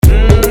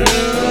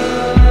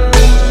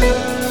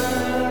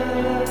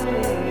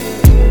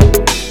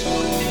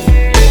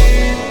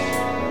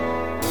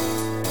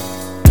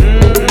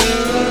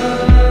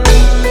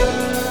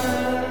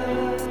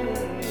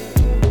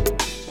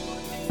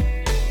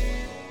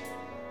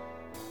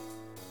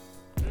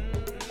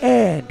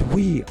And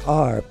we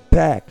are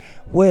back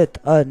with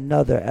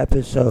another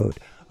episode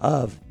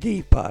of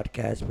the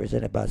podcast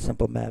presented by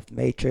Simple Math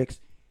Matrix.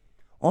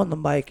 On the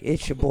mic,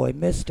 it's your boy,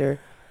 Mr.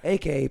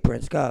 a.k.a.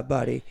 Prince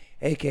Godbody,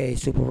 a.k.a.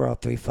 Super Raw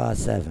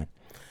 357.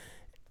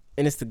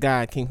 And it's the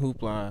guy, King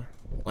Hoopla,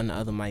 on the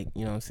other mic,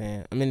 you know what I'm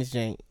saying? I'm in this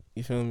jank,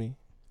 you feel me?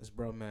 It's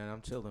bro, man.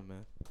 I'm chilling,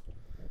 man.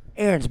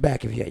 Aaron's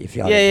back if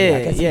y'all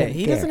Yeah.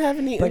 He doesn't have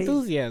any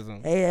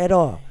enthusiasm. At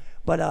all.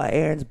 But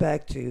Aaron's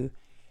back too.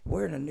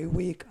 We're in a new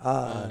week.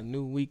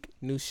 New week,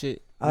 new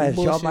shit. As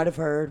y'all might have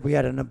heard, we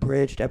had an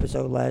abridged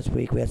episode last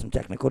week. We had some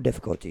technical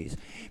difficulties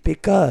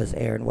because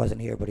Aaron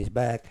wasn't here, but he's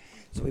back.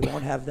 So we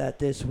won't have that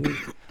this week.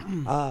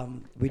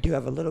 We do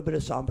have a little bit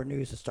of somber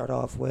news to start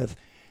off with.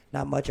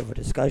 Not much of a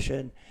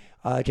discussion.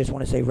 I just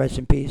want to say rest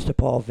in peace to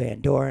Paul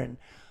Van Doren,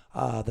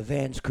 the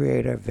Vans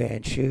creator,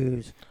 Vans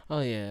shoes.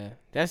 Oh yeah,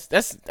 that's.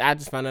 I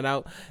just found it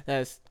out.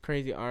 That's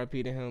crazy. RIP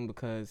to him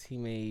because he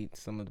made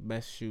some of the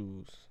best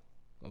shoes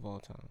of all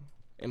time,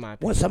 in my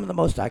opinion. Well, some of the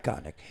most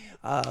iconic.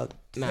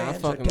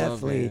 Vans are love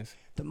definitely Vans.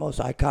 the most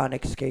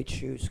iconic skate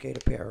shoe, skate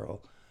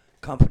apparel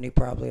company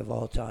probably of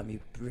all time.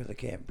 You really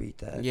can't beat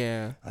that.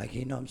 Yeah. Like,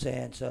 you know what I'm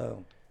saying?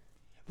 So,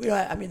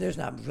 there's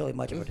not really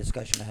much of a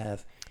discussion to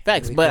have.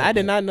 Facts, but I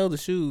did not know the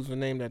shoes were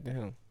named after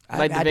him.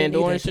 Like the Van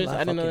Doren shit, I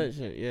didn't know that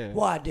shit. Yeah.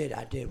 Well, I did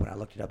when I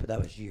looked it up, but that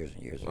was years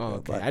and years ago. Oh,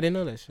 okay. But I didn't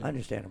know that shit.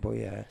 understandable,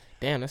 yeah.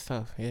 Damn, that's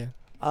tough. Yeah.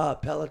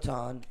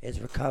 Peloton is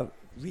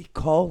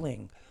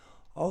recalling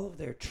all of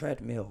their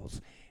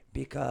treadmills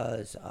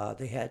because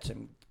they had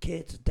some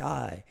kids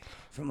die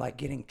from like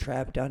getting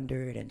trapped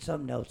under it, and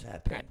something else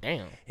happened. God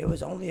damn. It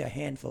was only a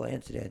handful of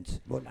incidents.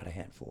 Well, not a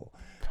handful,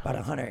 about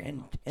 100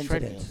 incidents.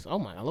 Treadmills. Oh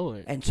my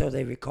lord. And so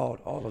they recalled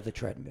all of the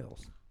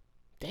treadmills.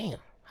 Damn.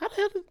 How the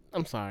hell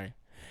I'm sorry.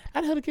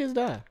 How the hell the kids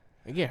die?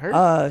 They get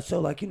hurt? So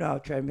like, you know how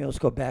treadmills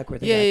go backward,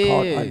 they got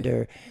caught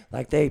under,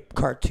 like they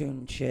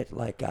cartoon shit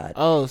like got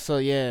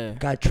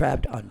got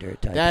trapped under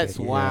type that's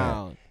shit.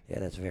 wild. Yeah,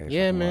 that's very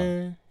Yeah, fucking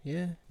man. wild.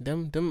 Yeah.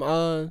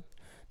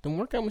 Them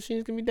workout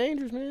machines can be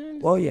dangerous, man.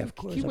 Well, yeah, of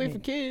course. Keep waiting for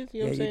kids, you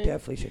know what I'm you saying?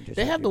 definitely shouldn't just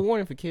They have the your-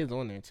 warning for kids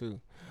on there too.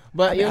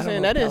 But you know what I'm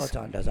saying? I don't know That if is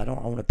Peloton does. I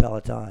don't own a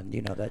Peloton.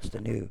 You know, that's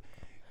the new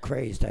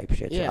craze type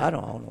shit. Yeah. So I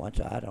don't own one,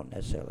 so I don't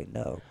necessarily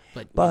know.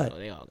 but but-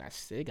 you know,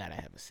 they gotta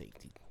have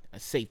a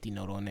safety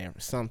note on there or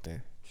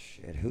something.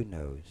 Shit, who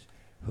knows?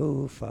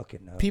 Who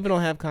fucking knows? People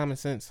don't have common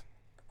sense.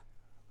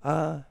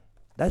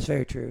 That's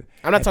very true.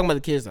 I'm not talking about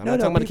the kids though. I'm not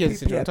talking about the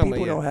kids. Yeah, I'm talking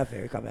people about don't have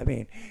very common. I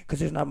mean, because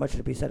there's not much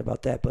to be said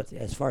about that. But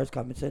as far as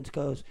common sense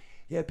goes,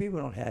 yeah, people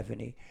don't have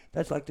any.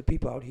 That's like the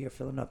people out here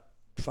filling up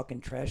fucking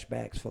trash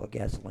bags full of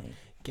gasoline.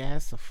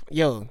 gas.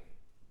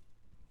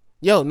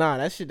 Nah,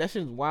 that shit is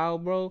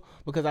wild, bro.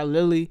 Because I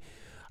literally,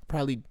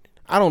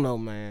 I don't know,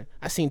 man.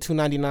 I seen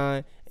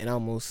 $2.99 and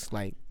almost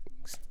like,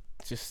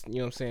 just you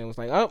know what I'm saying. Was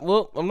like, oh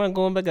well, I'm not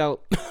going back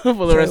out for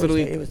the rest of the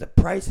week. It was the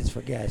prices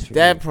for gas. For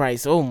That you.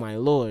 price, oh my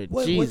lord,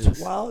 What's Jesus,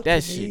 wild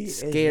that to me shit is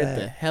scared that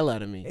the hell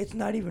out of me. It's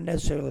not even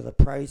necessarily the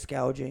price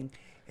gouging.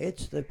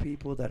 It's the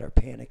people that are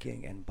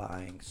panicking and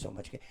buying so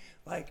much.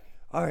 Like,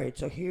 all right,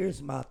 so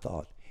here's my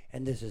thought,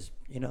 and this is,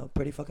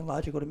 pretty fucking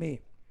logical to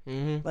me.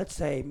 Mm-hmm. Let's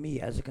say me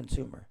as a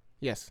consumer,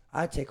 Yes.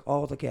 I take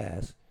all the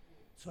gas.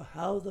 So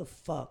how the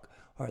fuck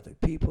are the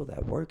people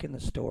that work in the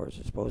stores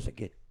supposed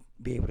to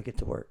be able to get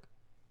to work?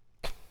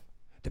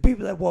 The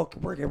people that work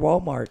at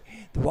Walmart,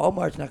 the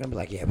Walmart's not gonna be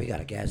like, yeah, we got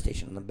a gas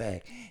station in the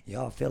back.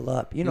 Y'all fill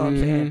up. You know what I'm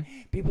saying?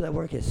 People that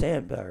work at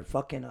or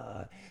fucking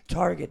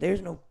Target,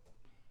 there's no.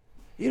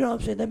 You know what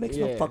I'm saying? That makes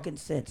no fucking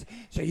sense.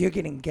 So you're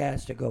getting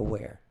gas to go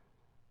where?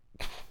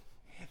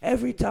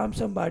 Every time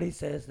somebody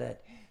says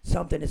that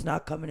something is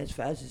not coming as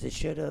fast as it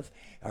should have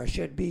or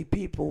should be,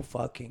 people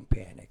fucking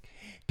panic.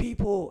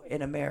 People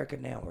in America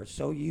now are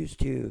so used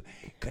to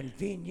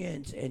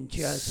convenience and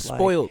just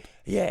Spoiled.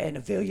 and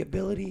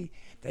availability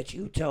that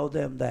you tell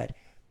them that.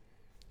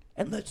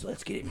 And let's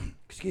get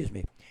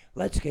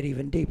let's get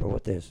even deeper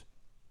with this.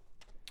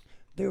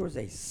 There was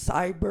a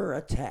cyber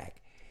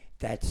attack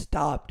that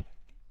stopped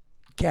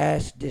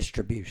gas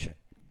distribution.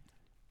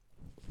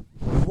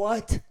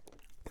 What?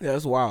 Yeah,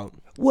 that's wild.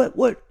 What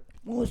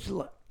was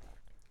the?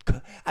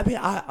 I mean,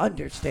 I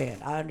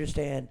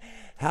understand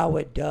how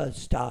it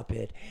does stop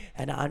it,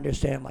 and I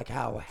understand like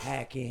how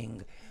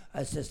hacking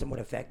a system would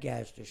affect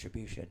gas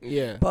distribution.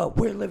 Yeah. But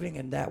we're living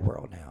in that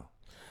world now.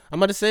 I'm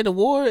about to say the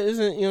war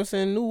isn't. You know what I'm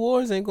saying? New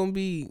wars ain't gonna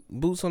be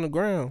boots on the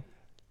ground.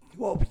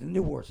 Well, the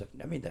new wars.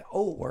 I mean, the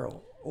old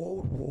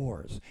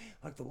wars.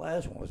 Like the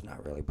last one was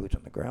not really boots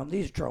on the ground.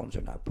 These drones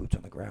are not boots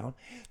on the ground.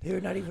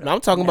 They're not even. No,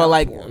 I'm talking about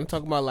like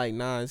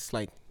it's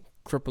like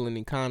crippling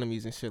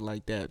economies and shit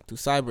like that through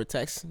cyber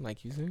attacks,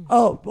 like you said.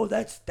 Oh well,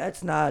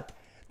 that's not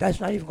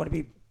even going to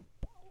be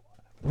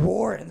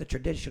war in the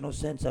traditional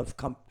sense of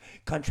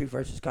country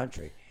versus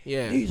country.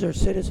 Yeah. These are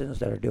citizens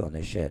that are doing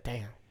this shit.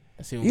 Damn.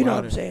 That's even You know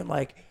wilder. what I'm saying?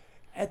 Like,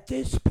 at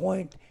this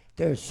point,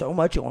 there's so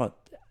much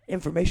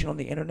information on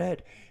the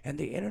internet, and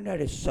the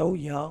internet is so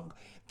young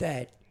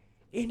that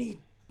any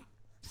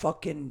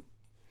fucking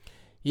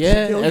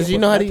Yeah, civilian as you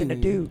with know how nothing to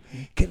do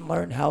can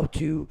learn how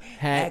to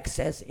hack.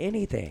 access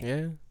anything.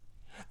 Yeah.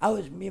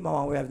 Me and my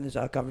mom were having this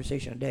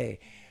conversation today,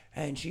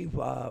 and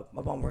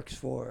my mom works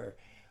for,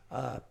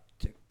 the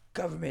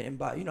government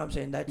and you know what I'm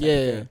saying, that type Yeah.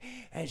 of thing,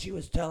 and she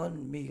was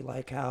telling me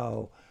like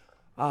how,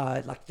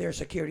 like their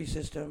security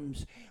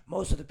systems,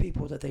 most of the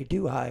people that they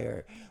do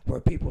hire were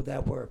people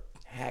that were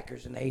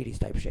hackers in the 80s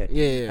type shit.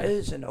 Yeah. It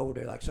is an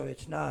older, like, so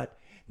it's not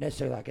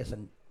necessarily, I guess,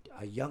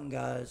 a young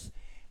guy's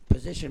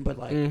position, but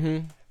like,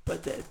 Mm-hmm.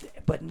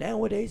 but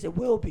nowadays it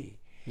will be.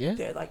 Yeah.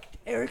 They're like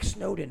Eric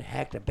Snowden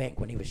hacked a bank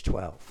when he was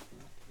 12.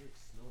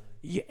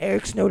 Yeah,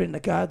 Eric Snowden, the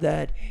guy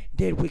that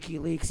did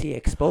WikiLeaks, he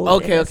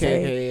exposed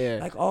NSA, Yeah.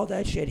 like all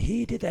that shit.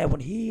 He did that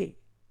when he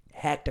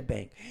hacked a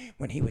bank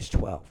when he was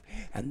 12.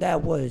 And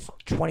that was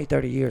 20,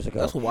 30 years ago.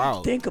 That's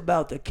wild. Think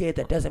about the kid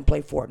that doesn't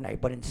play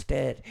Fortnite, but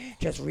instead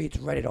just reads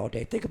Reddit all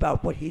day. Think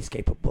about what he's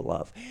capable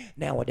of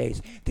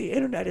nowadays. The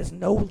internet is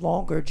no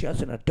longer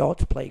just an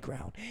adult's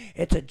playground.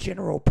 It's a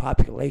general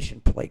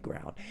population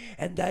playground.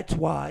 And that's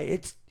why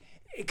it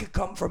could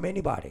come from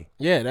anybody.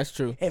 Yeah, that's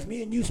true. If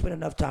me and you spend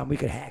enough time, we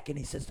could hack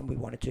any system we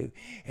wanted to.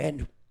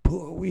 And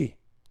who are we?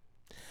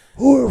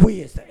 Who are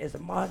we as the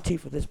Monty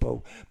for this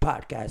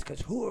podcast?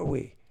 Because who are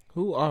we?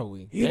 Who are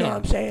we? You know what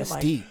I'm saying? That's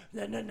Like, deep.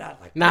 no, not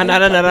like No. like,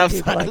 I'm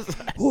sorry.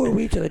 like, who are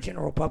we to the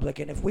general public?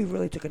 And if we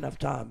really took enough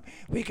time,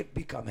 we could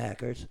become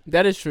hackers.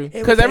 That is true. It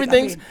Because would take- we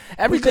couldn't be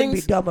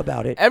everything's dumb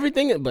about it.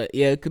 everything. But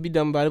yeah, it could be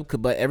dumb about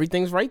it. But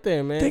everything's right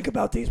there, man. Think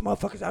about these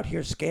motherfuckers out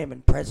here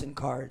scamming present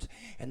cards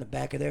in the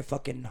back of their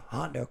fucking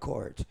Honda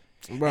Accords.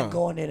 Bro. And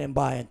going in and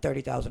buying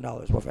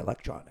 $30,000 worth of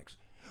electronics.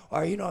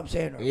 Or, you know what I'm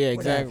saying? Or Yeah,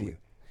 what have exactly. you.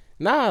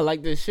 Nah,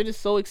 like the shit is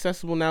so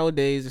accessible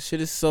nowadays. The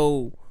shit is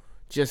so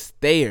just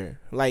there.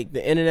 Like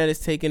the internet is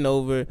taking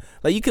over.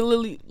 Like you can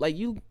literally, like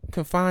you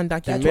can find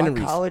That's why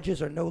documentaries.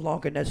 colleges are no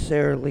longer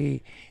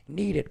necessarily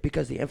needed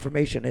because the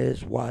information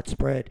is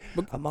widespread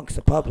amongst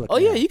the public. Oh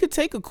now. yeah, you could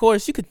take a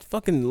course. You could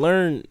fucking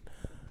learn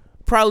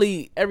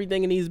probably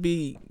everything it needs to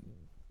be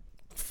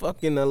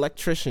fucking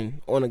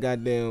electrician on on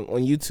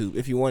YouTube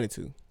if you wanted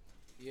to.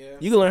 Yeah.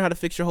 You can learn how to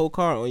fix your whole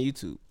car on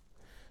YouTube.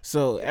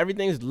 So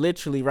everything's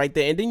literally right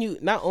there. And then you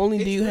not only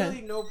It's do you really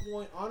have no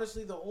point.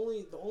 Honestly, the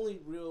only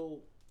real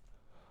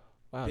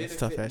wow, that's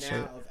benefit tough ass now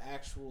shit. of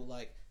actual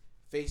like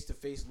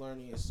face-to-face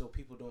learning is so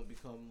people don't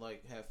become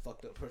like have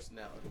fucked up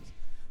personalities.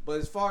 But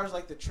as far as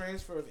like the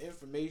transfer of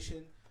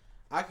information,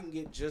 I can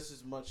get just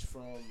as much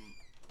from,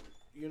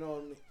 you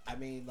know what I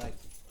mean, like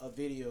a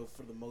video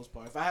for the most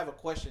part. If I have a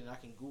question, I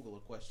can Google a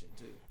question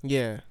too,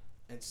 Yeah.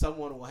 and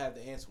someone will have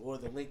the answer or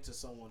the link to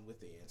someone with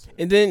the answer.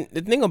 And then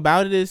the thing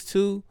about it is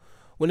too,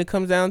 when it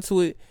comes down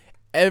to it,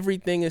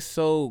 everything is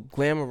so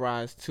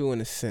glamorized too in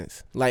a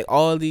sense. Like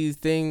all these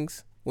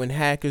things when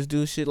hackers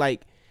do shit,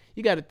 like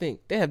you got to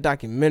think they have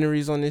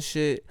documentaries on this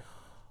shit,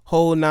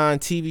 whole 9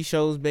 TV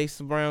shows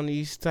based around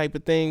these type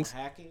of things.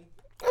 Hacking.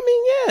 I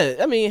mean,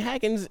 yeah, I mean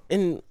hacking's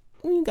in.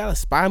 You got a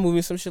spy movie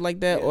or some shit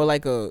like that, Yeah. or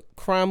like a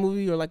crime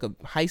movie, or like a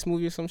heist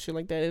movie or some shit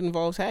like that. It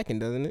involves hacking,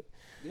 doesn't it?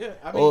 Yeah,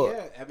 I mean, Or-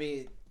 yeah, I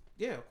mean,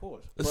 yeah, of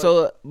course. But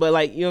So, but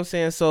like you know what I'm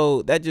saying.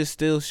 So that just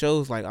still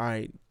shows like, all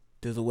right,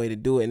 there's a way to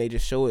do it, and they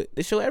just show it.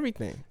 They show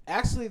everything.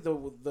 actually,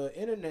 the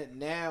internet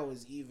now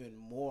is even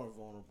more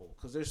vulnerable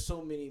because there's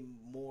so many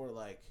more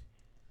like,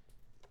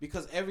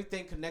 because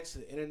everything connects to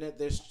the internet.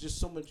 There's just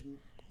so much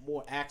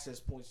more access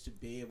points to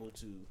be able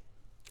to.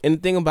 And the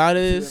thing about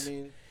it You see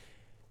is, what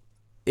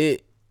I mean?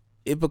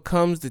 it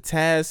becomes the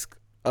task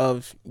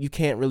of you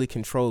can't really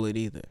control it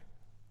either,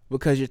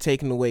 because you're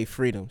taking away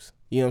freedoms.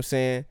 You know what I'm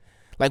saying?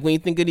 Like when you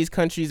think of these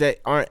countries that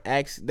aren't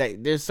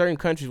that there's certain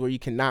countries where you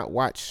cannot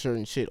watch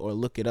certain shit or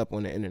look it up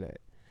on the internet,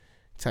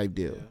 type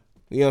deal. Yeah.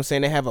 You know what I'm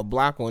saying? They have a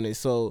block on it,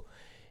 so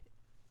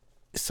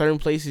certain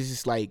places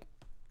it's like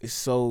it's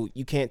so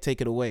you can't take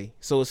it away.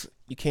 So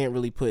you can't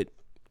really put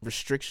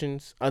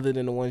restrictions other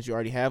than the ones you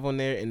already have on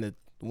there, and the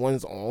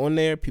ones on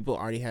there people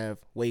already have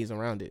ways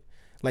around it,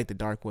 like the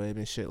dark web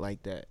and shit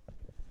like that.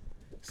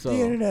 So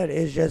The internet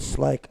is just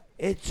like,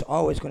 it's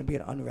always going to be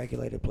an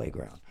unregulated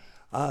playground.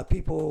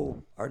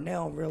 People are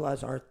now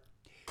realize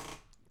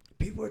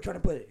people are trying to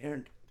put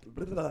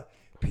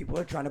people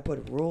are trying to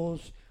put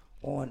rules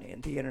on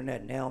the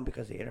internet now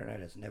because the internet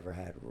has never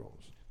had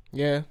rules.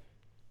 yeah,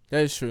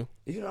 that is true.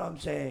 You know what I'm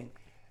saying?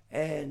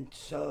 And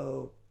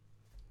so,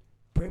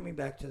 bring me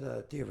back to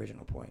the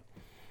original point.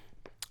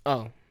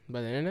 Oh,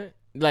 by the internet,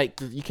 like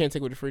you can't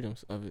take away the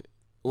freedoms of it.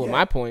 Well, Yeah.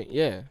 my point,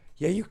 yeah,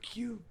 Yeah, you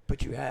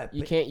have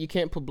you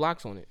can't put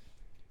blocks on it.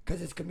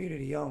 because it's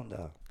community owned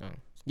though.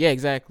 Yeah,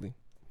 exactly.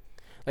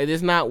 Like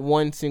there's not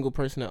one single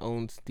person that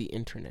owns the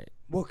internet.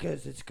 Well,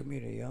 because it's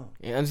community owned.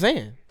 You know what I'm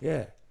saying?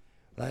 Yeah,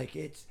 like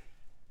it's.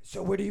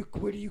 So how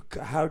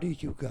do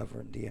you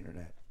govern the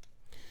internet?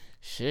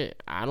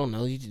 Shit, I don't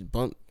know. You just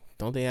bump.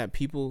 Don't they have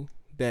people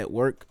that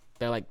work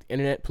that like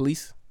internet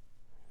police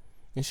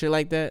and shit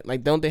like that?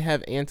 Like, don't they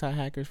have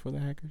anti-hackers for the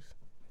hackers?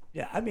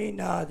 Yeah, I mean,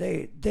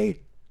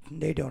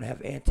 they don't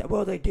have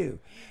well, they do,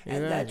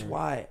 and that's Yeah.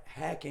 why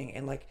hacking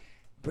and like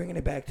bringing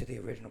it back to the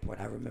original point.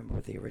 I remember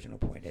what the original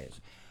point is.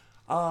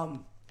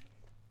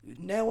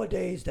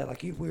 nowadays that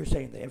like we were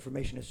saying, the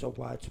information is so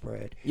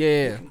widespread. You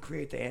Yeah. can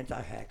create the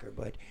anti-hacker,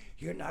 but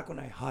you're not going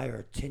to hire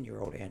a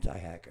 10-year-old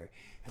anti-hacker.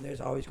 And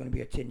there's always going to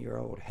be a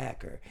 10-year-old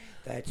hacker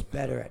that's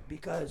better at,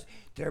 because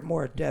they're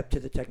more adept to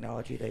the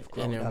technology, they've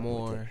grown they're up with it.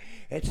 more-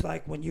 It's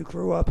like when you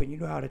grew up and you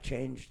know how to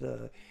change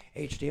the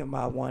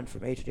HDMI 1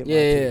 from HDMI 2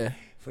 Yeah.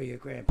 for your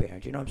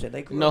grandparents. You know what I'm saying?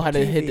 They grew Know up how with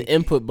to TV. hit the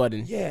input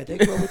button. Yeah, they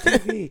grew up with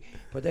TV,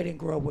 but they didn't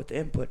grow up with the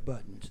input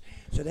buttons.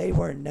 So they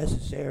weren't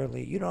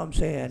necessarily, you know what I'm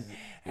saying,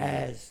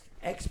 as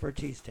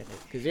expertise in it.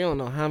 Cause you don't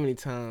know how many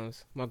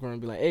times my grandma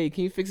be like, "Hey,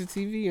 can you fix the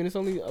TV?" And it's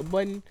only a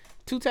button,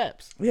 2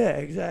 taps. Yeah,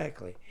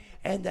 exactly.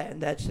 And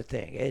that's the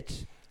thing.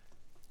 It's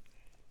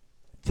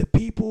the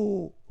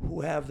people who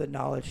have the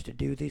knowledge to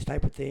do these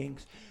type of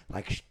things,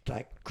 like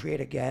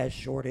create a gas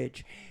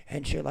shortage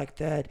and shit like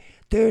that.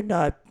 They're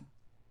not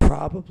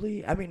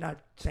probably. I mean, not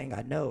saying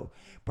I know.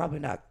 Probably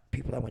not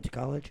people that went to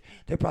college.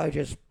 They're probably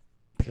just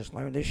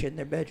learned this shit in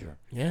their bedroom.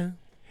 Yeah.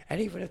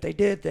 And even if they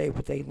did,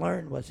 what they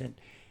learned wasn't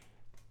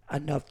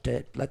enough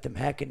to let them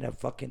hack into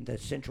the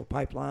central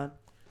pipeline.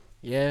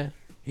 Yeah.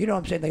 You know what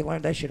I'm saying? They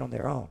learned that shit on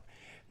their own.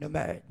 No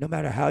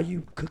matter how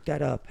you cook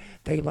that up,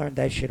 they learned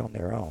that shit on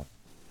their own.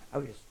 I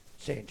was just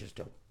saying, just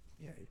don't.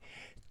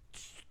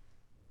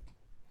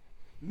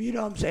 You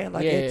know what I'm saying?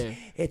 Like Yeah.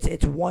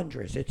 it's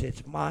wondrous.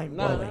 It's mind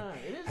blowing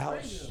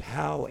it is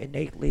how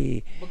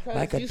innately Because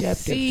like you adaptive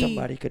see-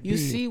 somebody could You be.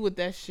 see what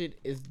that shit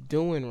is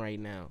doing right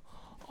now.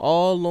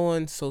 All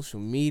on social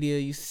media.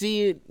 You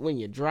see it when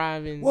you're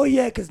driving. Well,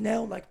 yeah, because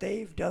now like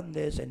they've done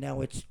this, and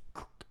now it's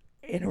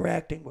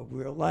interacting with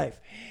real life.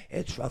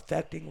 It's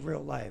affecting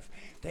real life.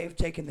 They've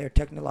taken their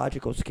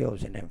technological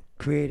skills and have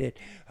created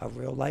a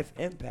real life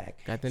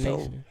impact. Got the so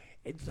nation.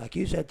 it's like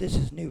you said, this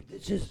is new.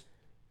 This is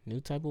New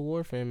type of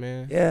warfare,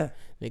 man. yeah.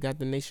 They got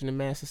the nation in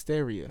mass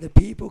hysteria. The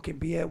people can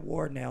be at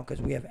war now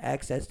because we have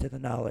access to the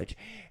knowledge,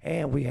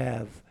 and we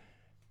have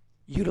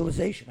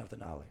utilization of the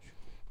knowledge.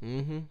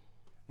 Mm-hmm.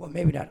 Well,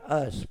 maybe not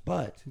us,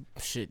 but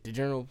Shit, the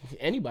journal,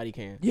 anybody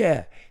can.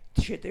 yeah.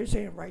 Shit, they're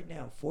saying right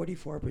now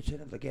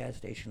 44% of the gas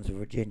stations in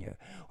Virginia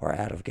are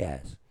out of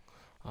gas.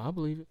 I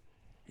believe it.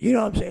 You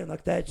know what I'm saying?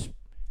 Like that's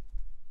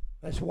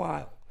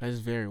wild. That's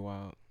very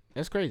wild.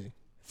 That's crazy.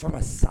 From a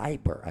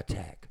cyber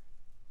attack.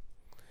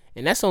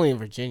 And that's only in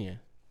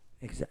Virginia.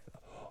 Exactly.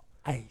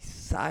 A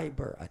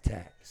cyber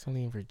attack. It's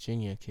only in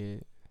Virginia,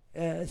 kid.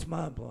 Yeah, it's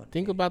mind blowing.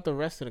 Think about the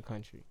rest of the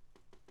country.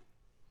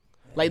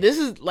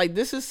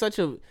 This is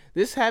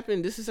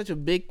such a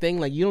big thing.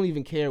 Like, you don't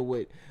even care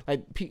what,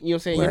 like, you know what I'm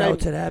saying? Where You're not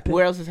else it happened?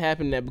 Where else is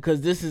happening that?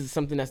 Because this is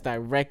something that's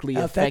directly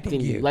Affecting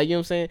affecting you. you. Like, you know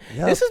what I'm saying?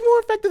 Yup. This is more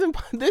effective than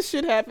this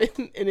shit happened,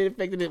 and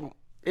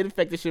it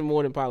affected shit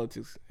more than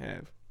politics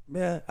have.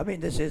 Yeah, I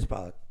mean this is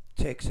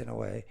politics in a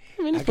way.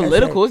 I mean, it's I guess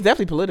political. that- It's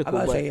definitely I'm political.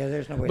 about to But, say, yeah,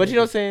 there's no way. but to you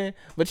know what I'm just- saying?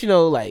 But, you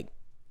know, like,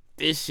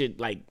 this shit,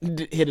 like,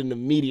 hit an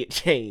immediate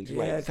change, Yeah,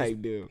 like, 'cause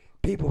type deal.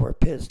 people were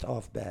pissed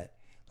off bad.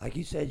 Like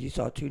you said, you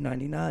saw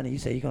 $2.99 and you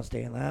said you're gonna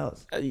stay in the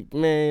house.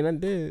 Man, I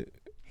did.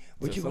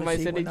 What So you gonna somebody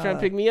see said they when, trying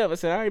to pick me up. I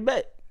said, all right,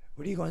 bet.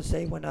 What are you gonna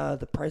say when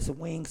the price of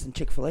wings and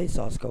Chick-fil-A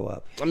sauce go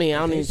up? I mean, I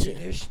don't need.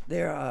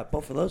 They're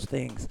both of those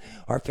things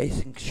are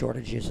facing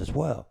shortages as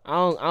well.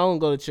 I don't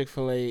go to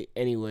Chick-fil-A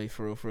anyway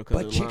for real, because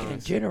But of the chicken in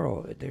lines.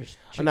 general, there's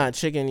I'm not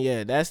chicken.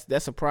 Yeah,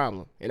 that's a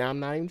problem, and I'm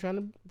not even trying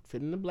to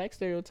fit in the black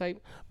stereotype.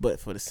 But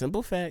for the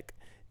simple fact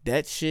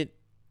that shit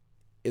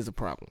is a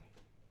problem.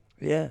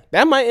 yeah.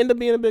 That might end up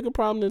being a bigger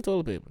problem than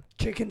toilet paper.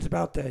 Chicken's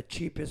about the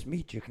cheapest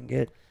meat you can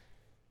get.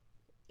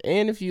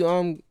 And if you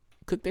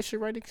cook that shit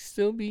right, it can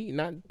still be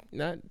not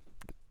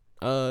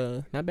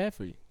bad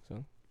for you.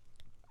 So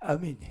I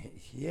mean,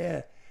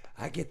 yeah,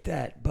 I get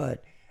that,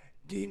 but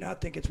do you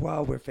not think it's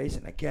wild we're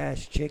facing a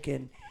gas,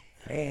 chicken,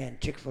 and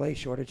Chick-fil-A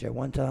shortage at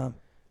one time?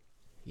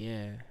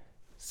 yeah,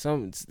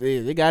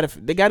 they got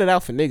it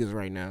out for niggas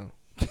right now.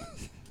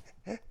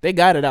 They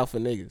got it out for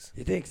niggas.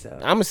 You think so?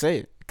 I'ma say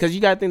it because you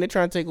got to think they're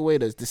trying to take away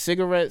the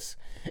cigarettes.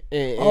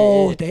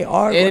 And They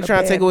are. and they're gonna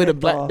trying to take ban away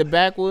menthol. the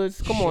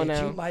backwoods. Come on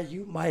Shit, now.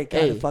 You might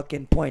got Hey. a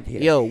fucking point here.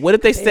 Yo, what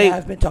if they They stay?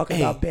 have been talking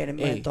Hey, about banning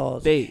hey,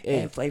 menthols hey,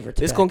 and flavored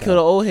tobacco. It's gonna kill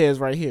the old heads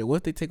right here. What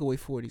if they take away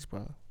 40s,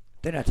 bro?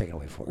 They're not taking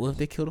away 40s. What if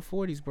they kill the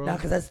 40s, bro? No,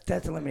 because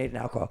that's eliminating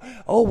alcohol.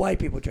 Old white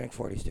people drink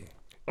 40s too.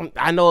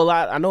 I know a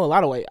lot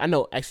of white. I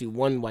know actually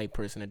one white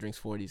person that drinks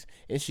 40s,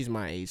 and she's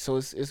my age. So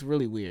it's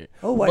really weird.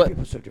 Old white But-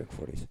 people still drink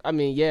 40s. I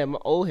mean, yeah, my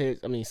old heads.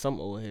 I mean, some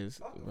old heads.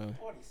 Bro.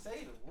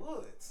 Say the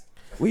woods.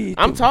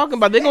 I'm talking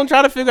about they're gonna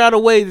try to figure out a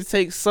way to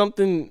take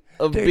something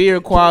of They're- beer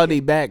they're quality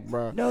back,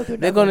 bro. No, they're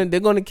They're not.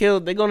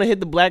 gonna hit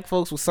the black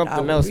folks with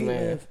something else,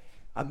 man.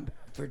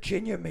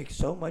 Virginia makes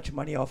so much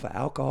money off of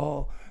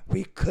alcohol.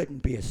 We couldn't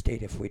be a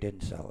state if we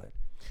didn't sell it.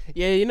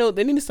 Yeah, you know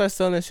they need to start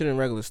selling that shit in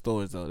regular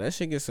stores though. That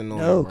shit gets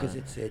annoying. No, bro.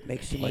 because it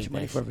makes too hate much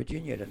money that for shit.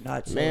 Virginia to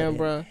not sell Man, it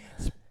bro.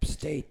 in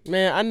state.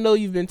 Man, I know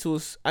you've been to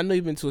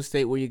a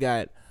state where you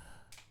got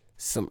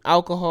some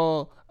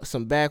alcohol,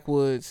 some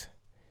backwoods,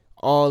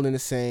 all in the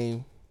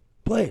same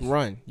Place.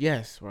 run.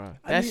 Yes, bro.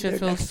 I That mean, shit they're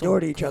feels next so door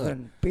to each other good.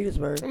 in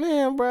Petersburg.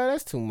 Man, bro,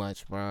 that's too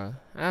much, bro.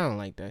 I don't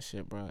like that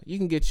shit, bro. You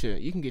can get your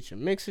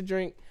mixer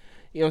drink.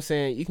 You know what I'm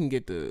saying? You can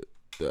get the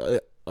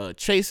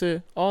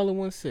chaser all in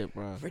one sip,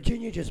 bro.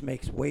 Virginia just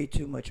makes way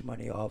too much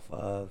money off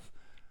of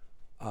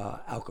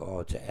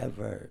alcohol to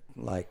ever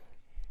like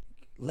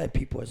let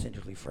people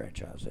essentially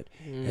franchise it.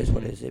 Is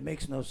what it is. It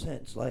makes no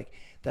sense. Like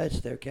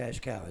that's their cash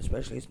cow,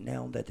 especially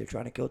now that they're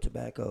trying to kill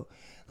tobacco.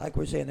 Like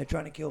we're saying, they're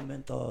trying to kill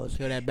menthols,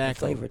 Kill that and tobacco,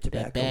 flavored that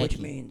tobacco, which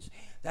baggie. means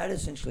that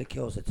essentially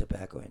kills the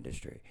tobacco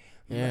industry.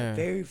 Yeah.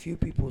 Very few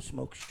people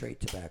smoke straight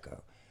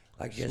tobacco,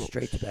 like just Smoke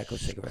straight tobacco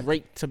cigarettes.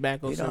 Straight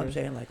tobacco. You know what I'm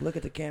syrup. saying? Like, look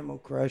at the Camel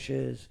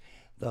Crushes,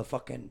 the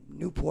fucking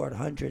Newport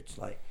Hundreds.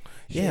 Like,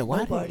 Yeah, shit, why?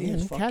 nobody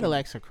is fucking,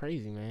 Cadillacs are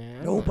crazy,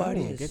 man. I nobody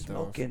don't is get those.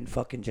 smoking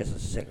fucking just a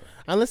cigarette.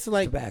 Unless it's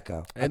like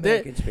Tobacco. if they're-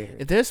 American spirit.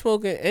 if they're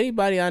smoking,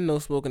 anybody I know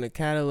smoking a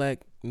Cadillac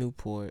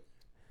Newport,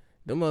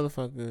 them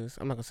motherfuckers.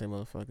 I'm not gonna say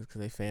motherfuckers because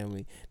they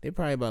family. They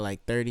probably about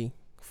like 30,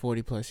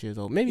 40 plus years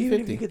old, maybe Even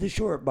 50. if you get the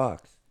short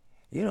box,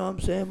 you know what I'm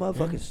saying?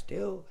 Motherfuckers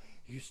still,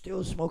 you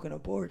still smoking a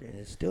board and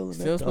it's still in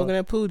Still smoking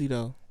that pootie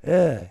though.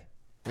 Yeah.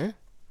 Huh?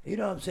 You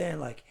know what I'm saying?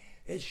 Like,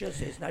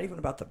 it's not even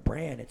about the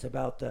brand. It's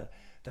about the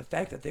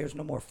fact that there's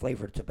no more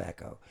flavored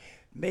tobacco.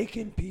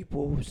 Making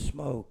people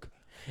smoke.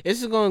 It's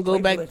just gonna go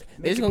back. Flavorless- It's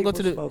making gonna go to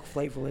people the. smoke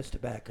flavorless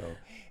tobacco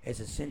is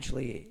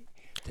essentially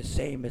the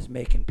same as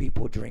making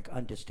people drink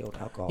undistilled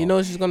alcohol. You know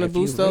what's just gonna if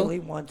boost you though? really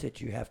want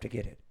it, you have to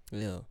get it.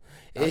 Yeah.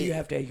 Now you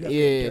have to yeah,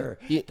 endure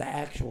yeah. the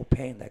actual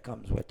pain that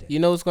comes with it. You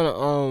know what's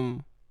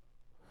gonna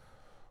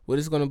what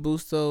it's gonna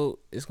boost though?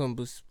 It's gonna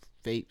boost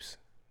vapes.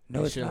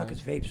 No, it's Sure. not,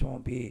 because vapes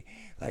won't be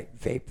like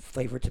vape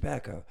flavored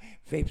tobacco.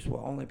 Vapes will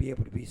only be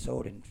able to be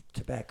sold in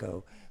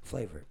tobacco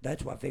flavor.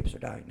 That's why vapes are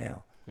dying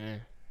now. Yeah.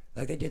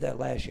 Like they did that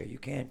last year. You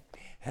can't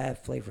have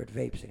flavored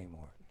vapes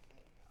anymore.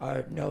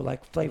 Or no,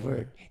 like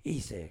flavored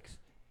e-cigs.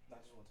 I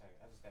just want to tell you,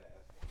 I just gotta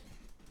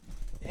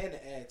add. And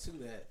to add to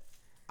that,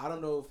 I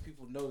don't know if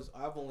people notice.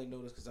 I've only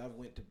noticed because I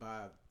went to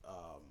buy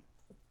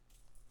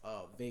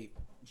vape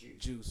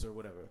juice or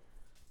whatever.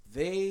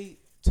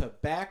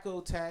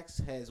 Tobacco tax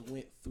has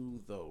went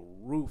through the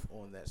roof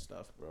on that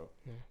stuff, bro.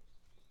 Yeah.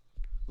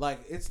 Like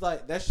it's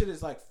like that shit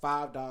is like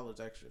 $5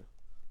 extra,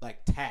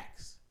 like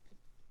tax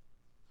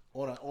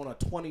on a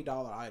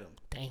 $20 item.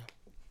 Damn.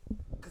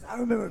 Because I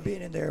remember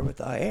being in there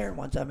with Aaron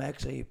one time,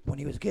 actually, when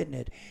he was getting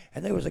it,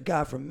 and there was a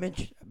guy from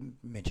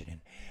Michigan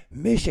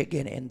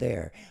in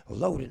there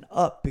loading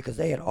up because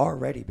they had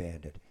already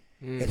banned it.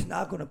 It's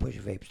not going to push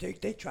vapes.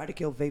 They tried to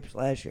kill vapes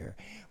last year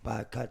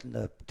by cutting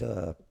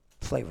the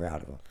flavor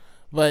out of them.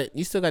 But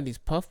you still got these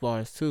puff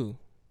bars too.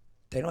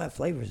 They don't have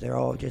flavors. They're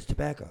all just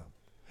tobacco.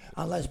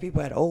 Unless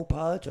people had old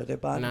pods or they're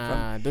buying them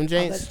Nah, from... them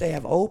James. Unless they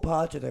have old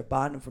pods or they're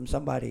buying them from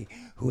somebody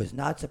who is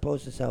not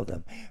supposed to sell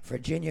them.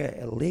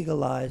 Virginia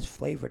legalized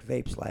flavored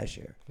vapes last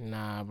year.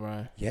 Nah,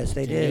 bro. Yes,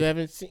 they You did.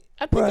 haven't seen.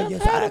 I think Bro, I've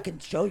yes, had I it. can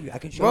show you. I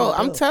can show Bro, you. the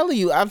I'm bill. telling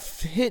you, I've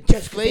hit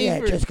Just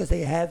flavored. because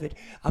they have it.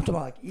 I'm talking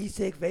about like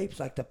e-cig vapes,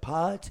 like the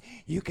pods.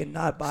 You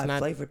cannot buy It's not-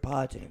 flavored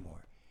pods anymore.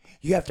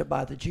 You have to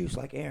buy the juice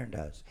like Aaron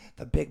does.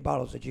 The big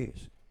bottles of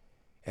juice.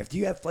 If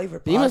you have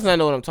flavored pods... You must not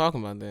know what I'm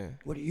talking about then.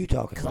 What are you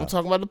talking Cause about? I'm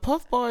talking about the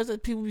puff bars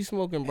that people be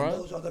smoking, And bro.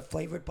 those are the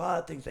flavored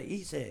pod things, the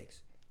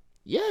e-cigs.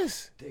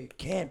 Yes, They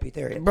can't be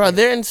there. bro.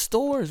 They're in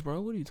stores, bro.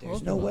 What are you talking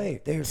There's about? no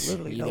way. There's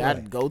literally You no gotta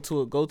way. go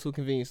to a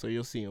convenience store.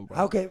 You'll see them, bro.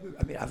 How can...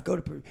 I mean, I've go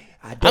to...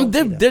 I don't I'm see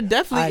them. they're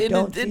definitely I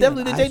don't they're see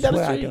definitely them. they take I down the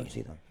swear I street. don't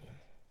see them.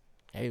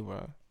 Hey,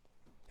 bro.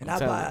 And I'm I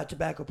telling buy you. a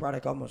tobacco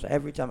product almost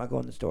every time I go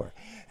in the store.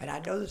 And I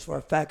know this for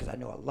a fact because I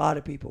know a lot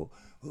of people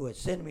who would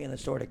send me in the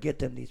store to get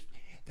them these.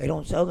 They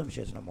don't sell them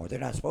shits no more. They're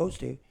not supposed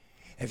to.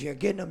 If you're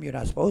getting them, you're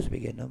not supposed to be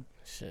getting them.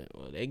 Shit,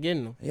 well they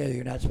getting them. Yeah,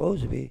 you're not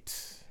supposed to be.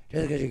 Just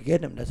because you're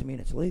getting them doesn't mean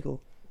it's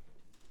legal.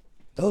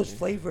 Those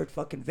flavored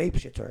fucking vape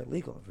shits are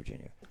illegal in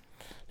Virginia.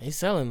 They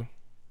selling them.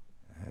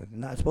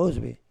 Not supposed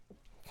to be.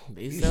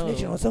 They You selling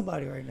snitching them. on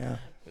somebody right now.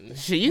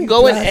 Shit, you can You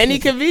go in dry any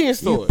snitching. convenience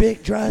store. You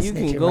big dry You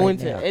can snitching go right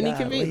into now. any Golly.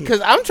 convenience.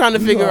 Cause I'm trying to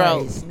You figure are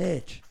out. a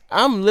snitch.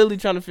 I'm literally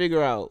trying to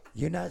figure out.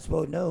 You're not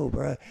supposed to know,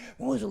 bro.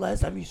 When was the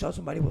last time you saw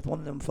somebody with one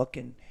of them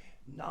fucking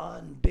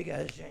non-big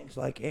ass janks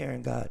like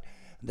Aaron got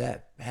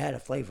that had a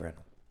flavor in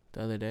them?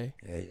 The other day.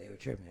 Yeah, they were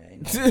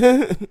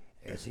tripping.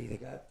 Yeah, see, they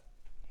got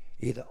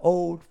either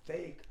old,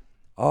 fake,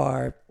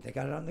 or they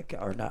got it on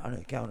the or not on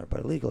the counter,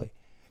 but illegally,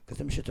 because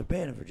them shits are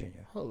banned in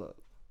Virginia. Hold up.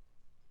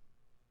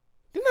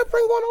 Didn't I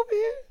bring one over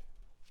here?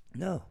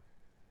 No,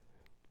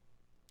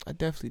 I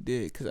definitely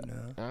did. Cause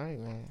no, all right,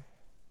 man.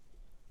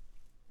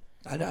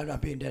 I'm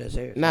not being dead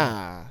serious.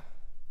 Nah.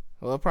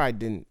 Well, I probably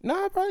didn't.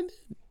 Nah, I probably did.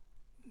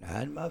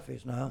 Not in my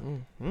face, no.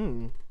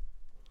 Mm-hmm.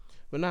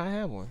 But nah, I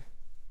have one.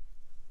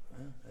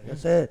 Like I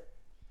said,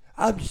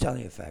 I'm just telling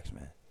you the facts,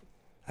 man.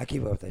 I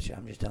keep up with that shit.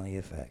 I'm just telling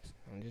you the facts.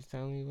 I'm just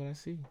telling you what I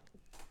see.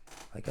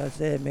 Like I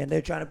said, man,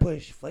 they're trying to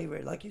push flavor.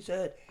 Like you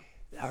said,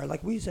 or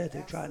like we said,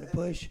 they're trying to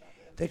push.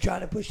 They're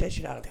trying to push that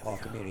shit out of all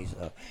communities.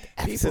 Though.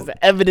 Since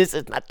the evidence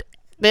is not.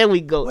 There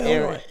we go, Wait, hold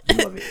Aaron. on.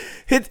 You want me-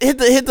 hit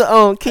the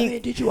I King.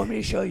 mean, did you want me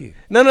to show you?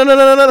 No.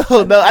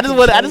 I just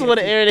want show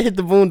you. Aaron to hit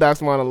the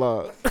Boondocks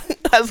monologue.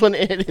 I just want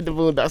Aaron to hit the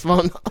Boondocks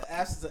monologue. The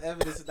absence of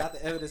evidence is not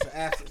the evidence of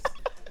absence.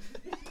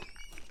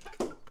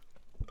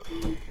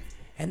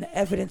 and the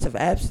evidence of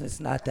absence,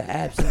 not the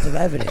absence of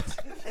evidence.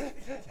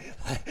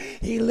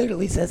 He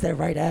literally says that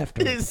right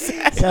after.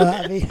 Exactly. So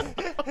I mean,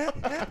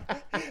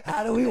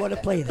 how do we want to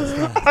play this,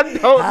 guys? How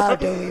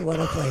do we want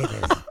to play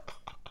this?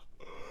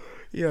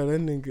 Yo,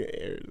 that nigga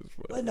Aries,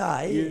 bro. But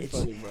nah, You're it's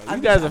funny, bro. I'm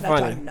You guys just- are I'm not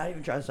funny. trying- not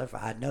even trying to suffer.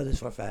 I know this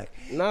for a fact.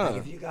 Nah. Like,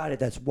 if you got it,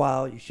 that's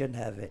wild. You shouldn't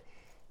have it.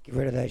 Get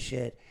rid of that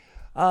shit.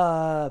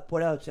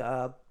 What else?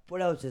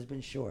 What else has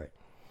been short?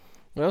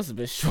 What else has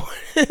been short?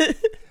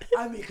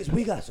 I mean, because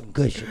we got some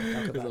good shit to talk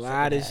There's about. a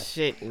lot of second half.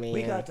 shit, man.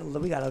 We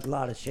got a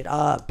lot of shit.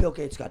 Bill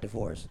Gates got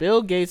divorced.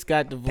 Bill Gates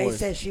got They divorced.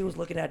 said she was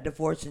looking at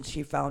divorce and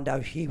she found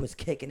out he was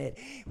kicking it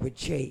with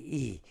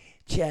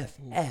Jeff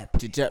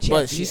Epp.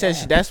 But she said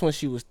that's when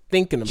she was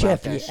thinking about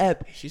Jeffrey that.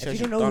 Epp. She If said you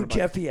she don't know thought who about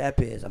Jeffrey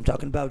Epp is, I'm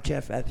talking about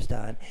Jeff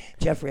Epstein.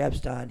 Jeffrey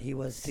Epstein, he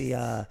was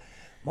the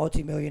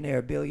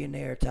multimillionaire,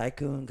 billionaire,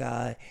 tycoon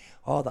guy,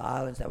 all the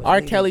islands that was R.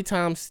 leaving. Kelly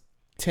times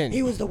 10.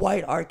 He was the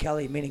white R.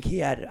 Kelly, meaning he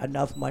had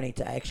enough money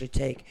to actually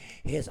take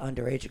his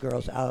underage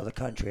girls out of the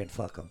country and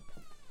fuck them.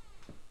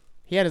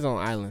 He had his own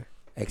island.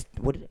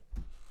 What did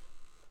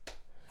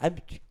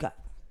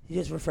you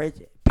just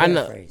rephrased it. I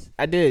know. Paraphrase.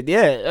 I did,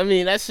 yeah. I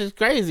mean, that's just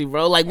crazy,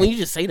 bro. Like when you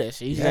just say that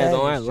shit, he just had his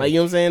own island. Like, you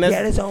know what I'm saying? He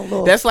had his own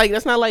little. That's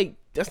not like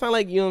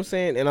you know what I'm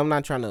saying. And I'm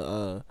not trying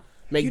to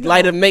make You know-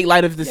 light of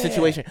the Yeah.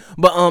 situation,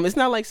 but it's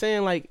not like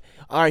saying like,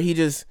 all right, he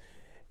just,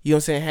 you know what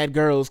I'm saying, had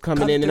girls coming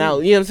Come in and through. out.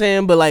 You know what I'm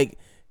saying? But like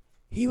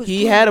he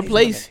he had a grooming these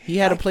place. women. He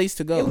had a Like, place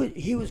to go.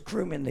 He was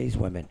grooming these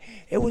women.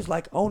 It was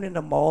like owning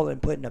a mall and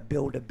putting a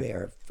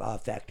Build-A-Bear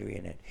factory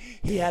in it.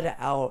 He had an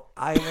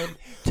island,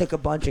 took a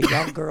bunch of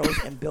young girls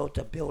and built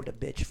a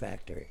Build-A-Bitch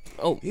factory.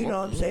 Oh, You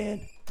know what I'm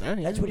saying?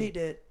 That's what he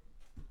did.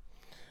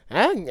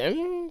 I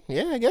mean,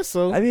 yeah, I guess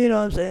so. I mean, you know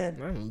what I'm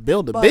saying?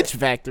 Build a but- bitch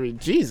factory.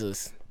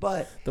 Jesus,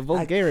 But the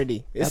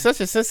vulgarity. It's such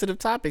a sensitive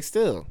topic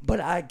still. But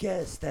I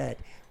guess that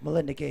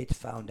Melinda Gates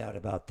found out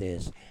about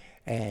this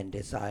and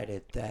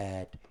decided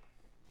that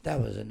that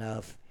was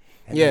enough,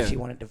 and Yeah. that she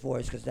wanted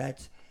divorce because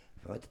that's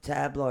what the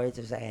tabloids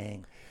are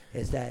saying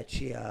is that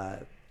she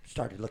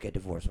started to look at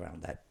divorce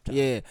around that time.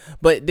 Yeah,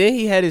 but then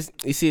he had his.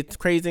 You see, the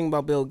crazy thing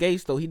about Bill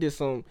Gates though, he had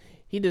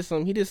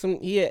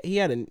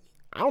a.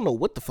 I don't know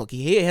what the fuck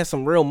he had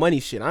some real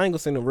money shit. I ain't gonna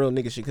say no real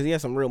nigga shit because he had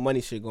some real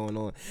money shit going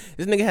on.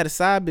 This nigga had a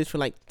side bitch for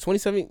like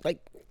 27, like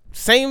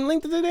same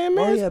length of the damn Oh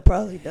marriage. yeah,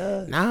 probably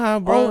does. Nah,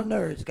 bro. All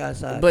nerds got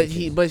side But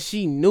bitches.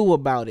 she knew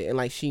about it and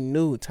like she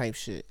knew type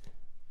shit.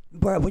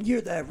 Bro, when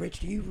you're that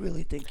rich, do you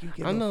really think you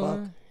give I a know.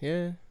 fuck?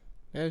 Yeah,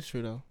 that's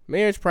true though.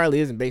 Marriage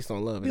probably isn't based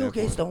on love. at Bill that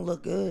Gates point. don't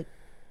look good.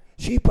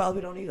 She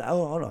probably don't either.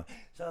 Oh, hold on.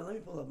 So let me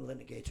pull up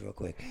Melinda Gates real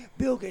quick.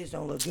 Bill Gates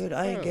don't look good.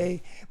 I ain't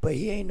gay, but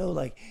he ain't no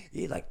like.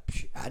 He like.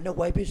 I know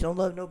white bitches don't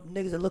love no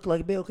niggas that look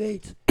like Bill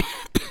Gates.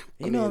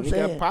 You know what I'm he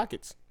saying? got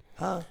pockets.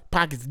 Huh?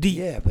 Pockets deep.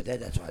 Yeah, but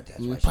that's why. That's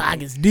why.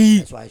 Pockets She, deep.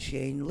 that's why she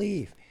ain't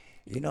leave.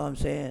 You know what I'm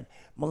saying?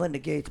 Melinda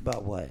Gates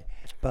about what?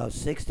 About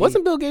 60.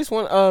 Wasn't Bill Gates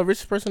one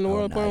richest person in the Oh,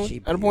 world nah, at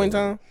she a point in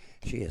time?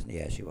 She is.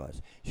 Yeah, she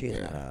was. She is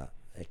Yeah. not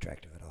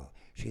attractive at all.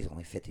 She's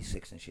only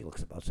 56 and she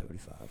looks about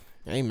 75.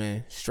 Hey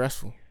man,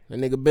 stressful. The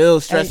nigga Bill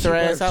stressed her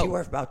ass out She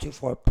worth about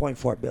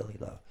 2.4 billion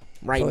though.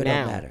 right so it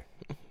now. don't matter.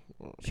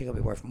 She gonna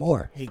be worth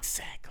more.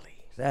 Exactly.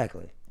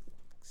 Exactly. You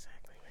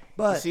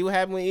But see what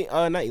happened with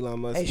not Elon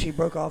Musk? hey, she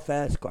broke off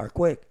fast or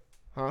quick.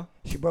 Huh?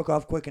 She broke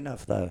off quick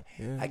enough though.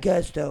 Yeah. I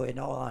guess though, in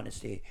all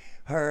honesty,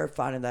 her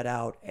finding that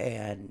out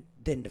and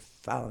then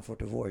filing for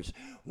divorce.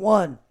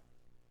 One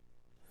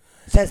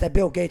says that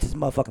Bill Gates is a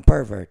motherfucking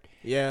pervert.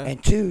 Yeah.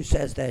 And two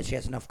says that she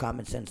has enough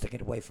common sense to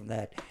get away from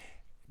that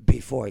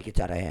before he gets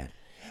out of hand.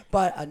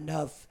 But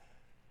enough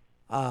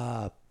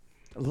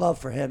love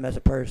for him as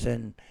a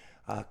person,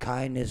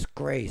 kindness,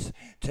 grace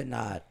to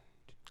not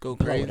Go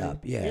blow crazy. it up.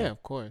 Yeah. Yeah,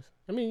 of course.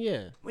 I mean,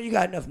 yeah. When you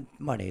got enough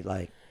money,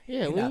 like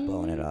Yeah, you're not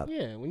blowing it up.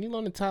 Yeah, when you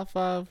on the top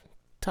 5,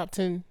 top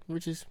 10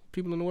 richest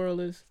people in the world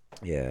is,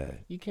 Yeah.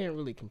 you can't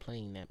really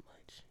complain that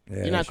much. Yeah,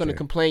 you're not that's gonna true.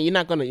 complain. You're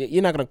not gonna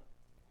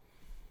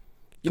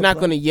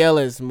Complain. yell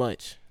as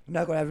much. You're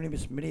not gonna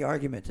have many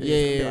arguments. It's Yeah,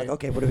 gonna be yeah, like, yeah.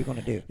 okay, what are we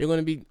gonna do? You're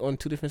gonna be on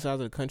 2 different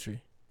sides of the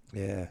country.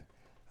 Yeah.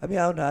 I mean,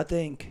 I don't know. I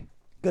think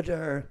good to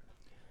her.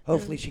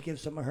 Hopefully, she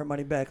gives some of her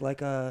money back,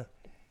 like I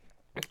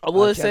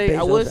would Jeff say Bezos'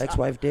 I was.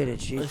 ex-wife did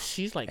it.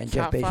 She's like and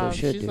top Jeff Bezos 5.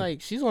 should She's do.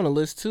 like she's on the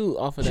list too.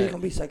 Off of She's that.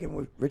 gonna be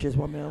second richest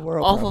woman in the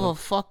world. Off probably. of a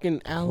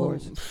fucking album.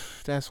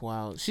 That's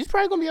wild. She's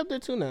probably gonna be up there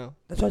too now.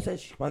 That's why I said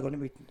she's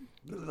probably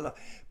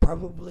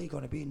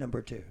gonna be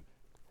number 2.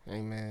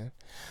 Hey man,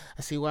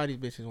 I see why these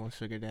bitches want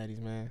sugar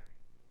daddies, man.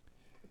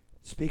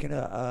 Speaking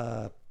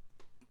of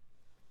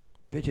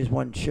bitches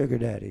want sugar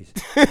daddies.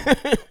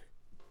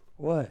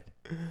 What?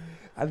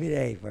 I mean,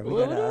 hey, bro, we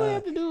What do we gotta.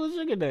 have to do with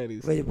sugar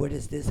daddies? Wait, what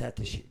does this have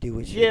to do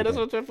with? Yeah, sugar that's daddy?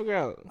 what I'm trying to figure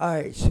out. All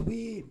right, should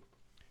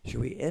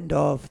we end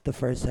off the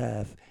first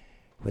half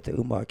with the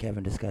Umar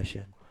Kevin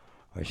discussion,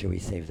 or should we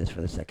save this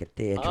for the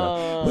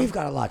intro? We've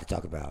got a lot to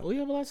talk about. We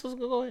have a lot to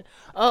go ahead.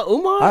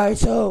 Umar. All right,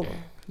 so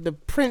the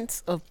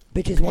prince of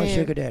Bitches want Man.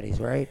 sugar daddies,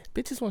 right?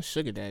 bitches want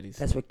sugar daddies.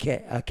 That's what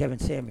Kevin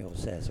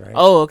Samuels says, right?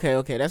 Oh, okay.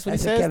 That's what he That's what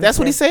says. Kevin That's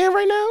what he's said. saying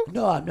right now.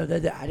 No, I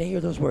didn't hear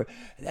those words.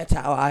 That's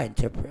how I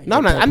interpret. No,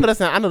 I'm not. I know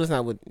interpret- that's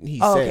not what he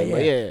Oh, said. okay,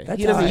 But yeah, That's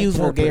he how doesn't I use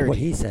interpret vulgarity. What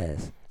he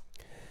says.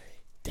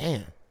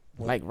 Damn.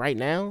 What- Like right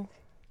now.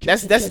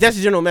 Just- That's the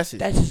general message.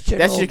 That's his That's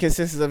general. your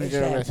consensus of the It's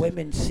general that message.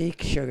 women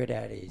seek sugar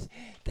daddies.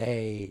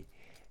 They,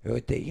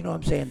 you know what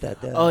I'm saying? That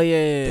Oh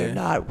yeah. they're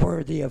not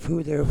worthy of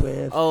who they're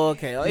with. Oh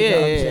okay. Oh You know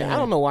what I'm yeah. saying? I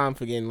don't know why I'm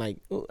forgetting. Like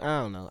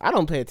I don't know. I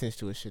don't pay attention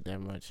to his shit that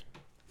much.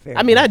 Fair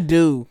I mean I enough.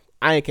 do.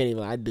 I can't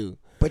even. I do.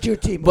 But your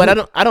team. But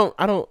who, I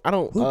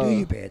don't. Who do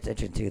you pay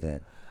attention to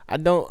then? I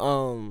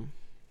don't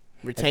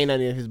retain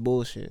any of his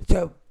bullshit.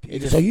 So, It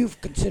just- so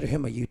you've considered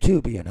him a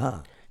YouTubian, huh?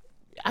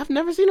 I've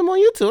never seen him on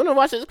YouTube. I never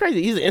watched it. It's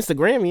crazy. He's an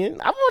Instagramian.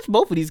 I've watched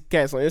both of these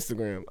cats on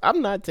Instagram.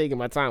 I'm not taking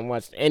my time to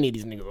watch any of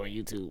these niggas on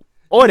YouTube.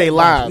 Or they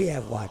live. We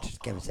have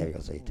watched Kevin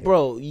Samuels on YouTube.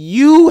 Bro,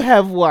 you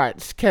have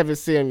watched Kevin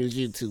Samuels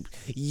YouTube.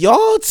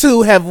 Y'all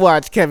two have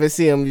watched Kevin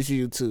Samuels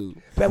YouTube.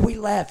 But we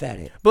laugh at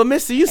it. But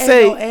Mister, you Aaron,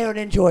 say no, Aaron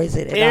enjoys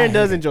it. and I Aaron hate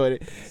does it. enjoy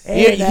it.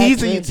 Aaron He's a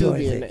actually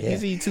enjoys YouTubian. it, yeah.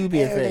 He's a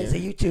YouTubian Aaron is a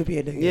fan.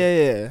 YouTubian nigga.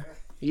 Yeah.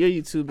 You're a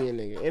YouTubian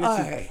nigga.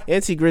 Alright.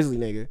 Anti-Grizzly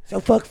nigga. So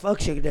fuck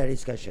sugar daddy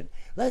discussion.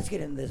 Let's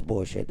get into this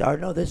bullshit. Or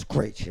no, this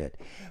great shit.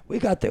 We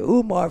got the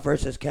Umar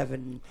versus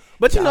Kevin.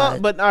 But you know,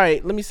 Todd. but all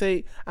right, let me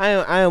say,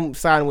 I am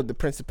siding with the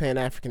Prince of Pan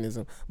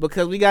Africanism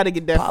because we got to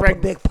get that Papa,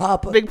 Big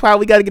Papa, Big Pop.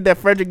 We got to get that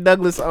Frederick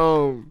Douglass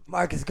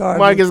Marcus Garvey.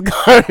 Marcus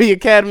Garvey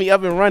Academy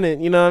up and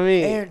running. You know what I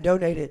mean? Aaron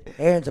donated.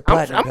 Aaron's a I'm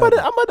platinum.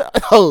 about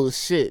to. Oh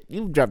shit!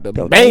 You dropped a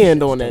Donations,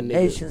 band on that nigga.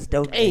 donations,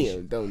 donations.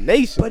 Damn,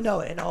 donation. But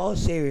no, in all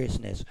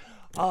seriousness,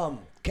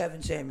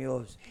 Kevin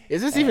Samuels.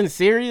 Is this even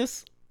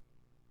serious?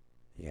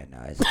 Yeah, no,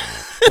 it's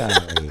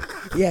not. Golly.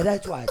 Yeah,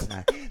 that's why it's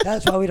not.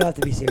 That's why we don't have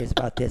to be serious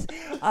about this.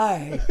 All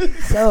right.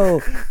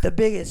 So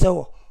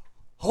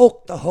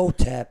Hulk the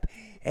Hotep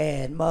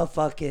and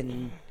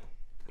motherfucking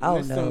I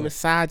don't Mr. know.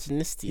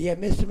 Misogynistic. Yeah,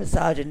 Mr.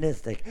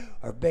 Misogynistic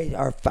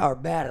are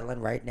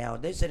battling right now.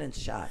 They're sending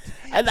shots.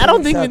 I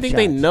don't Sending even think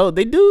they shots. know.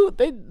 They do.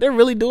 They're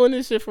really doing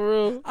this shit for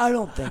real. I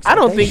don't think so. I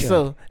don't They think should.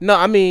 so. No,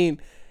 I mean.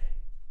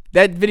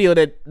 That video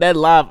that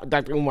live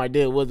Dr. Umar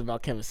did was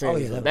about Kevin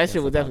Samuels. yeah, that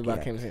shit was definitely about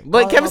yeah. Kevin Samuels.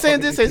 But Oh, Kevin motherfucker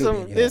Samuels did say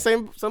YouTubing, yeah.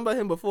 something about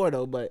him before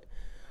though. But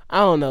I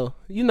don't know.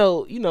 You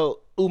know,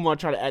 Umar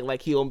try to act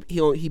like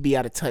he be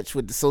out of touch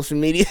with the social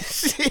media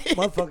shit.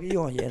 Motherfucker,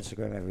 you on your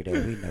Instagram every day.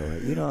 We know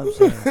it. You know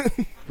what I'm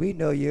saying? We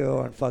know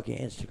you're on fucking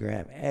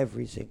Instagram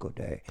every single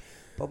day.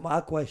 But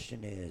my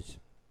question is,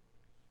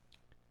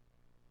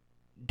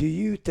 do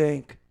you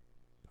think,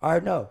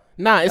 or no?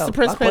 Nah, it's No, the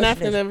Prince my Pan question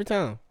African is- every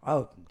time.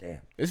 Oh, damn.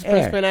 It's the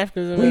Prince Aaron, Pan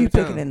African Who every are you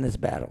time. picking in this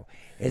battle?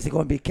 Is it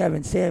going to be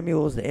Kevin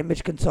Samuels, the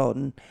image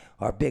consultant,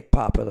 or Big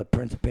Papa, the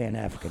Prince of Pan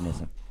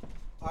Africanism?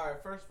 All right,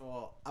 first of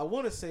all, I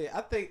want to say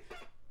I think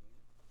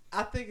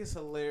it's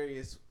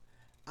hilarious.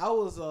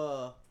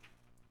 I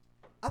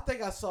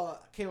think I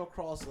came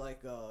across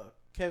like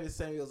Kevin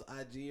Samuels'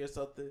 IG or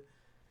something.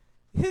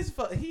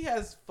 He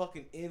has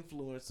fucking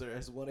influencer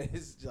as one of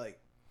his like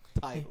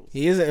titles.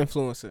 He is an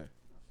influencer.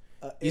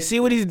 You see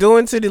what he's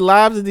doing to the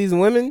lives of these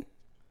women?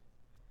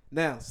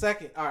 Now,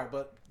 second, all right,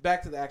 but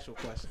back to the actual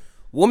question.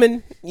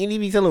 Woman, you need to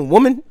be telling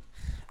woman.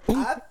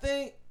 I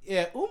think,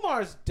 yeah,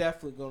 Umar's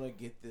definitely gonna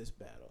get this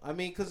battle. I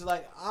mean, cause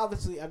like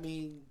obviously, I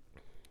mean,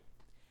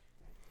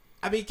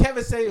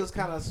 Kevin Samuels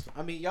kind of.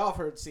 I mean, y'all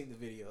have seen the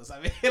videos.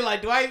 I mean,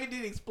 like, do I even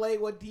need to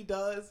explain what he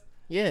does?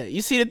 Yeah,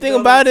 you see the thing know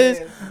what about I'm it is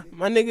saying?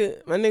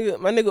 my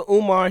nigga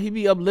Umar, he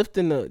be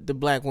uplifting the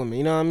black women.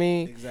 You know what I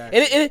mean?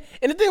 Exactly.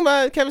 And the thing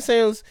about Kevin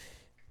Samuels,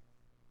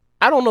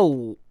 I don't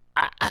know.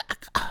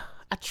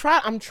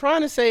 I'm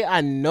trying to say I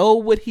know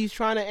what he's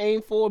trying to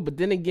aim for, but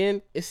then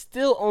again, it's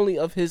still only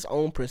of his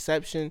own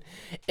perception,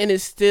 and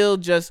it's still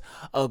just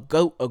a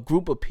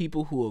group of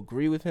people who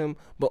agree with him.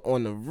 But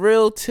on the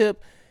real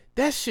tip,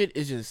 that shit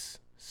is just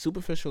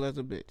superficial as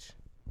a bitch.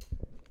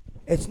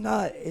 It's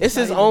not. It's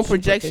not his even own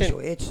projection.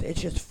 superficial.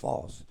 It's just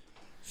false.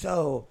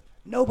 So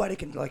nobody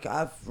can, like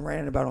I've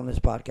ranted about on this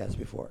podcast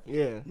before.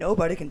 Yeah.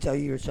 Nobody can tell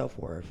you your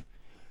self-worth.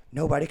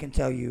 Nobody can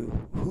tell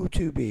you who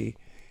to be.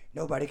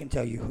 Nobody can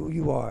tell you who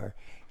you are,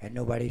 and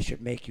nobody should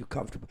make you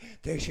comfortable.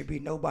 There should be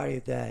nobody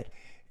that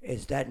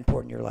is that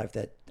important in your life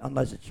that,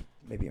 unless it's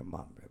maybe your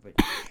mom, but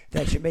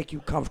that should make you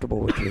comfortable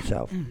with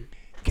yourself.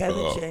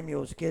 Kevin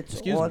Samuels gets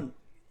Excuse on. me.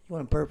 You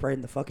want to burp right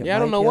in the fucking Yeah, I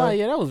don't mic, know yo? why.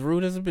 Yeah, that was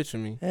rude as a bitch of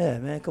me. Yeah,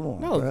 man, come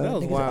on, That was- bro. that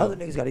was Niggas, wild. other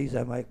niggas gotta use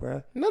that mic,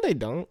 bro. No, they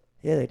don't.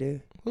 Yeah, they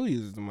do. Who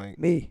uses the mic?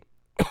 Me,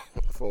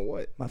 For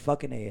what? my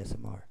fucking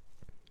ASMR.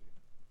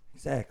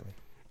 Exactly.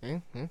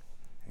 Mm-hmm.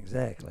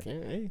 Exactly.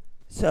 Hey.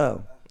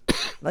 So,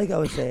 like I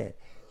was saying,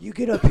 you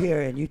get up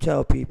here and you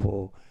tell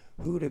people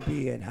who to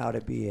be and how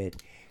to be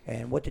it,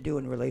 and what to do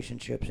in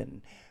relationships,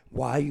 and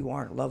why you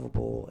aren't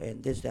lovable,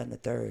 and this, that, and the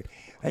third.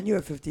 And you're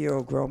a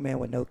 50-year-old grown man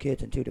with no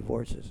kids and 2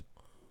 divorces.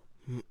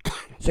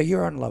 So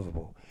you're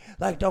unlovable.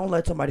 Like, don't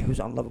let somebody who's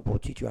unlovable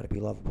teach you how to be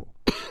lovable.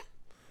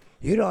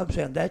 You know what I'm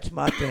saying? That's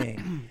my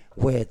thing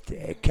with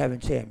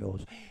Kevin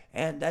Samuels.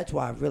 And that's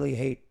why I really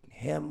hate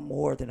him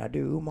more than I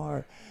do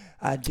Umar.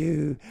 I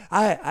do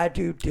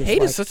dislike.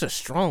 Hate is such a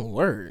strong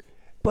word.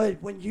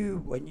 But when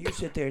you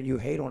sit there and you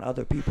hate on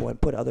other people and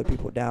put other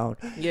people down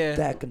Yeah.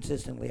 that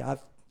consistently, I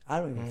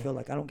don't even feel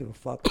like I don't give a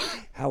fuck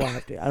how I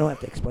have to. I don't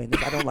have to explain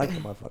this. I don't like the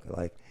motherfucker.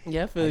 Like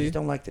Yeah, I I feel you. just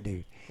don't like the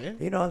dude. Yeah.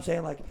 You know what I'm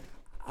saying? Like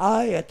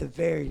I, at the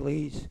very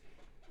least,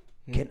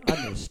 can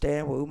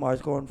understand what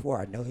Umar's going for.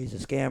 I know he's a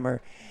scammer,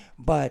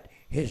 but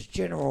his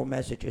general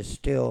message is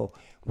still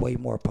way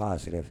more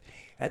positive.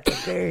 At the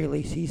very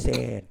least, he's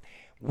saying,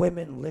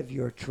 "Women, live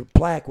your true."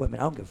 Black women,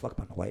 I don't give a fuck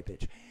about the white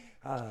bitch.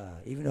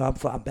 Even though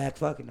I'm back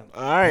fucking them.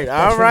 All right, That's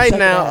all for the right second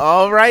now, half.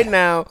 all right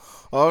now,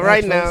 all That's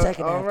right for the now,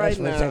 second all half. right That's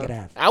for the now. second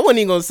half. I wasn't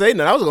even gonna say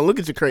nothing. I was gonna look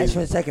at you That's for crazy.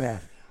 the second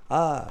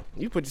half.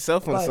 You put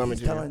yourself on But something.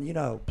 he's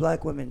telling,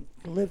 black women,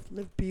 live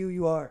be who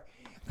you are.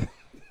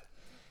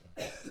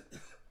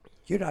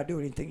 You're not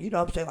doing anything. You know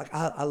what I'm saying? Like,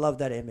 I love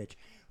that image.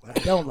 What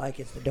I don't like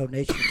is the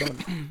donations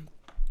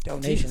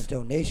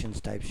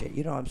type shit.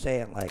 You know what I'm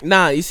saying? Like,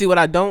 Nah, you see what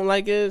I don't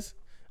like is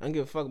I don't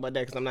give a fuck about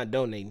that because I'm not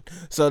donating.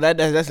 So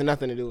that's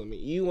nothing to do with me.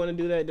 You want to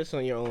do that? That's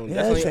on your own.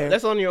 Yeah, that's fair.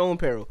 That's on your own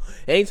peril.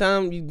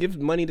 Anytime you give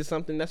money to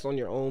something, that's on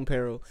your own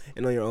peril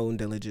and on your own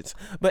diligence.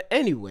 But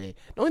anyway,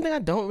 the only thing I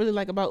don't really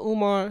like about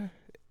Umar,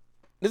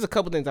 there's a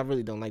couple things I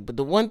really don't like. But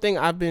the one thing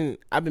I've been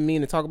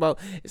meaning to talk about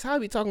is how I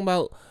be talking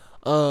about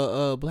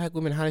black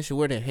women, how they should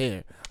wear their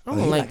hair. I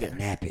don't like it.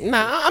 that.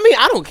 Nah, I mean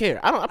I don't care.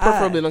 I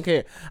preferably don't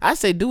care. I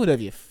say do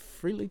whatever you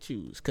freely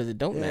choose because it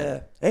don't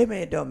matter. Hey,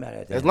 man, it don't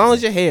matter. As long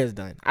as your hair is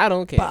done, I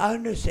don't care. But I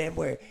understand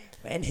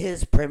in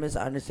his premise,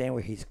 I understand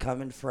where he's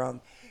coming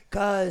from.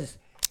 Because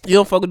You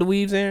don't fuck with the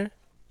weaves, Aaron?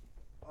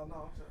 Oh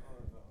no.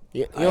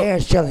 You don't-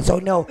 Aaron's chilling. So,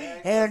 no,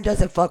 Aaron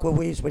doesn't fuck with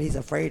weaves, but he's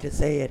afraid to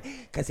say it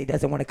because he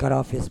doesn't want to cut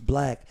off his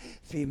black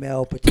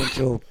female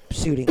potential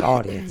shooting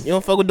audience. You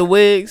don't fuck with the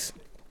wigs?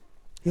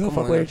 You don't Come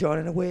fuck on with now. a joint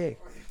in a wig.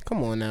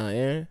 Come on now,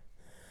 Aaron.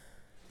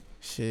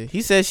 Shit.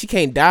 He says she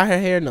can't dye her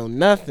hair, no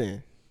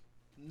nothing.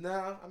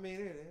 No, I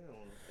mean,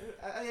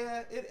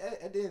 at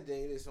the end of the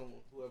day, it is on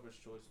whoever's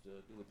choice to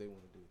do what they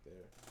want to do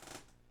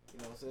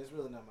there. So it's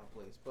really not my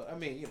place. But I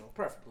mean,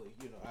 preferably,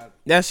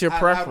 That's your I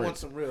preference. want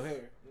some real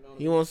hair.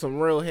 You want some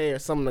real hair,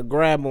 something to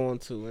grab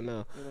onto, and You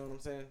know what I'm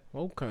saying?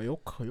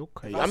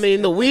 Okay. I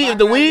mean, the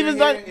weave is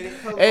like, hey,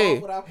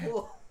 hey.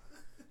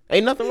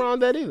 ain't nothing wrong with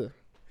that either.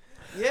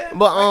 Yeah,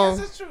 But, I guess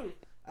that's true.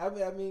 I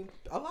mean,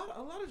 a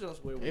lot of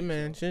jokes wear weaves. Hey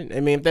man, so. shouldn't,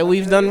 I mean, if that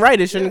weave's done right,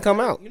 it shouldn't come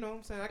out. You know what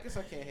I'm saying? I guess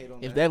I can't hate on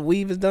If that. that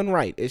weave is done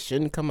right, it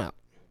shouldn't come out.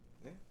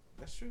 Yeah,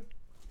 that's true.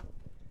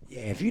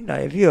 Yeah, if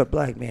you're a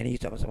black man and you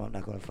talking about I'm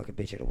not gonna fuck a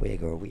bitch in a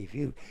wig or a weave,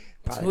 you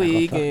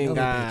probably not gonna Tweaking fuck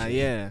guy, bitches.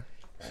 yeah.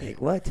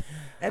 Like what?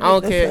 I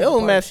don't care. It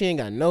don't matter if she ain't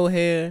got no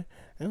hair.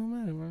 It don't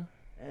matter, bro.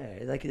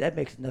 Yeah, like that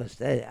makes no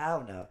sense. I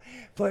don't know.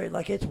 For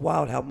like, it's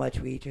wild how much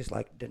we just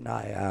like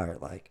deny our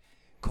like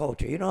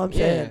culture. You know what I'm Yeah,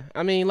 saying?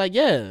 I mean, like,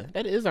 yeah,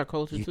 that is our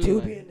culture You too. two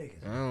like, being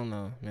niggas. I don't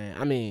know, man.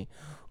 I mean,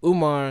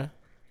 Umar,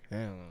 I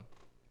don't know.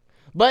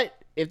 But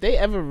if they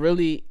ever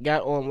really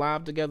got on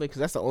live together, because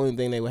that's the only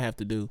thing they would have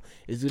to do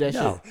is do that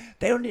No, shit.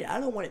 they don't need.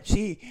 I don't want to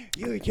see.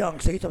 You're young,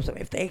 so you told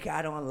something. If they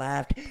got on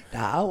laughed,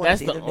 nah, I want to That's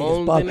see the them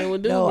only niggas bump. thing they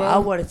would do, No, bro. I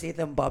want to see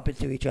them bump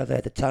into each other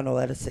at the tunnel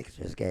at a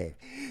Sixers game.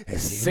 And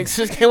see who-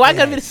 Sixers game? Why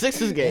gotta be the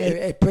Sixers game?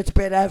 Hey, Prince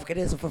Pan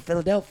Africanism from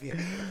Philadelphia.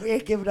 We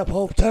ain't giving up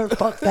home turf.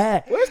 Fuck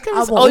that. Where's Kevin? I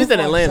want Oh, he's in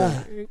Umar's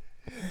Atlanta. side.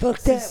 Fuck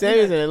that.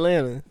 Sammy's in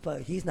Atlanta.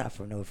 But he's not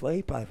from no.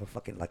 He probably from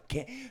fucking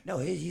like no.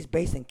 He's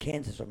based in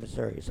Kansas or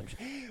Missouri or some shit.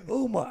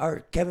 Umar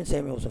or Kevin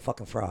Samuel's a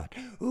fucking fraud.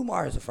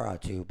 Umar is a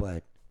fraud too,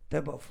 but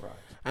they're both frauds.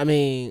 I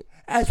mean,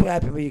 That's what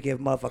happens when you give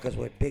motherfuckers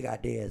with big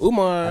ideas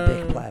Umar. a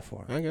big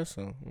platform, I guess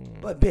so.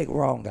 but big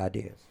wrong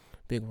ideas.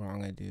 Big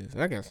wrong ideas.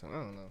 I guess so. I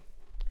don't know.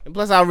 And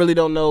plus, I really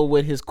don't know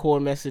what his core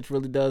message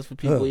really does for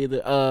people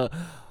either.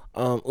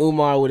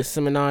 Umar with his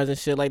seminars and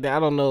shit like that. I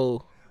don't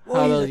know.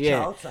 Well, how he's those, a yeah,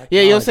 child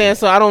yeah, you know what I'm saying. psychologist.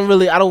 So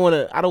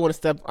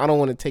I don't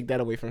want to take that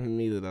away from him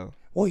either, though.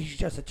 Well, he's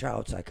just a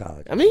child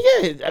psychologist. I mean,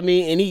 yeah,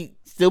 and he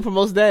still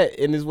promotes that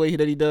in his way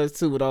that he does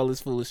too, with all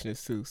his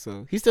foolishness too.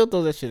 So he still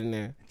throws that shit in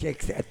there. You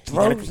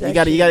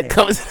You gotta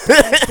come. That's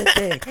the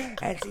thing.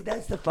 And see,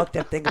 that's the fucked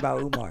up thing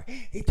about Umar.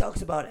 He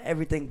talks about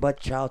everything but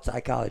child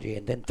psychology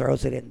and then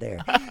throws it in there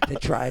to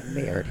try and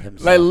mirror it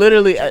himself. Like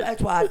literally, So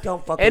that's why I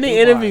don't fuck any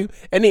with Umar.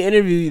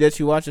 interview that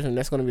you watch with him,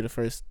 that's gonna be the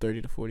first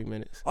 30 to 40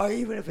 minutes. Or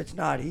even if it's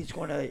not, he's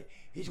gonna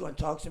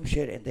talk some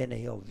shit and then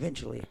he'll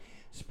eventually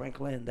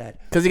sprinkle in that.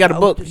 Cause he got a I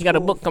book. went to He got a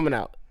school book coming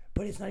out.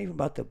 But it's not even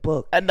about the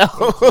book. I know.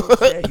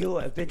 He'll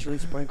eventually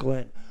sprinkle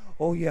in,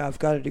 oh yeah, I've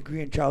got a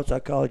degree in child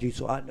psychology,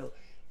 so I know.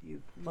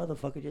 You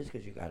motherfucker, just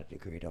because you got a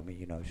degree don't mean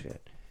you know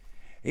shit.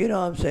 You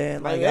know what I'm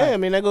saying? Like, yeah, I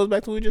mean that goes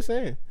back to what we just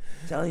saying.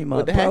 I'm telling you,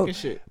 With the bro, hacking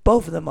shit.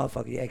 both of them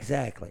motherfuckers, yeah,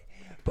 exactly.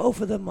 Both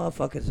of them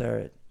motherfuckers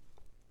are,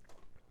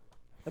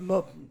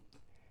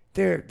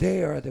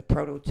 they are the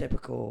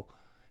prototypical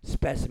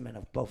specimen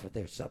of both of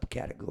their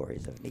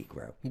subcategories of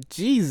Negro.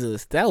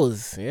 Jesus, that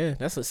was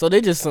so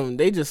they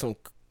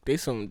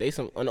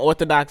some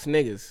unorthodox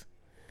niggas.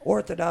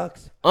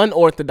 Orthodox?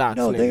 Unorthodox.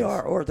 No, niggas. they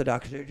are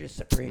orthodox. They're just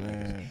supreme.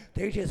 Man.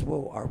 They just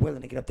are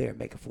willing to get up there and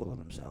make a fool of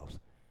themselves.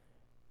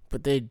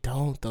 But they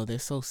don't though. They're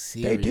so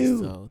serious.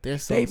 do. Though. They're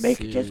so They make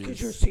serious. just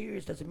because you're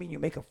serious doesn't mean you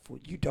make a fool.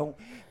 You don't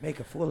make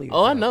a fool of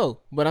yourself. Oh, I know,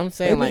 but I'm They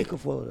saying like, make a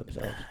fool of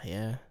themselves.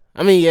 yeah.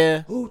 I mean,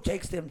 yeah. Who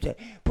takes them to,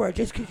 bro?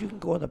 Just because you can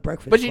go on the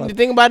Breakfast But Club. the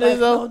thing about it is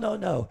though,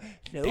 No.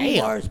 Damn.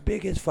 Umar's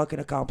biggest fucking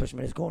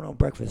accomplishment is going on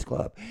Breakfast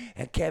Club,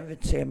 and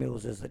Kevin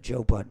Samuels is the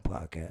Joe Budden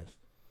podcast.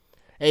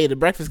 hey, the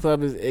Breakfast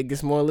Club it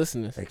gets more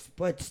listeners.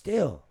 But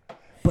still,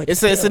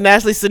 It's a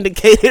nationally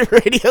syndicated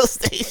radio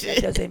station.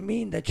 That doesn't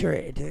mean that you're.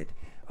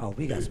 Oh,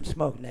 we got some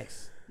smoke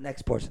next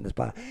portion of the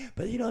spot.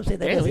 But you know what I'm saying?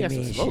 That Damn, we doesn't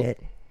got mean some smoke.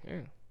 shit.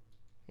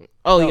 Yeah.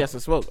 Oh, No. you got some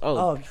smoke. Oh,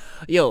 Oh,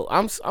 yo,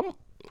 I'm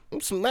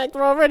smacked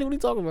already. What are you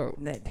talking about?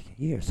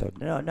 you're so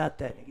not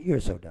that. You're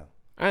so dumb.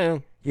 I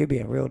am. You're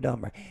being real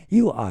dumb, right?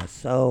 You are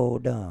so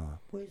dumb.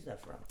 Where's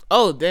that from?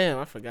 Oh, damn,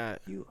 I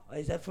forgot.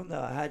 Is that from the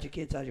hide your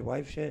kids, hide your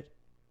wife shit?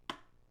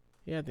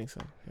 Yeah, I think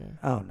so. Yeah.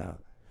 I don't know.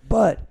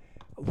 But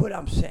what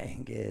I'm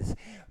saying is,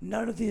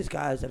 none of these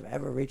guys have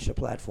ever reached a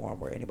platform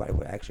where anybody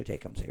would actually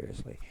take them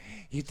seriously.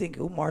 You think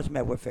Umar's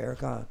met with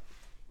Farrakhan?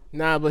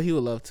 Nah, but he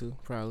would love to,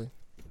 probably.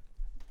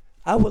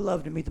 I would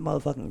love to meet the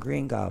motherfucking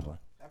Green Goblin.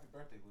 Happy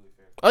birthday, Louis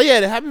Farrakhan. Oh yeah,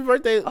 the happy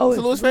birthday to It's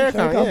Louis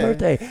Farrakhan. Yeah.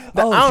 birthday.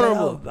 The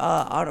honorable-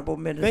 Honorable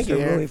Thank Minister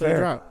you, Aaron, Louis for the Farrakhan.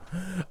 drop.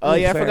 Oh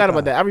Louis yeah, I forgot Farrakhan.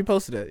 about that. I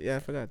reposted that. Yeah, I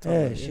forgot. to talk Yeah,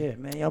 about it, shit,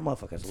 man. Y'all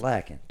motherfuckers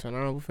lacking. Turn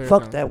on Farrakhan.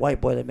 Fuck that white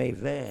boy that made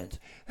Vans.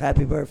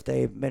 Happy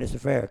birthday, Minister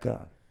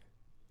Farrakhan.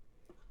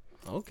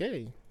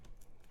 Okay.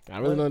 I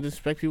really don't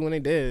disrespect people when they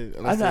dead.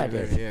 I'm not dead.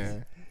 dead.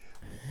 Yeah.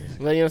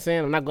 But you know what I'm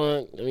saying? I'm not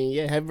going. I mean,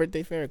 yeah, happy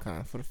birthday,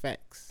 Farrakhan, for the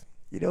facts.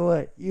 You know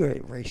what? You're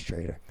a race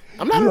trader.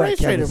 I'm not you a are race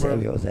Kevin trader, bro.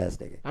 Samuels ass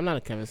nigga. I'm not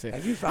a Kevin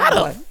Samuels. If you How found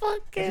the one,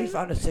 fuck? if you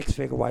found a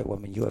 6-figure white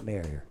woman, you would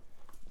marry her.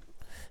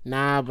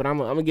 Nah, but I'm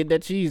gonna get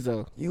that cheese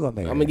though. You gonna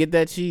marry I'm her. gonna get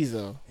that cheese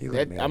though. You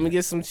gonna I'm marry gonna her.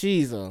 get some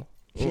cheese though.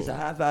 She's a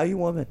high value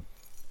woman.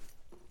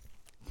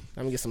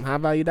 I'm gonna get some high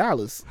value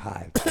dollars.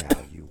 High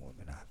value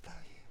woman. High value.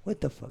 What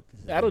the fuck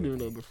is that? I don't even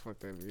know what the fuck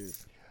that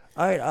is.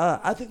 All right,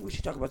 I think we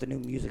should talk about the new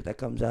music that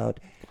comes out.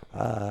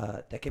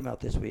 That came out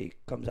this week.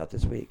 Comes out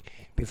this week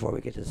before we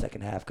get to the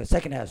second half, because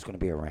second half is gonna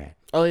be a rant.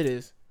 Oh, it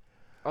is.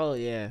 Oh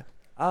yeah.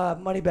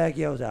 Moneybagg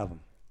Yo's album.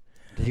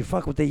 Did you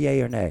fuck with the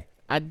yay or nay?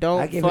 I don't.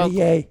 I give it a fuck,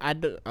 yay. I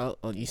do. Oh,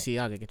 you see,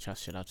 y'all gotta get y'all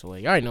shit out the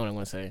way. You already know what I'm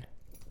gonna say.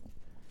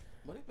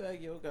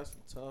 Moneybagg Yo got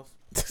some tough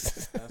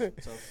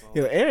songs.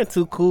 Yo, Aaron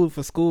too cool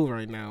for school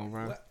right now,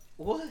 bro.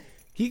 What?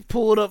 He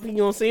pulled up, you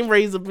know what I'm saying,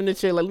 raised up in the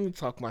chair, like, let me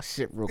talk my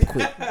shit real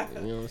quick. You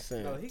know what I'm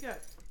saying? No, he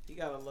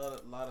got a lot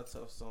of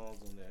tough songs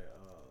on there.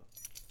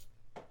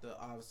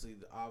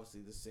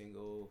 Obviously the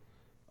single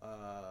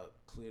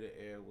 "Clear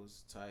the Air"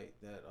 was tight.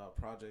 That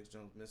Project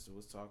Junk Mister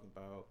was talking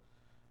about.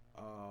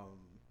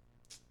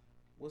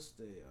 What's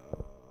the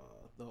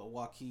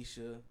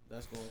Waukesha?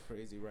 That's going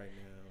crazy right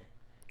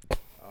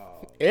now.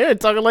 Aaron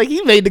talking like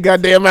he made the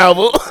goddamn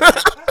album.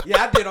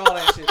 Yeah, I did all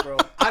that shit, bro.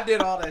 I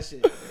did all that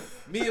shit.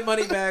 Me and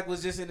Moneybagg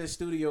was just in the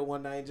studio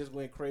one night and just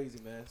went crazy,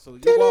 man. So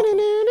you're welcome.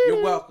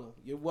 You're welcome.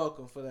 You're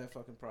welcome for that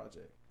fucking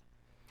project.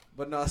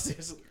 But no,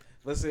 seriously.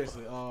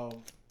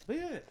 But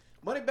yeah,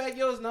 Moneybagg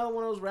Yo is another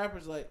one of those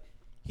rappers. I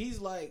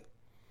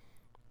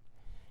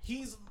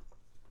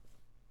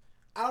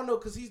don't know,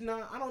 cause he's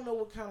not. I don't know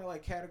what kind of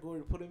like category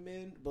to put him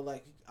in, but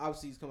like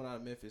obviously he's coming out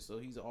of Memphis, so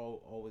he's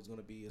always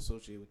gonna be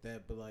associated with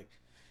that. But like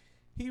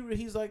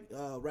he's like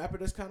a rapper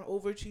that's kind of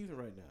overachieving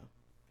right now.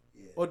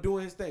 Yeah. Or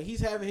doing his thing.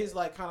 He's having his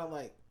like kind of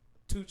like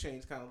 2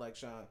 Chainz, kind of like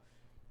Sean.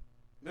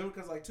 Remember,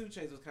 because like 2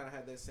 Chainz was kind of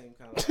had that same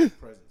kind of like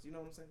presence. You know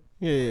what I'm saying?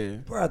 Yeah.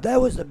 Bro,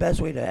 that was the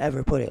best way to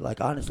ever put it. Like,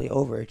 honestly,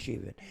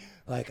 overachieving.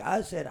 Like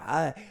I said,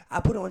 I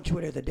put it on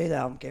Twitter the day the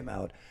album came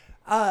out.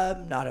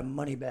 I'm not a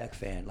Moneybagg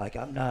fan. Like,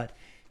 I'm not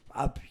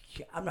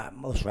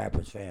most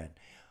rappers fan.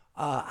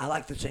 I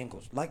like the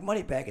singles. Like,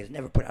 Moneybagg has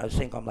never put out a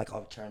single. I'm like,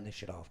 I'll turn this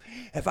shit off.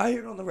 If I hear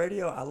it on the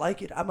radio, I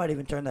like it. I might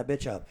even turn that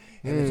bitch up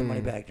if it's a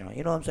Moneybagg joint.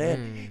 You know what I'm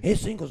saying? His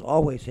singles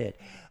always hit.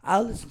 I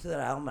listened to that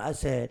album. I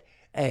said,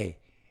 hey,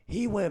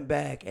 he went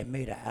back and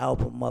made an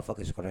album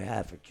motherfuckers gonna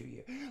have for 2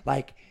 years.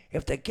 Like,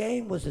 if the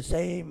game was the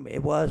same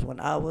it was when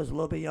I was a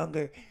little bit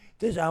younger,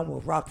 this album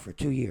will rock for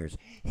 2 years.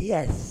 He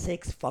had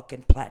 6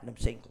 fucking platinum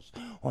singles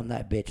on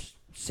that bitch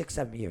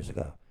 6-7 years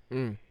ago.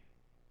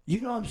 You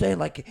know what I'm saying?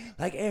 Like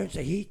Aaron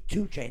said, he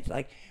 2 Chainz.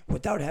 Like,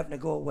 without having to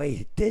go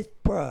away, this,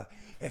 bruh,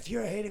 if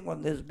you're hating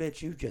on this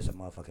bitch, you just a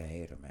motherfucking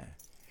hater, man.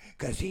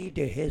 Because he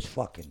did his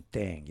fucking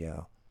thing,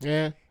 yo.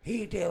 Yeah.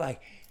 He did,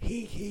 like,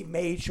 he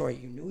made sure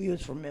you knew he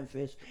was from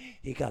Memphis.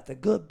 He got the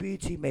good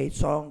beats. He made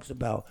songs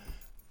about,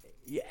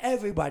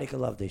 everybody could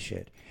love this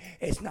shit.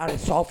 It's not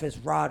as soft as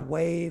Rod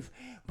Wave,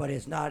 but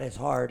it's not as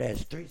hard as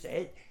Streets.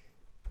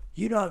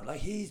 You know, like,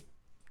 he's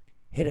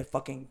hit a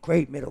fucking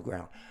great middle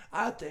ground.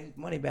 I think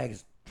Moneybagg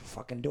is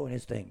fucking doing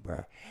his thing,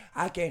 bro.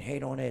 I can't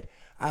hate on it.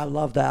 I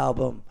love the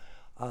album.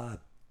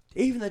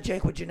 Even the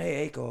Jake with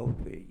Janae Aiko,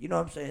 you know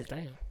what I'm saying? It's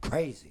Damn.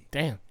 crazy.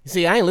 Damn. You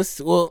see, I haven't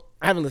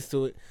listened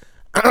to it.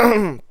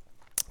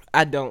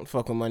 I don't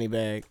fuck with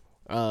Moneybagg,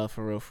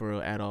 for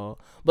real, at all.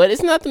 But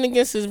it's nothing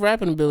against his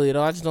rapping ability at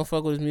all. I just don't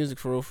fuck with his music,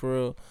 for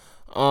real.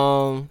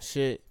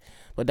 Shit.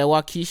 But that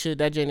Waukesha,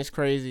 that Jane is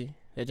crazy.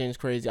 That James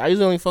crazy. I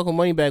usually only fuck with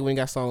Moneybagg when he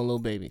got song with Lil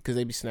Baby because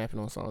they be snapping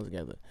on songs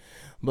together.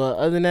 But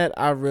other than that,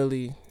 I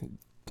really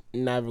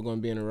never gonna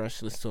be in a rush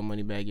to listen to a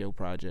Moneybagg Yo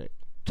project.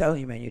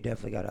 Telling you, man, you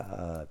definitely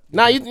gotta.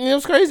 Nah, you know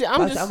what's crazy?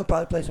 I'm gonna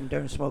probably play some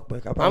Dirty Smoke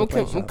Break. I'm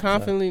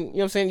confidently, you know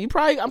what I'm saying?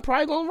 I'm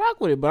probably gonna rock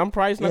with it, but I'm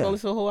probably just not Yeah. gonna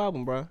listen to the whole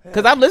album, bro.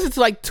 Because I've listened to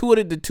like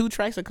the two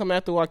tracks that come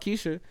after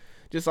Waukesha,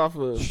 just off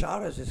of.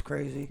 Shottas is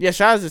crazy. Yeah,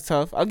 Shaz is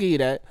tough. I'll give you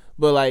that.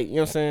 But like, you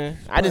know what I'm saying?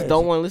 I just It's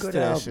don't a want to listen good to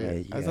that album, shit.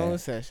 man. I just don't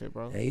listen to that shit,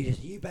 bro. Yeah,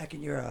 you back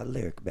in your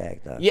lyric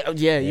bag, though. Yeah,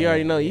 you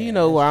already know. You yeah,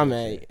 know where that's I'm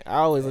true. at. I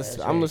always listen.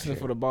 that's I'm very listening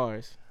true. for the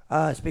bars.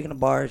 Speaking of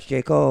bars,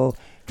 J. Cole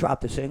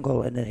dropped a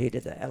single, and then he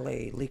did the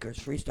L.A. Leakers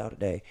freestyle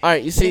today. All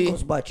right, you see,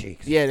 Single's butt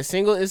cheeks. yeah, the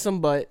single is some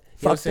butt.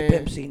 You know Fuck what the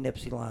I'm saying? Pimp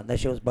C Nipsey line. That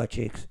shit was butt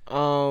cheeks.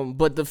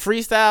 But the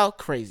freestyle,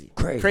 crazy.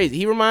 Crazy.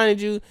 He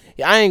reminded you.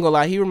 Yeah, I ain't gonna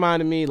lie. He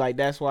reminded me like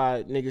that's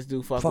why niggas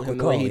do fuck with him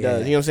the way he Cole, does.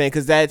 yeah. You know what I'm saying?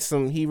 Because that's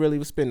some. He really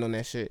was spitting on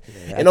that shit.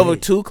 Yeah, and I over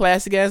did. 2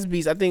 classic ass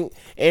beats. I think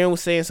Aaron was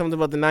saying something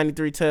about the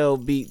 93 Tell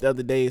beat the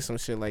other day, some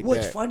shit like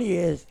What's that. funny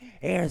is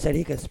Aaron said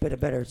he could spit a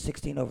better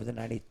 16 over the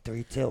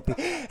 93 Till.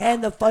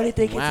 And the funny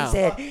thing Wow. is he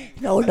said,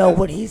 no,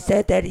 when he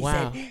said that, he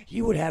Wow. said,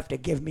 you would have to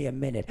give me a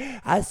minute.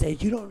 I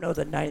said, you don't know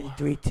the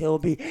 93 Till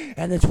beat.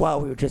 And that's why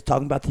we were just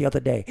talking about the other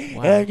day.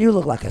 Wow. Aaron, you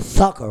look like a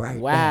sucker right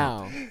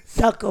Wow. now.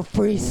 Sucker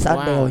free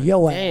Sunday Wow. on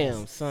your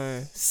Damn, ass. son.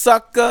 First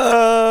Sucker.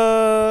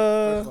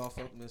 of all,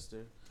 fuck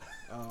Mister.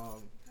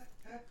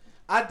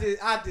 I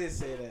did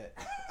say that.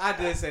 I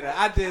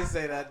did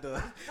say that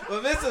though.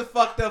 But Mister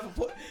fucked up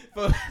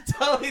for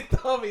totally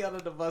throwing me under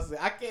the bus.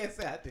 I can't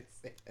say I did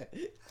say that.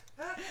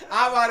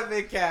 I might have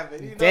been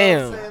capping. You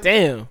know what I'm saying?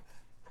 Damn.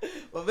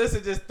 But Mister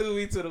just threw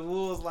me to the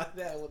wolves like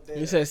that with that.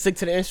 You said stick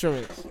to the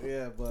instruments.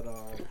 Yeah,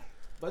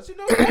 but you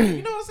know what I'm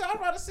saying? I'd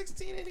ride a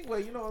 16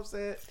 anyway. You know what I'm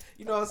saying?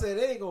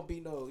 There ain't gonna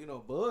be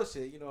no,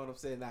 bullshit. You know what I'm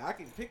saying? Now I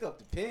can pick up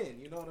the pen.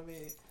 You know what I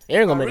mean?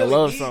 Aaron gonna I make really a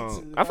love need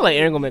song. to. I feel like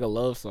Aaron gonna make a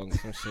love song or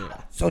some shit.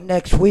 So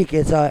next week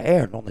it's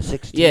Aaron on the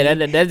 16th. Yeah,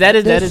 that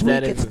is. This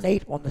week it's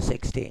Nate on the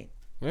 16th.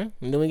 Yeah,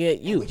 and then we get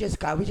you. We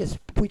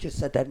just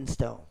set that in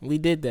stone. We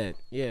did that.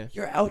 Yeah.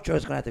 Your outro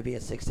is gonna have to be a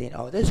 16.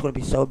 Oh, this is gonna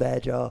be so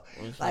bad, y'all.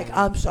 Like,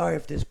 I'm sorry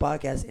if this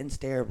podcast ends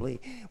terribly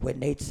with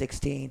Nate's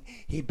 16.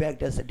 He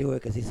begged us to do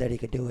it because he said he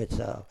could do it,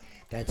 so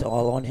that's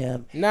all on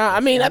him. Nah, I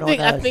It's mean, not on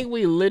I us. think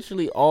we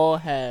literally all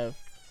have.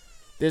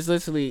 There's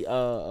literally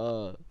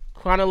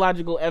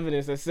chronological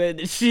evidence that said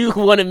that you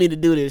wanted me to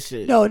do this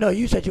shit. No,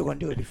 you said you were gonna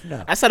do it before.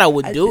 No. I said I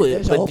would do it,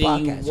 There's a but whole do you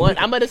podcast.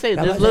 want? I'm about to say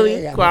I'm there's about to say,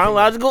 literally yeah, I'm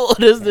chronological. I'm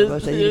There's gonna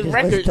say you just listen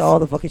records. to all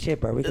the fucking shit,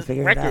 bro. We can There's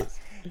figure records.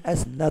 it out.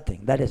 That's nothing.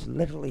 That is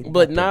literally.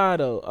 But nothing.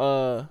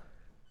 nah,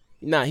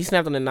 though. He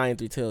snapped on the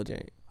 93 Till,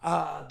 Jane.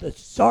 The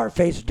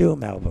Starface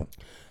Doom album.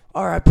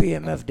 R.I.P.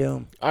 MF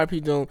Doom.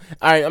 RP Doom.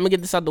 All right, I'm gonna get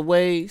this out the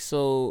way.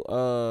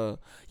 So,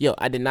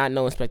 I did not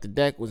know Inspector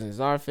Deck was in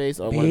Czarface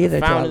or Me one of either,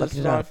 the till I founders looked of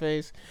it up.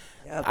 Czarface.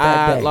 Yep,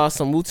 that I day. lost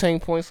some Wu-Tang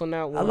points on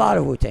that one. A lot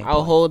of Wu-Tang I'll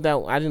points. hold that.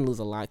 I didn't lose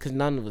a lot because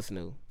none of us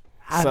knew.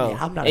 I mean,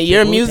 I'm not a and big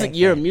you're a Wu-Tang music,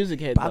 you're a fan, music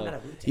head but I'm though. not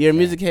a Wu-Tang You're a fan.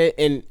 music head,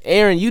 and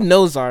Aaron, you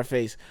know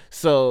Czarface,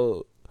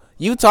 so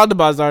you talked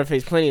about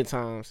Czarface plenty of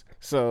times.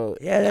 So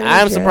Yeah, that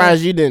I'm is,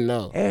 surprised you didn't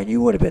know. And you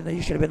should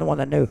have been the one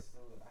that knew.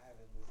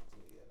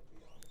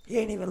 He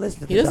ain't even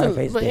listened to He the doesn't,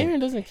 Czarface but thing. Aaron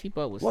doesn't keep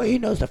up with. Well, stuff. he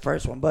knows the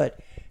first one, but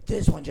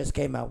this one just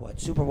came out.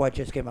 Super What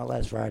just came out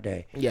last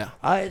Friday. Yeah,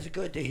 It's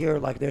good to hear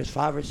like there's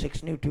 5 or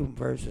 6 new Doom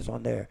verses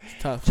on there.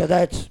 it's tough. So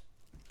that's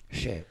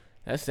shit.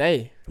 That's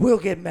A. We'll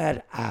get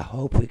mad. I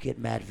hope we get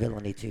Mad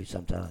Villainy 2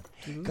 sometime.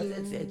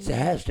 Because it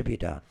has to be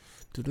done.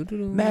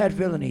 Mad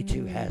Villainy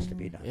 2 has to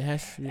be done. It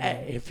has to be.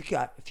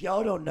 If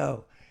y'all don't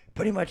know,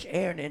 pretty much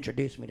Aaron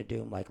introduced me to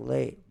Doom like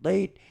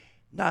late,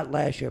 not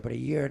last year, but a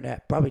year and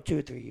that, probably 2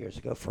 or 3 years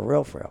ago, for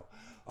real.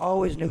 I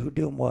always knew who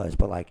Doom was,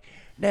 but like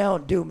now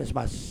Doom is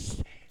my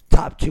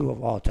top 2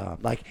 of all time.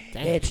 Like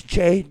Damn. it's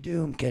J.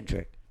 Doom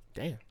Kendrick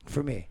Damn,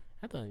 for me.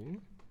 I thought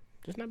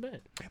just not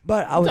bad.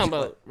 But I You was talking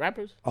about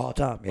rappers all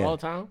time, yeah. all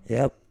time?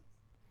 Yep.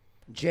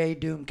 J.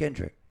 Doom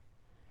Kendrick.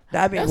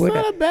 I mean, That's we're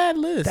not a bad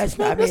list. that's That's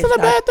not- I not, mean, that's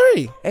not a it's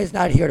bad 3. It's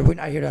not here. We're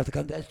not here to have to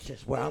come. That's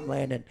just where I'm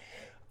landing.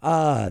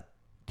 I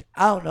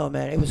don't know,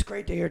 man. It was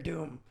great to hear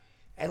Doom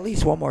at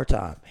least one more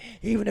time.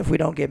 Even if we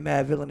don't get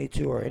Mad Villainy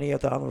 2 or any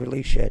other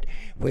unreleased shit,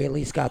 we at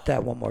least got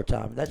that one more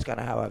time. That's kind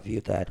of how I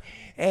viewed that.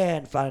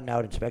 And finding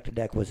out Inspector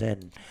Deck was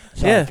in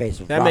Yeah, Face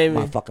that rocked made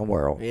my me- fucking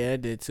world. Yeah,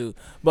 it did too.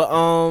 But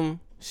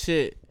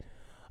shit.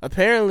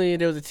 Apparently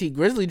there was a T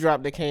Grizzly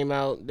drop that came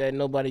out that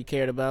nobody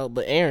cared about,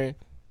 but Aaron.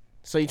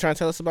 So you trying to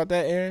tell us about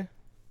that, Aaron?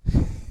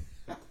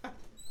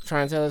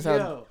 Trying to tell us how?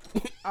 Yo,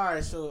 all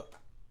right. So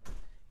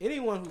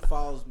anyone who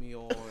follows me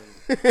on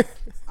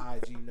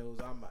IG knows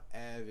I'm an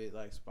avid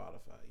like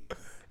Spotify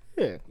user.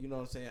 Yeah. You know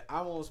what I'm saying?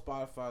 I'm on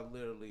Spotify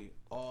literally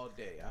all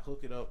day. I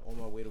hook it up on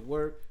my way to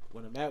work,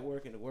 when I'm at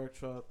work in the work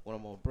truck, when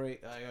I'm on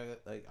break.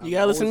 You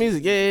gotta listen to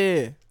music.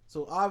 Yeah.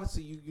 So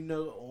obviously if you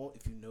know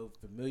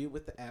familiar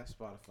with the app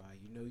Spotify,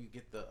 you know you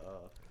get the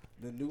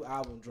new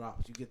album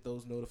drops. You get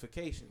those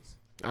notifications.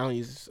 I don't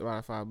use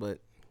Spotify, but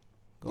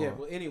go on.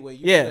 Well anyway,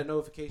 you Yeah. get a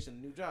notification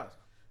of new drops.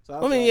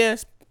 So I mean,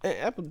 yes,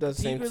 Apple does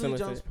the T same Grizzly similar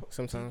Jones, thing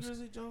sometimes. T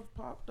Grizzly Jones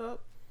popped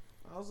up.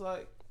 I was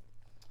like,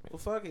 well,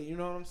 fuck it. You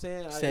know what I'm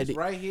saying? Said It's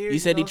right here. You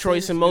said know what I'm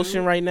Detroit's saying? in It's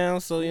motion new. right now,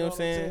 so you know what I'm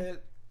what I'm saying?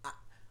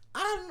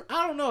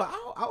 I don't know.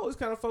 I always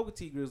kind of fuck with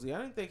T Grizzly. I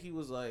didn't think he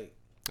was like.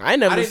 I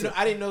never.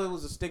 I didn't know it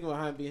was a stigma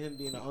behind him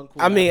being an uncool.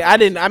 I mean, I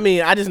didn't. I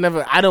mean, I just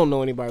never. I don't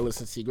know anybody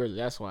listen to T Grizzly.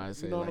 That's why I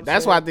say. You know what Like, I'm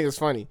that's why I saying? think it's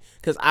funny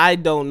because I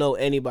don't know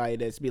anybody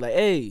that's be like,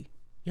 "Hey,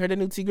 you heard that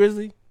new T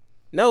Grizzly?"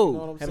 No, You know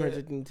what I'm haven't heard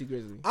saying? the new T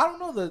Grizzly. I don't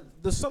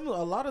know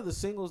a lot of the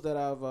singles that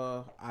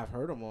I've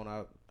heard them on.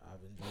 I've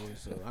enjoyed.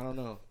 So I don't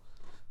know.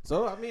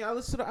 So I mean, I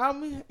listened to the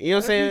album. You know what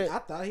I'm saying? I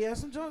thought he had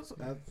some jokes,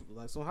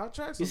 like some hot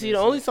tracks. You on see, there,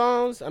 the so- only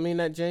songs. I mean,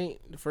 that Jane,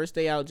 the first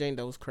day out, Jane,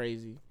 that was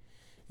crazy,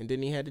 and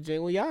then he had the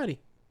Jane with Yachty.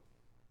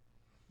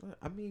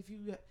 I mean, if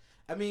you,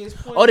 I mean, it's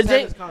Oh, the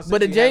Jane,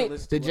 but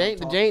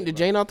the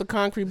Jane off the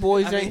Concrete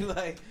Boys, I Jane, mean,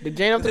 like, the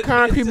Jane off the it's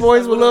Concrete just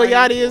Boys like, with what Lil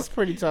am I Yachty here is for?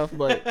 pretty tough,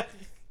 but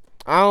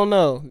I don't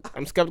know.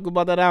 I'm skeptical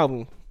about that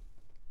album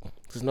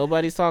because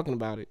nobody's talking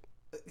about it.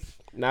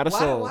 Not a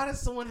soul. Why does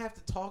someone have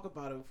to talk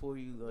about it before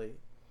you like?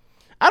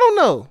 I don't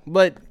know,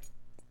 but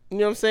you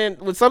know what I'm saying?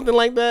 With something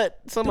like that,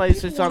 somebody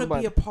should talk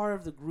about Be a it. part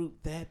of the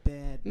group that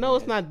bad. No,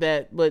 it's man. not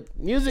that, but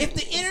music. If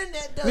the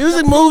internet does Music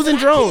something moves in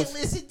that drones. I can't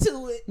listen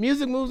to it.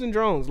 Music moves in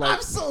drones. Like,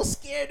 I'm so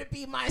scared to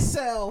be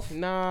myself.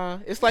 nah,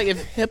 it's like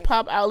if hip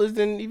hop outlets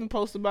didn't even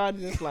post about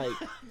it, it's like,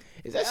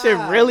 is that shit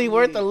really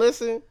worth a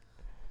listen?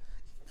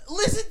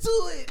 Listen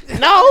to it.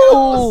 No, You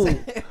know what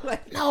I'm saying?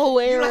 Like, no,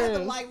 you don't have to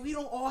Aaron. like. We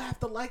don't all have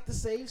to like the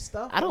same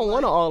stuff. I don't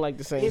want to all like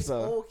the same It's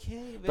stuff. okay,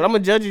 man. But I'm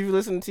gonna judge you if you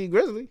listen to T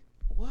Grizzly.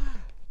 Why?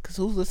 Cause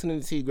who's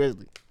listening to T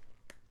Grizzly?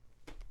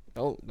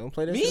 Don't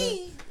play that shit.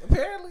 Me,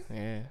 apparently.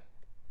 Yeah,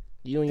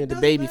 you and your It the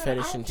doesn't baby matter.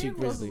 fetish I don't and T care who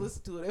else Grizzly.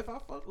 listen to it. If I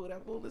fuck with it, I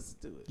will listen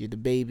to it. You're the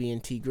baby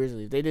and T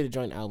Grizzly. If they did a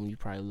joint album, you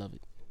probably love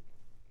it.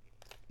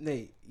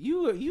 Nate,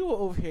 you were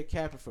over here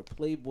capping for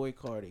Playboy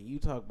Cardi. You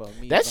talk about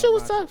me. That about shit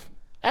was my tough.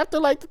 After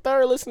like the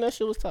third listen, that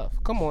shit was tough.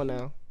 Come on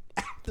now.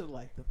 After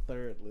like the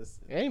third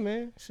listen. Hey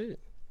man, shit.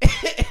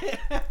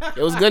 It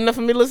was good enough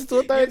for me to listen to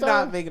a third You're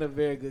time. not making a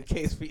very good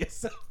case for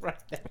yourself right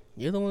now.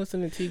 You're the one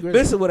listening to T Grizzly.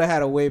 Bishop would have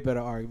had a way better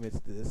argument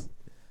to this.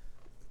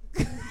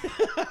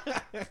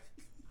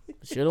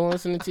 You're the one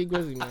listening to T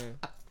Grizzly, man.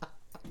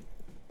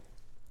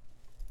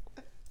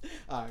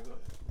 All right, go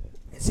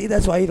ahead. See,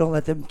 that's why you don't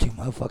let them two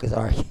motherfuckers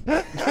argue.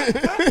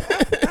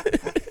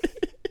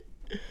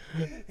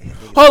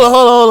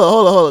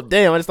 Hold on.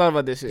 Damn, I just thought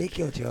about this He shit.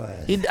 killed your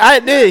ass. He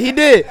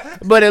did.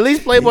 But at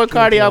least Playboy killed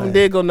Cardi your album ass.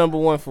 did go number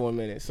one for a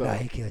minute. So Nah,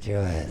 he killed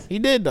your ass. he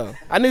did though.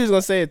 I knew he was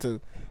gonna say it too.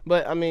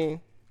 But I mean,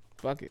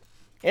 fuck it.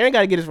 Aaron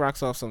gotta get his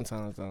rocks off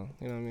sometimes though.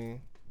 You know what I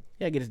mean?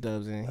 He gotta get his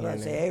dubs in. I here gotta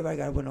and say, there. everybody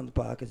got to win on the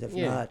pod, because if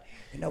Yeah. not,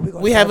 we're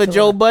gonna We have a start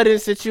Joe throwing Budden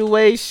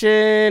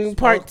situation,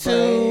 part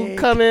 2 break.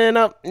 coming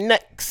up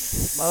next.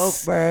 Smoke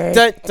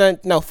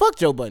break. No, fuck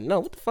Joe Budden.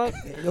 No, what the fuck?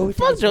 No, we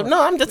Fuck can't Joe. smoke.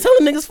 No, I'm just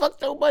telling niggas fuck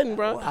Joe Budden,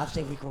 bro. Well, I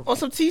think we can On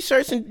some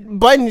t-shirts and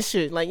button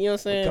shit, like, you know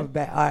what I'm come saying?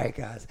 back. All right,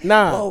 guys.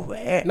 Nah. Oh,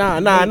 Nah,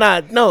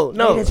 Nate, no,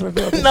 let's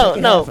reveal the no,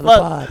 second no, half of the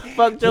pod.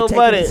 fuck Joe We're taking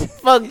Budden, this-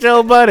 fuck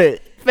Joe Budden.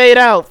 Fade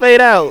out.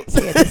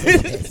 Yeah, this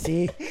is it.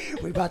 See,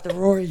 we about to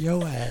roar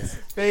your ass.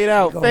 Fade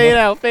out. Go Fade on.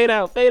 out. Fade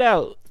out. Fade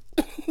out.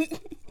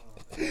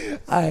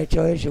 All right,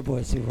 Joe, it's your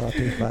boy Super Raw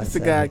 357. It's the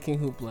guy King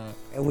Hoopla.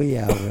 And we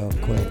out real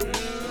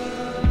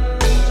quick.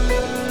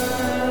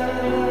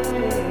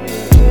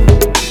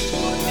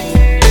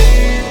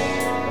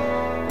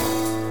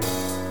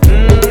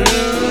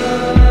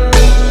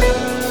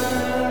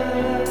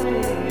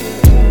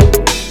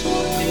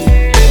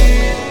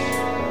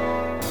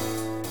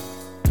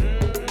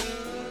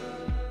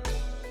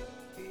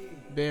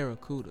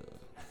 Barracuda.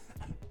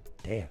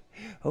 Damn.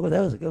 Oh, that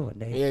was a good one,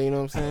 Dave. Yeah, you know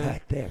what I'm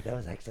saying? Damn, that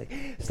was actually.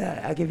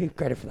 I'll give you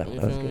credit for that one.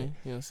 You That was feel me? good.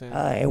 You know what I'm saying?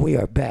 And we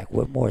are back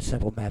with more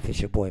Simple Math. It's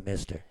your boy,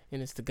 Mister.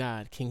 And it's the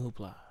God King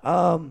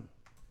Hoopla.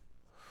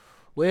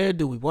 Where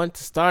do we want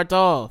to start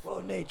off?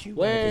 Well, Nate, you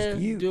Where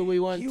do we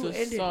want you to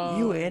ended, start?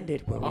 You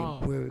ended where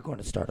off? we were going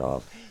to start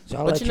off. So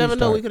I'll But let you never know.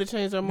 start. We could have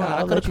changed our Nah, mind. I'll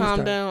I could let have you calmed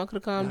start. down. I could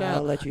have calmed Nah, down.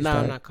 I'll let you I'm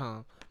start. not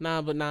calm.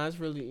 It's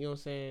really, you know what I'm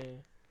saying?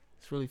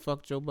 It's really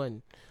fuck Joe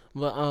Budden.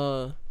 But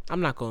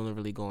I'm not going to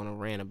really go on a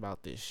rant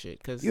about this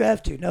shit. Cause You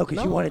have to, because you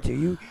No. wanted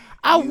to.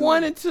 I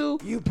wanted to.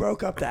 You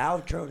broke up the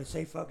outro to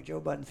say fuck Joe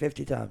Budden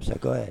 50 times, so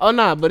go ahead. Oh,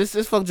 nah, but it's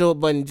fuck Joe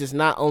Budden just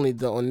not only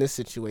on this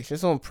situation.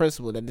 It's on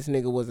principle that this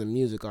nigga was a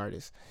music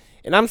artist.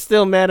 And I'm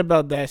still mad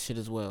about that shit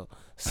as well.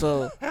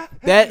 So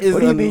that is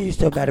What do you mean you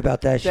still mad about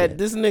that that shit?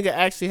 this nigga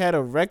actually had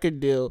a record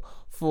deal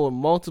for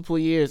multiple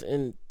years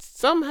and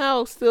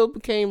somehow still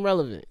became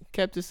relevant,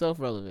 kept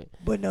himself relevant.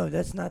 But no,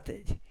 that's not the...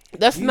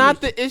 That's You-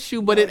 not the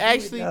issue, but No, it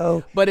actually,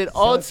 no. but it So if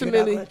you're not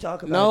ultimately, gonna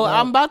talk about no, it,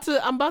 no.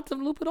 I'm about to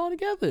loop it all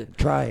together.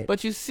 Try it.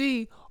 But you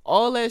see,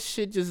 all that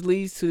shit just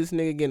leads to this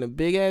nigga getting a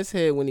big ass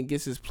head when he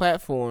gets his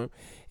platform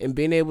and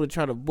being able to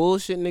try to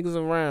bullshit niggas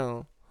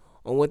around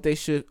on what they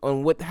should,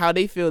 how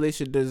they feel they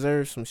should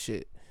deserve some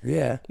shit.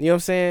 Yeah, You know what I'm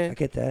saying? I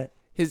get that.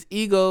 His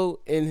ego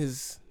and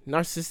his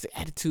narcissistic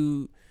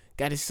attitude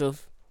got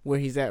himself where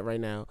he's at right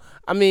now.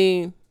 I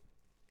mean,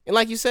 and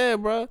like you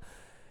said, bro,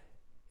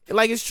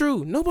 like it's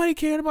true. Nobody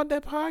cared about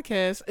that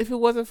podcast if it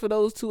wasn't for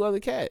those two other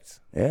cats.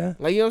 Yeah.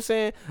 Like, you know what I'm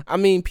saying? I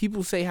mean,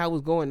 people say how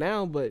it's going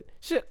now, but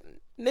shit,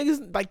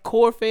 niggas like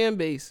core fan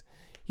base.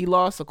 He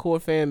lost a core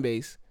fan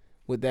base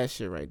with that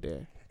shit right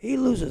there. He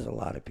loses a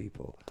lot of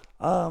people.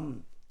 All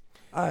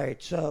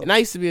right, so And I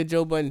used to be a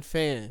Joe Budden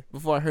fan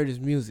before I heard his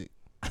music.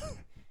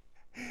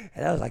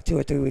 and that was like 2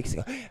 or 3 weeks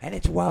ago. And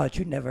it's wild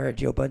you never heard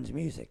Joe Budden's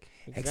music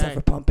except for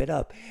Exactly. Pump It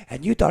Up,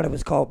 and you thought it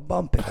was called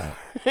Bump It Up.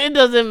 It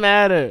doesn't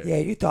matter. Yeah,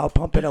 you thought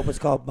Pump It Up was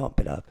called Bump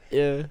It Up.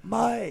 Yeah.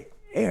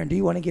 Aaron, do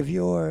you want to give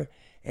your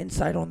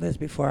insight on this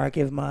before I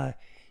give my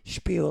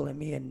spiel and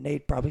me and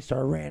Nate probably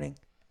start ranting?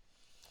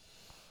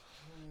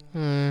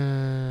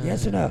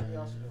 Yes or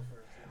no?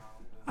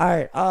 All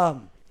right.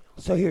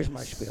 So here's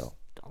my spiel.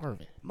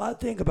 Starving. My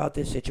thing about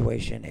this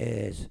situation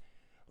is,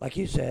 like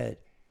you said,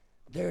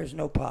 there's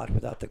no pod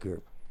without the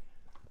group.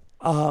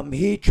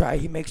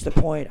 He makes the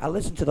point. I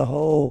listened to the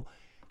whole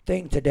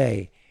thing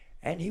today,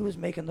 and he was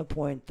making the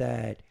point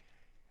that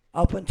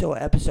up until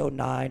episode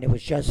 9, it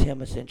was just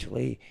him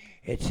essentially.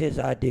 It's his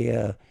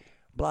idea,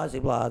 blah, blah,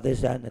 blah,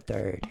 this, that, and the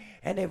third.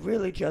 And it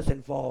really just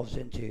involves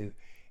into,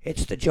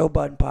 it's the Joe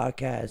Budden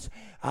podcast.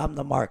 I'm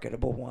the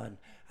marketable one.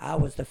 I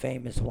was the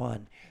famous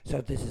one. So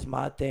this is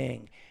my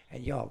thing,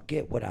 and y'all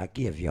get what I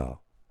give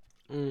y'all.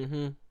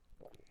 Mm-hmm.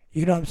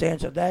 You know what I'm saying?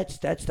 So that's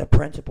the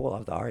principle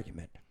of the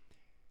argument.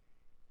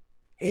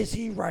 Is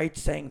he right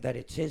saying that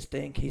it's his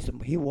thing?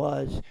 He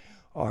was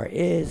or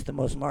is the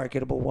most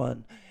marketable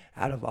one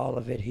out of all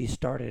of it. He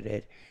started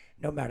it.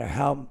 No matter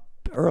how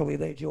early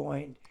they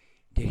joined,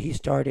 did he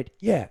start it?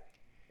 Yeah,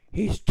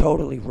 he's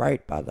totally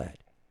right by that.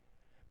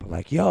 But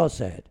like y'all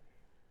said,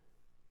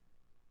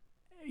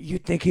 you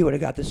think he would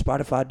have got the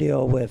Spotify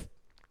deal with?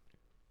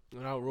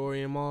 Without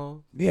Rory and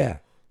Maul? Yeah.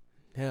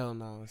 Hell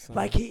no. Son.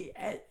 Like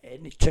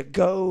and to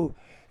go,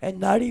 and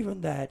not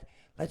even that,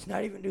 let's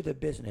not even do the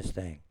business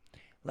thing.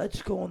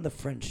 Let's go on the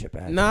friendship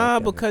aspect. Nah,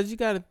 of it. because you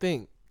got to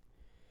think.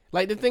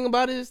 Like, the thing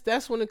about it is,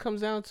 that's when it comes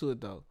down to it,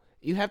 though.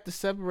 You have to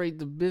separate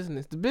the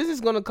business. The business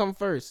is going to come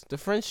first. The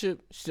friendship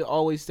should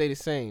always stay the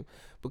same.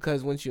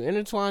 Because once you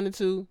intertwine the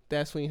two,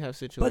 that's when you have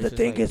situations. But the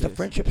thing like is, the this.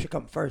 friendship should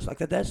come first. Like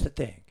that's the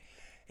thing.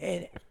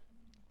 And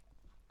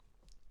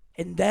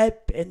in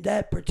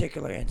that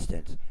particular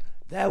instance,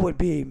 that would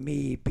be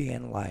me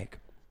being like,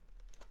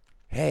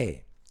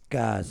 "Hey,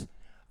 guys,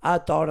 I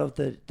thought of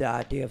the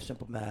idea of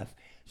simple math,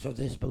 so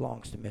this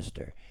belongs to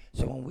Mister.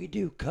 So when we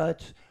do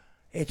cuts,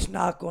 it's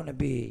not going to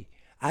be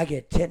I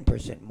get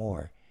 10%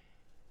 more.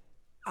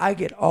 I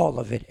get all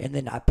of it, and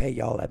then I pay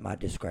y'all at my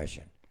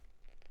discretion."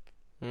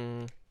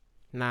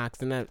 Nah, because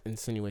then that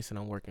insinuates that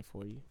I'm working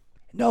for you.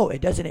 No,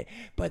 it doesn't.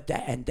 But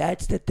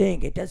that's the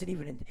thing. It doesn't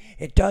even.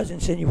 It does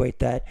insinuate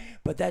that,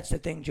 but that's the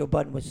thing Joe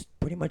Budden was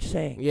pretty much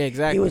saying. Yeah,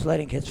 exactly. He was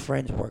letting his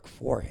friends work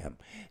for him,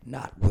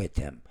 not with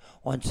him,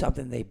 on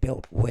something they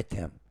built with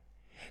him.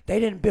 They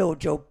didn't build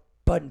Joe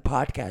Budden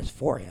podcast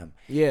for him.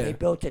 Yeah. They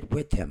built it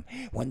with him.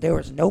 When there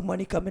was no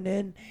money coming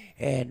in,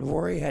 and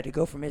Rory had to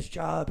go from his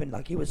job and,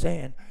 like he was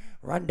saying,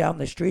 run down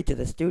the street to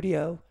the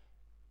studio,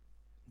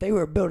 they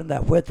were building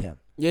that with him.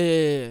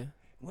 Yeah.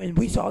 When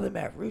we saw them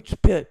at Roots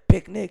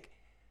Picnic,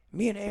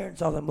 me and Aaron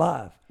saw them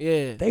live.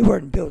 Yeah. They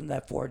weren't building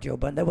that for Joe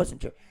Budden. That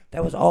wasn't Joe.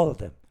 That was all of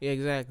them. Yeah,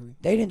 exactly.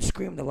 They didn't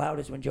scream the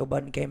loudest when Joe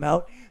Budden came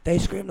out. They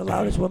screamed the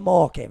loudest when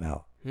Maul came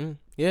out.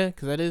 Yeah,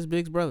 because that is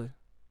Big's brother.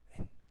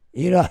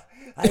 You know,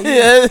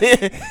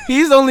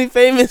 he's only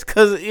famous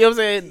because, you know what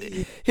I'm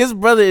saying? His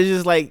brother is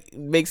just like,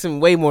 makes him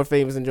way more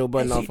famous than Joe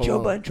Budden. and see,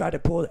 Joe Budden tried to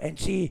pull, and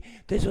see,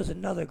 this was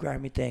another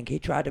Grammy thing. He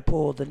tried to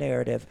pull the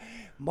narrative.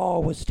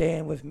 Maul was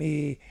staying with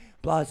me,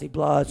 blah, blah,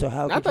 blah. So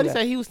how I could thought you he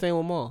said he was staying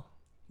with Maul.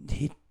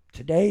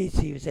 Today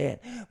he was saying,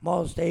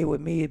 Maul stay with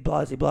me,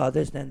 blah, blah, blah,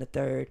 this and then the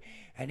third.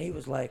 And he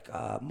was like,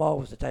 Maul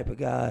was the type of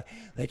guy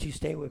that you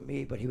stay with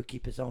me, but he would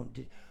keep his own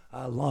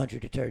laundry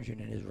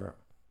detergent in his room.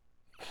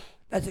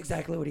 That's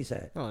exactly what he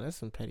said. Oh, that's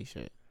some petty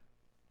shit.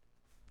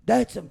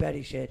 That's some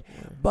petty shit.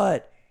 Yeah.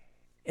 But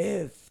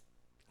if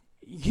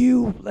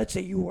you, let's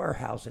say you were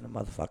housing a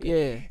motherfucker.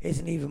 Yeah.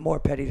 Isn't it even more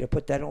petty to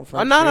put that on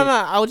front? Oh, no.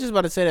 I was just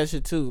about to say that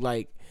shit too.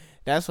 Like,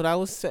 that's what I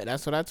was saying.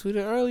 That's what I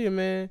tweeted earlier,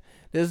 man.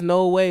 There's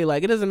no way.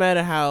 Like, it doesn't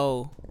matter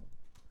how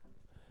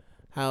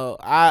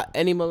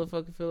any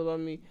motherfucker feel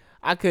about me.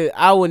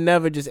 I would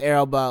never just air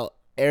about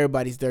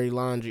everybody's dirty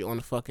laundry on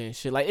the fucking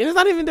shit. Like, and it's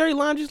not even dirty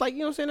laundry. It's like, you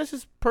know what I'm saying? That's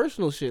just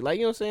personal shit. Like,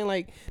 you know what I'm saying?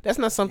 Like, that's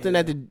not something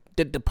that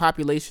the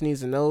population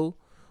needs to know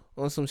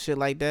on some shit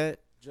like that.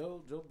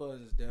 Joe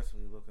Budden is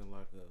definitely looking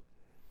like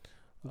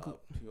a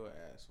pure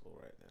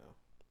asshole right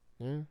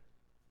now. Yeah.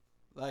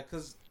 Like,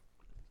 cause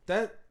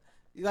that,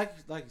 like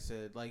you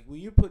said, like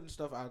when you're putting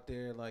stuff out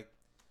there, like,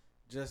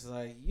 just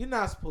like you're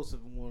not supposed to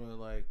want to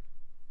like.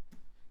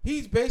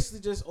 He's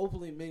basically just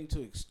openly admitting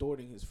to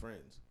extorting his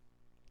friends.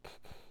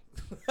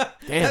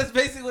 That's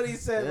basically what he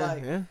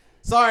said.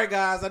 Sorry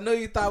guys, I know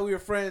you thought we were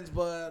friends,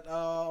 but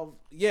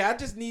I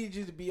just needed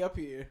you to be up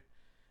here.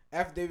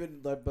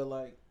 Affidavit, but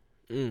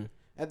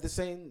at the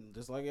same,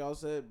 just like y'all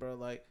said, bro,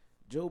 like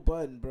Joe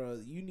Budden, bro,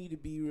 you need to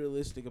be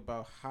realistic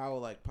about how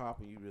like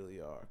popping you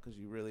really are, because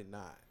you're really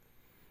not.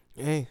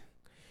 Hey, You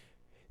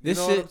this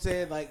know shit. what I'm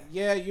saying? Like,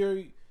 yeah,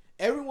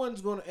 everyone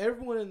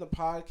in the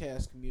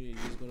podcast community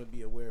is gonna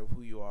be aware of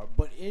who you are.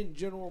 But in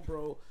general,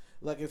 bro,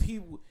 like if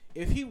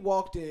he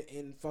walked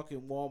in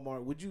fucking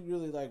Walmart, would you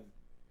really like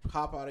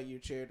hop out of your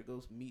chair to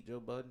go meet Joe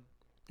Budden?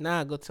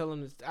 Nah, go tell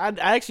him this. I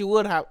actually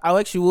would hop. I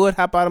actually would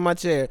hop out of my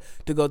chair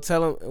to go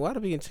tell him. Why to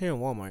be in chair in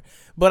Walmart?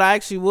 But I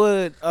actually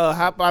would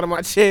hop out of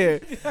my chair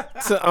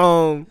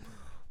to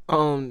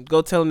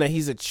go tell him that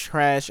he's a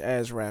trash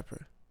ass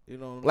rapper. You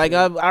know, what I'm Like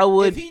saying? I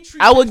would. If he treats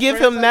I would his give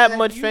friends him like that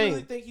much do you fame.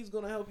 really think he's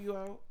gonna help you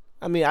out?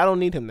 I mean, I don't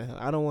need him to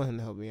help. I don't want him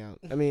to help me out.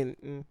 I mean,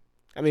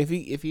 if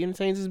he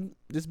entertains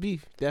this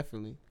beef,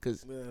 definitely,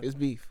 because Yeah. it's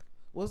beef.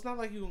 Well, it's not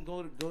like you can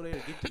go there to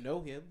get to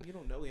know him. You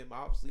don't know him,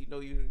 obviously. You know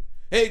you.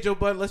 Hey, Joe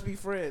Budden, let's be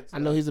friends. I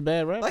know he's a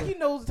bad rapper. like he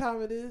knows the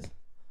time it is.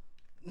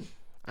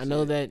 I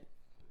know that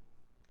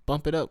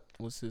Bump It Up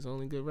was his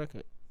only good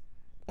record.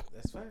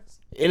 That's facts.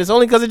 And it's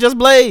only because it just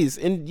blazed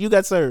and you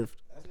got served.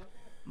 That's not.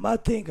 My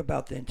thing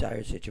about the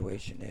entire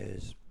situation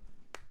is,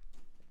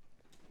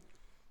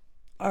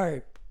 all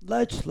right,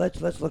 let's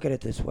look at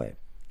it this way.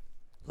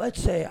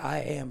 Let's say I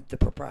am the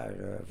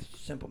proprietor of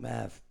Simple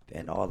Math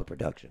and all the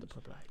productions.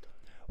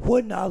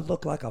 Wouldn't I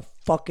look like a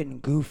fucking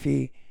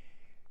goofy,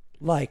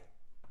 like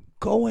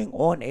going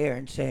on air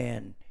and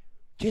saying,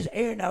 just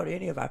airing out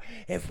any of our,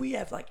 if we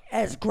have like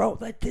as grown,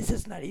 like this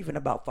is not even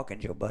about fucking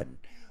Joe Budden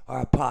or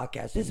a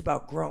podcast. This is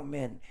about grown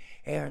men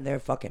airing their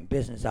fucking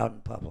business out in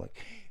public.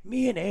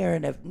 Me and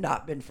Aaron have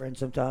not been friends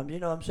sometimes, you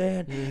know what I'm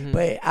saying? Mm-hmm.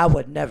 But I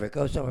would never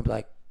go somewhere and be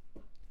like,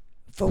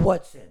 for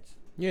what sense?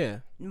 Yeah.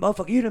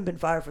 Motherfucker, you done been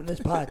fired from this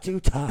pod 2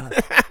 times.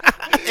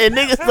 And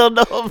niggas don't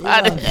know about You know it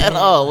what I'm at saying?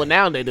 all. Well,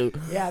 now they do.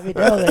 Yeah, I mean,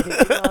 no, like, you know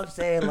what I'm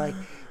saying? Like,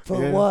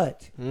 for Yeah.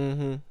 what?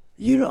 Mm-hmm.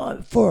 You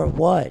know, for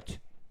what?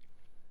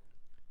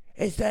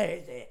 It's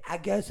that, I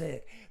guess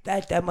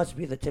that must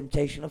be the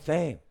temptation of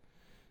fame.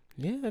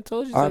 Yeah, I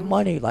told you. Or so.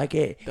 money, like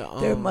it. There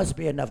The, must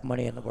be enough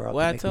money in the world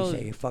Well, I to make me told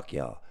say, you. fuck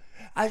y'all.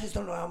 I just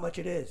don't know how much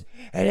it is.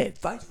 And it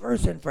vice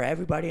versa and for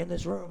everybody in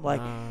this room.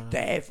 Like,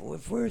 if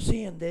we're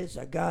seeing this,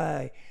 a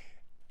guy,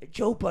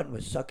 Joe Budden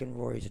was sucking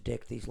Rory's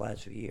dick these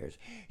last few years.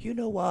 You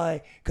know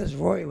why? Because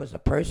Rory was a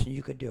person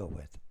you could deal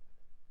with.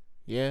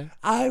 Yeah.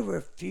 I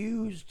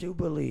refuse to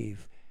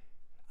believe.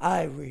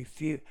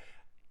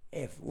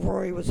 If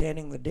Rory was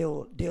handling the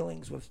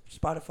dealings with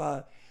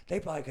Spotify, they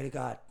probably could have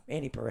got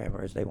any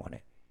parameters they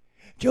wanted.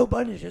 Joe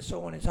Budden is just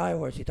so on his high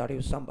horse, he thought he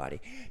was somebody.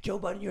 Joe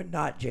Budden, you're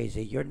not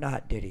Jay-Z. You're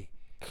not Diddy.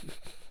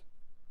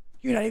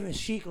 You're not even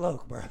Sheik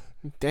Loke, bro.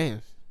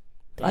 Damn.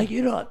 Like,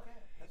 you know,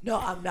 no,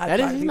 I'm not That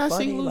trying is, to he's be not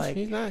funny. Sheik Luke. Like,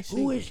 He's not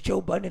who Sheik. is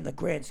Joe Budden in the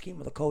grand scheme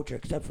of the culture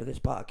except for this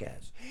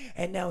podcast?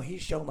 And now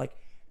he's shown, like,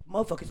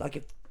 motherfuckers, like,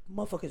 if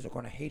motherfuckers are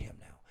going to hate him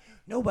now.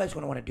 Nobody's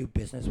going to want to do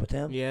business with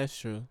him. Yeah, that's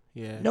true.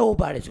 Yeah.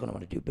 Nobody's going to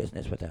want to do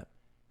business with him.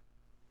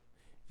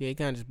 Yeah, he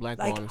kind of just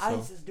blackballed Like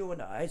himself.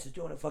 Ice is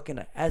doing a fucking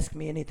Ask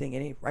Me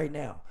Anything right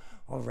now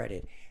on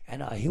Reddit,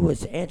 and he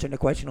was answering the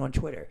question on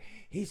Twitter.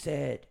 He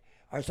said,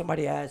 or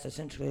somebody asked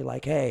essentially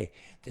like, "Hey,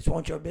 this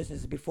wasn't your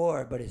business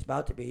before, but it's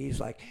about to be." He's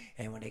like,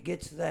 "And when it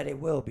gets to that, it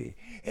will be.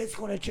 It's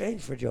going to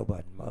change for Joe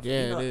Budden, motherfucker.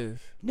 Yeah, You know, it is.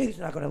 Niggas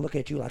not going to look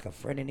at you like a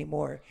friend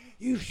anymore.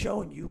 You've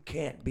shown you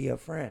can't be a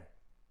friend,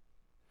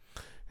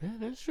 Yeah,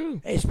 that's true.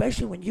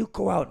 especially when you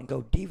go out and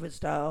go diva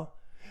style."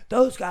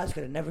 Those guys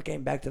could have never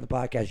came back to the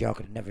podcast. Y'all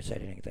could have never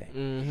said anything.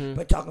 Mm-hmm.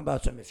 But talking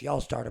about something, if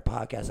y'all start a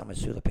podcast, I'm going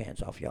to sue the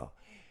pants off y'all.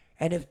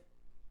 And if,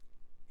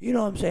 you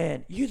know what I'm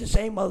saying, you the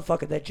same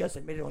motherfucker that just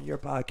admitted on your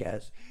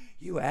podcast,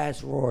 you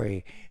asked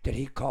Rory, did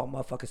he call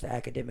motherfuckers to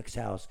Academic's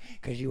house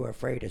because you were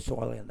afraid of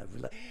soiling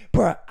the,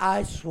 bruh,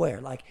 I swear,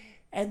 like,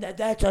 and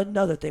that's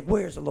another thing.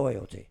 Where's the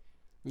loyalty?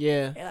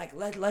 Yeah. And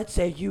like, let's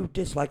say you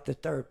dislike the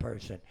third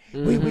person.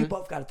 We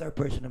both got a third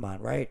person in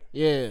mind, right?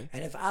 Yeah.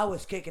 And if I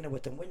was kicking it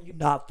with them, wouldn't you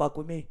not fuck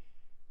with me?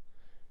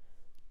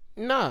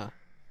 Nah.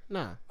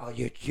 Oh,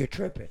 you're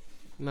tripping.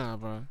 Nah,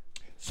 bro.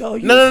 So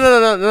you,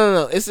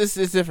 No. It's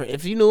different.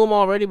 If you knew them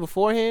already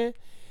beforehand,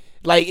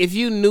 like if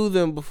you knew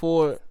them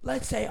before.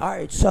 let's say, all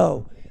right,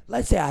 so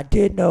let's say I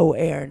did know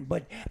Aaron,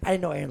 but I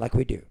didn't know Aaron like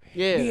we do.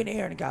 Yeah. Me and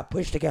Aaron got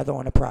pushed together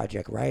on a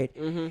project, right?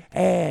 Mm-hmm.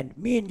 And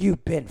me and you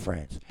been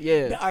friends.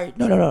 Yeah. All right,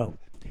 no.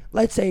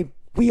 Let's say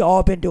we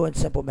all been doing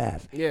Simple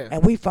Math. Yeah.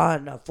 And we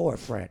find enough for a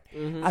friend.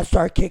 Mm-hmm. I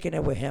start kicking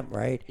it with him,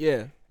 right?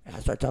 Yeah. And I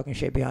start talking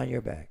shit behind your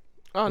back.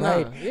 Oh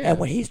right? no. Yeah. And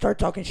when he start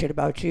talking shit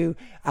about you,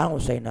 I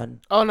don't say nothing.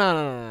 Oh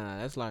no.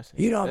 That's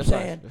larceny. You know what I'm That's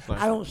saying? larceny. That's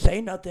larceny. I don't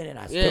say nothing, and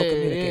I still Yeah,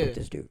 communicate yeah. with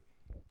this dude.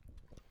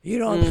 You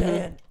know what Mhm. I'm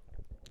saying?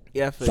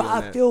 Yeah, I feel So you on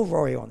I that. feel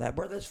Rory on that,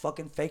 bro. That's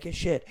fucking fake as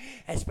shit,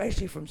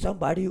 especially from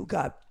somebody who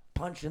got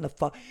punched in the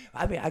fuck.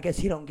 I mean, I guess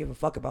he don't give a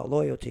fuck about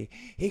loyalty.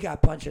 He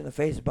got punched in the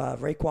face by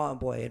Raekwon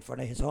boy in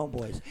front of his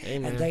homeboys,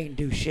 Amen. and they didn't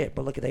do shit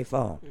but look at their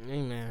phone.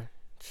 Amen.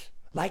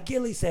 Like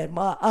Gilly said,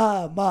 ma.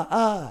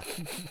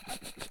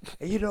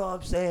 You know what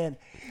I'm saying?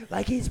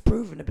 Like he's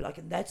proven to be like,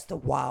 and that's the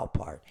wild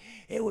part.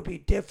 It would be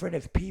different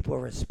if people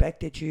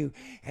respected you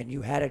and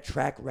you had a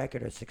track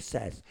record of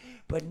success.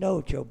 But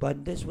no, Joe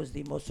Budden, this was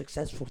the most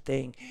successful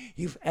thing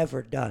you've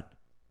ever done.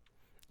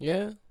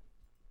 Yeah.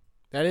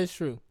 That is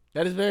true.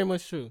 That is very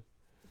much true.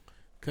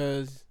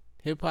 Cause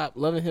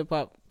loving hip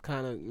hop,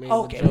 kind of made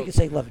Okay, him a we joke. can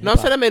say love. No, I'm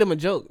saying that made him a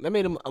joke. That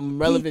made him a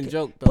relevant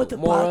joke, though. But the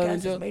more podcast relevant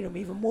has joke. made him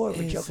even more of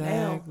a joke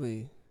now.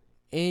 Exactly.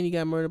 And he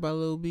got murdered by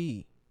Lil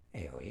B.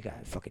 Hell, you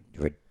got fucking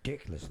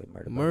ridiculously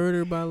murdered.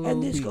 Murdered by Lil B.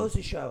 And this goes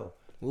to show: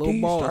 Lil do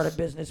you Boss. start a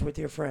business with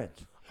your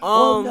friends?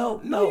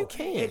 Well, no, you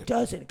can't. It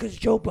doesn't, because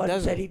Joe Budden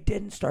doesn't. said he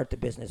didn't start the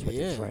business with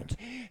his Yeah. friends.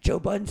 Joe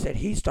Budden said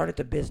he started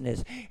the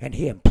business and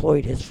he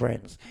employed his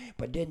friends,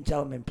 but didn't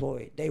tell them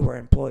they were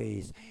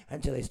employees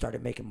until they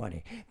started making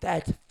money.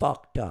 That's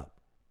fucked up.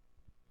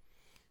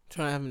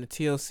 Trying to have him a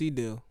TLC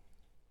deal.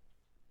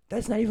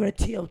 That's not even a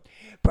TL.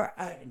 But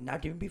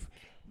not even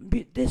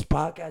this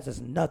podcast is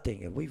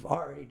nothing, and we've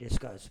already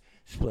discussed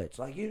splits.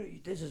 Like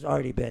this has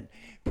already been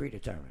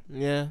predetermined.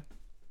 Yeah.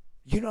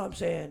 You know what I'm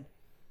saying?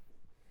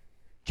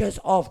 Just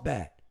off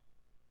bat.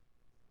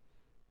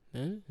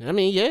 I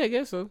mean, yeah, I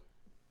guess so.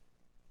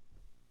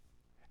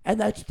 And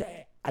that's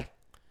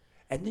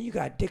and then you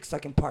got Dick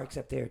sucking Parks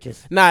up there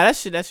just. Nah, that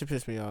shit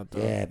piss me off, though.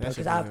 Yeah, That because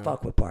shit I piss me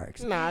fuck with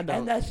Parks. Nah, I don't.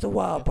 And that's the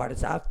wild part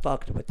is I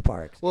fucked with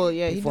Parks. Well,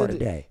 yeah, before he did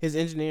today. His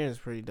engineering is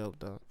pretty dope,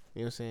 though.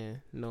 You know what I'm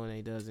saying? Knowing that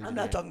he does engineering. I'm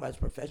not talking about his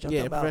profession. I'm Yeah,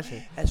 talking about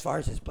profession. as far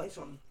as his place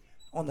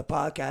on the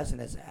podcast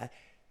and as.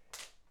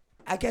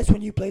 I guess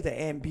when you play the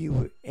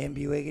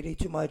ambiguity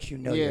too much, you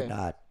know you're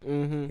not.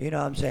 Mm-hmm. You know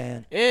what I'm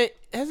saying? And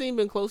hasn't he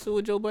been closer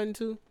with Joe Budden,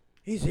 too?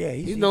 He's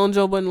known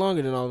Joe Budden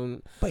longer than all of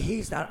them. But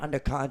he's not under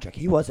contract.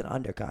 He wasn't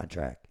under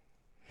contract.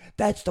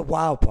 That's the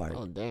wild part.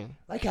 Oh, damn.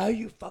 Like how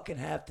you fucking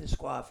have this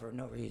squad for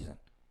no reason.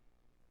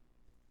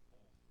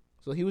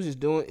 So he was just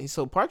doing.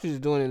 So Parks was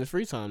just doing it in his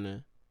free time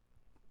then.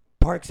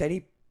 Park said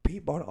he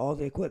bought all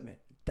the equipment,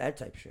 that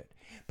type of shit.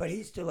 But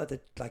he's still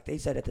like they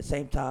said at the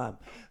same time,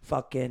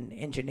 fucking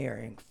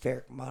engineering,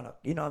 ferric mono.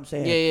 You know what I'm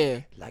saying?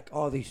 Yeah. Like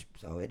all these,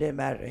 so it didn't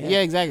matter to him.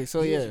 Yeah, exactly.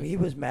 So he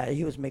was mad.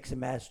 He was mixing,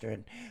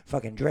 mastering,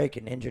 fucking Drake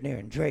and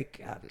engineering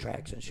Drake out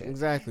tracks and shit.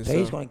 Exactly. So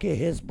he's gonna get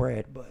his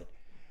bread. But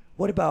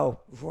what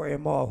about Roy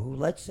and Maul, who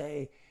let's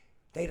say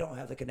they don't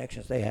have the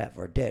connections they have,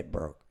 or dead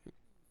broke?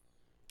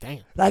 Damn.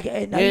 Like, not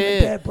even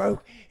dead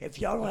broke. If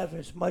y'all don't have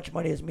as much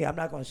money as me, I'm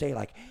not gonna say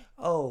like,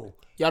 oh,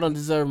 Y'all don't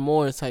deserve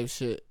more type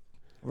shit.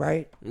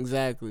 right?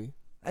 Exactly.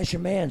 That's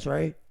your man's,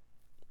 right?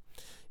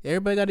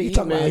 Everybody got to You eat,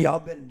 talking about how man. y'all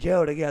been in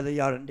jail together,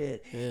 y'all done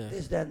did Yeah.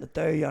 this, that, and the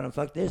third, y'all done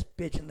fuck this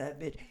bitch and that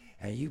bitch,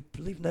 and you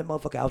leaving that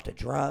motherfucker out to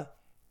dry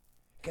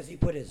because he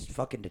put his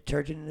fucking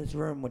detergent in his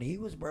room when he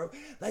was broke.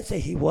 Let's say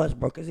he was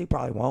broke, because he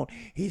probably won't.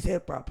 He's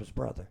hip hop's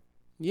brother.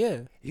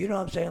 Yeah. You know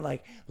what I'm saying?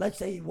 Like, let's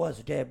say he was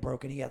dead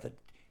broke and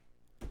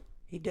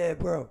he dead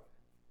broke.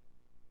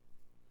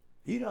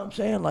 You know what I'm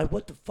saying? Like,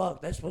 what the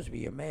fuck? That's supposed to be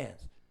your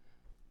man's.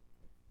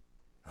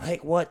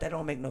 Like, what? That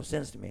don't make no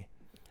sense to me.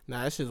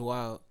 Nah, that shit's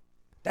wild.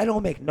 That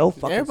don't make no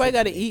fucking Everybody sense.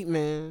 got to eat,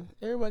 man.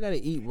 Everybody got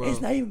to eat, bro.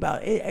 It's not even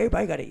about it.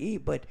 Everybody got to eat,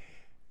 but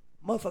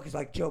motherfuckers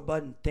like Joe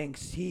Budden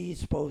thinks he's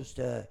supposed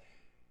to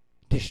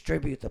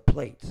distribute the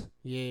plates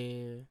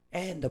Yeah.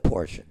 and the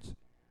portions.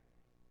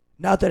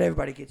 Not that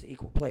everybody gets an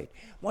equal plate.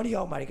 One of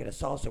y'all might get a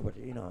salsa with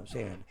it, you know what I'm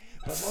saying?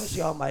 But some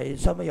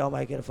of y'all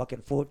might get a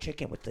fucking full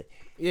chicken with it.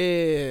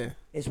 Yeah.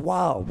 It's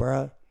wild,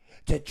 bruh.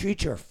 To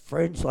treat your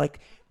friends like,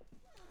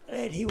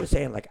 and he was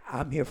saying like,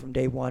 I'm here from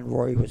day one.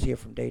 Rory was here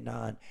from day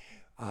 9.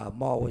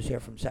 Maul was here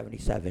from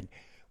 77.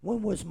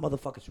 When was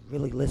motherfuckers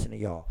really listening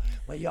to y'all?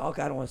 When y'all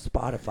got on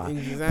Spotify. When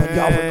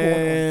y'all were going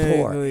on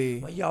tour. Exactly.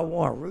 When y'all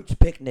were on Roots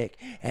Picnic.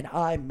 And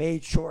I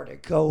made sure to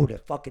go to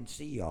fucking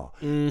see y'all.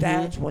 Mm-hmm.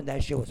 That's when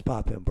that shit was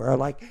popping, bro.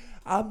 Like,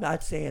 I'm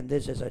not saying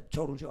this is a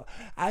total joke.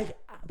 I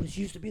was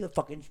used to be the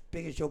fucking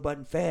biggest Joe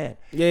Budden fan.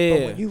 Yeah.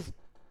 But when you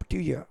do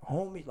your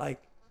homie, like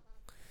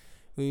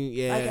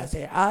Yeah. I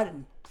said, I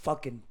didn't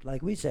fucking,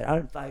 like we said, I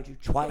done fired you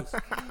twice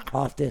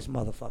off this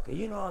motherfucker.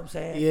 You know what I'm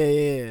saying?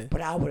 Yeah.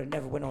 But I would have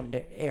never went on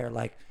the air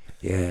like,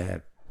 yeah.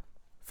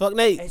 Fuck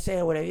Nate. And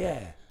saying whatever,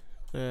 yeah.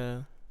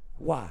 Yeah.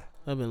 Why?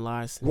 I've been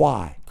Larson.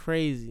 Why?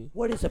 Crazy.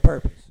 What is the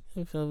purpose?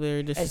 I feel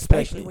very disrespected.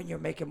 Especially when you're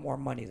making more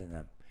money than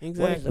them.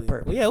 Exactly. What is the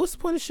purpose? Well, yeah, what's the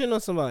point of shitting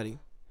on somebody?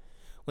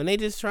 When they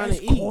just trying That's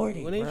to eat.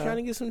 corny, When they bruh. trying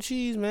to get some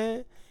cheese,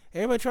 man.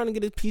 Everybody trying to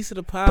get a piece of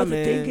the pie, But man.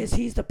 the thing is,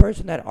 he's the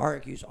person that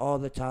argues all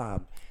the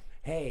time.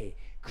 Hey,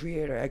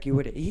 creator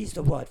equity. He's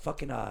the what?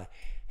 Fucking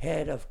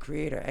head of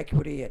creator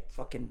equity at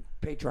fucking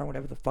Patreon,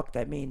 whatever the fuck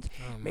that means.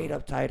 Made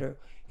up title.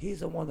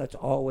 He's the one that's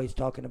always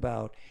talking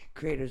about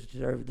creators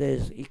deserve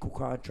this, equal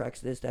contracts,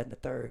 this, that, and the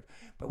third.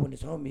 But when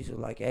his homies are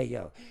like, hey,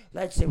 yo,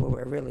 let's see what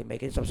we're really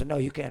making. So, no,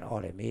 you can't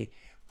audit me.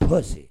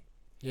 Pussy.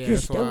 Yeah, You're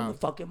that's stealing wild. the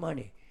fucking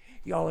money.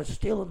 Y'all are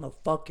stealing the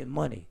fucking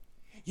money.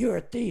 You're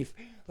a thief.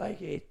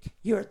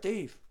 You're a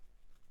thief.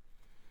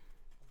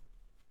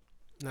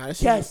 Nah, that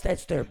shit Yes,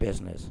 that's their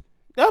business.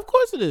 Yeah, of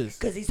course it is.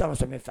 Because he's talking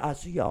something. If I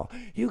see y'all,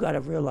 you got to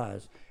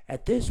realize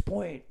at this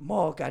point,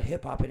 Maul got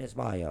hip hop in his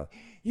bio.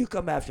 You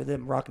come after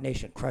them, Rock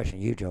Nation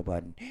crushing you, Joe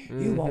Budden.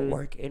 You won't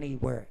work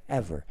anywhere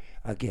ever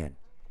again.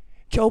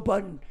 Joe,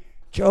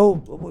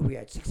 what we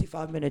had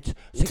 65 minutes,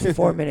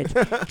 64 minutes.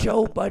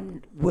 Joe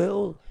Budden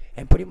will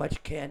and pretty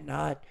much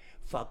cannot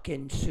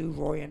fucking sue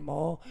Roy and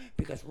Maul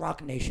because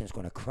Rock Nation's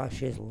gonna crush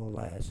his little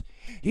ass.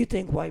 You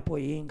think White Boy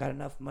E ain't got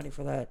enough money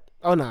for that?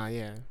 Oh nah,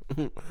 yeah.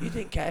 You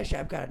think Cash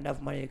App got enough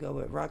money to go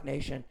with Rock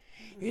Nation?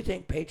 You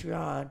think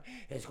Patreon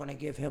is gonna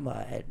give him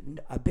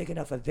a big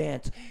enough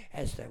advance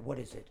as the, what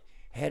is it,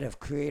 head of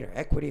creator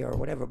equity or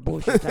whatever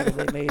bullshit title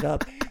they made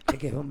up to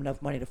give him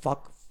enough money to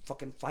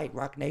fucking fight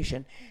Rock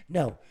Nation?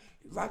 No.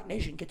 Rock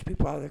Nation gets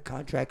people out of their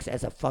contracts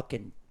as a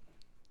fucking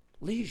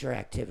leisure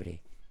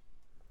activity.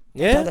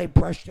 That's how they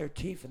brush their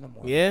teeth in the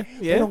morning. Yeah.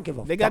 They don't give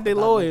a They fuck got their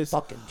about no lawyers.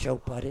 fucking Joe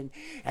Budden.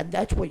 And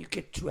that's where you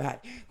get to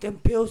at. Them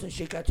pills and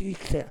shit got to you.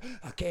 Said,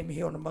 I came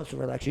here on the muscle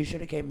relax. You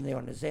should have came in there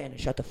on the Xan and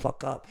shut the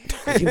fuck up.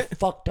 Because you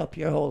fucked up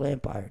your whole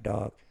empire,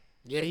 dog.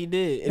 Yeah, he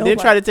did. And Nobody-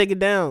 then try to take it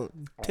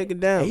down. Take it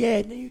down. Yeah,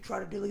 and then you try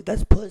to delete.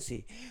 That's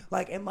pussy.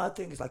 Like, and my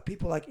thing is, like,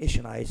 people like Ish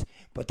and Ice,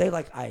 but they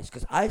like Ice.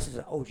 Because Ice is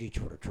an OG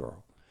Twitter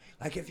troll.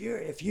 Like, if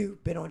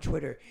you've been on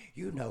Twitter,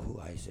 you know who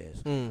Ice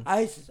is.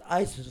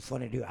 Ice is a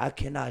funny dude. I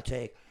cannot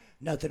take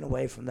nothing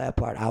away from that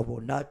part. I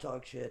will not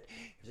talk shit.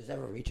 If this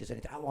ever reaches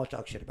anything, I won't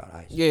talk shit about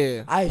Ice.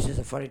 Yeah. Ice is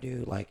a funny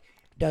dude. Like,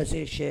 does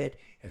his shit.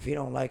 If he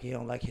don't like it, he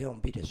don't like it. He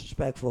don't be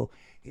disrespectful.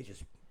 He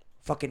just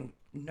fucking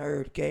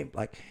nerd game.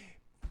 Like,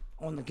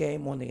 on the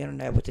game, on the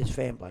internet with his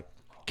fam. Like,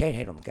 can't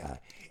hate him, guy.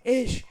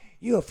 Ish,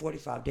 you a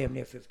 45, damn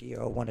near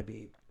 50-year-old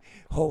wannabe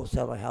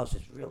wholesaling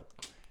houses. Real.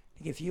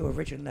 If you were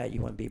richer than that,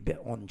 you wouldn't be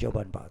on Joe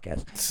Budden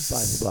podcast.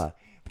 Blah, blah, blah.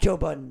 Joe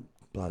Budden,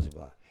 blah, blah,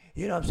 blah.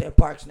 You know what I'm saying?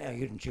 Parks now, you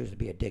didn't choose to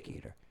be a dick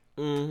eater.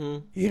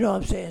 Mm-hmm. You know what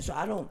I'm saying? So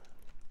I don't,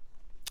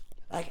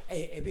 like,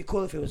 it'd be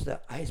cool if it was the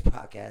Ice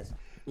podcast.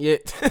 Yeah.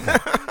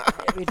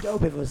 It'd be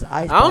dope if it was the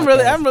Ice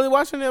podcast. I'm really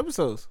watching the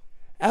episodes.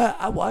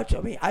 I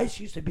mean, Ice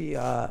used to be,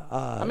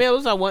 I mean, it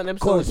was like one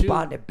episode with you.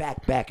 correspondent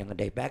back in the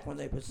day, back when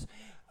they was,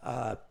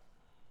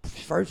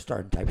 first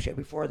starting type shit,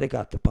 before they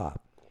got the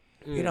pop.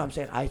 You know what I'm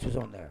saying? Ice was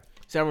on there.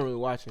 See, I'm really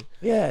watching.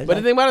 Yeah. But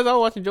the thing about it is I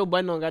was watching Joe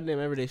Budden on goddamn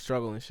Everyday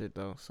Struggle and shit,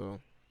 though, so.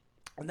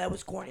 And that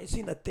was corny.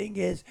 See, the thing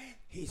is,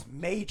 he's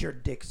major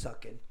dick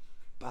sucking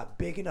by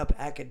bigging up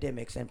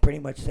academics and pretty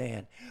much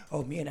saying,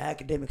 "Oh, me and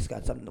academics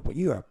got something to do.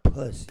 You're a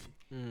pussy.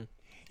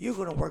 You're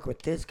gonna work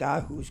with this guy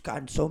who's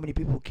gotten so many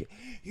people.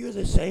 You're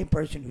the same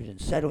person who's been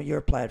set on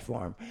your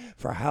platform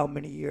for how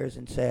many years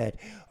and said,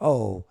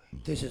 "Oh,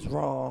 this is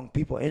wrong.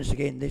 People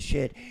instigating this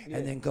shit,"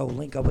 and then go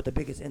link up with the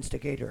biggest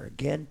instigator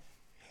again.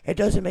 It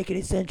doesn't make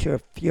any sense.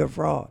 You're a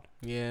fraud.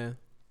 Yeah.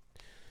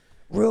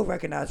 Real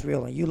recognize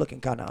real, and you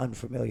looking kind of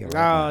unfamiliar. Right Oh,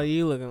 now.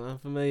 you looking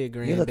unfamiliar,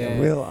 Granddad. You looking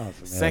real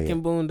unfamiliar.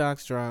 Second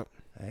Boondocks drop.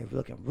 Hey, we're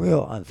looking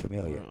real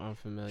unfamiliar. Real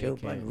unfamiliar. Joe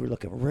Budden, we're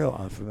looking real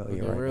unfamiliar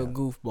Looking right real now.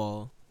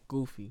 goofball.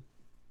 Goofy.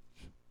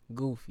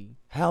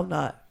 How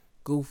not?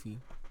 Goofy.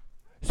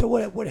 So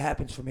what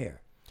happens from here?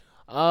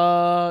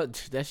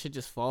 That shit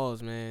just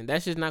falls, man.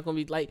 That shit's not gonna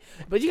be like.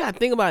 But you gotta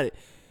think about it,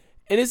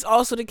 and it's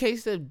also the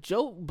case that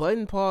Joe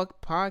Budden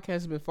podcast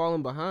has been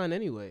falling behind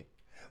anyway.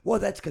 Well,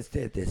 that's because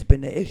there's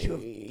been the issue.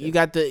 Of You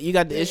got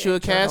the issue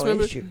of cast internal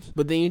members, issues.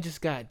 but then you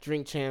just got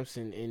Drink Champs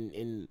and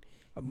 $1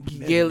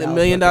 get $1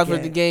 million worth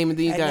of the game, and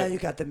then you and got. now you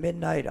got the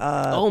midnight.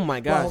 Oh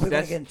my gosh, well, we're gonna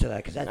that's- get into that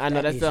because I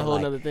know that's a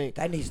whole other thing.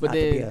 That needs But not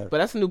to be then, a. but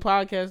that's a new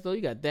podcast though.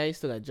 You got that. You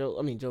still got Joe.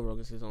 I mean, Joe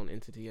Rogan's his own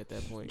entity at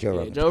that point. Joe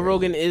Rogan's Joe crazy.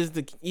 Rogan is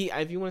the.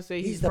 If you want to say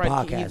He's he's the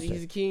probably podcaster.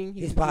 he's a king.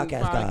 He's the king,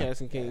 podcast guy.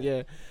 podcasting king.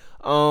 Yeah.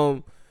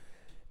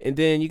 And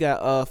then you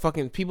got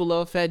fucking people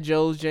love Fat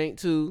Joe's jank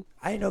too.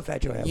 I didn't know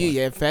Fat Joe had one.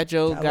 Yeah, Fat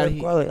Joe I got would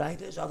he. probably like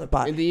there's other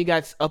podcasts. And then you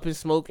got Up in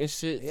Smoke and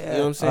shit. Yeah, You know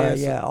what I'm saying?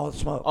 yeah, all the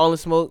smoke. All in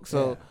smoke.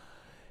 So,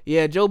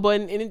 yeah, Joe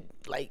Budden and it,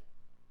 like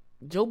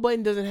Joe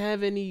Budden doesn't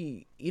have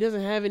any. He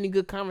doesn't have any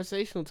good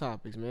conversational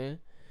topics, man.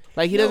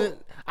 Like he doesn't.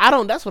 I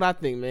don't. That's what I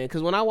think, man.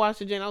 Because when I watched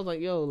the Jane, I was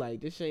like, yo,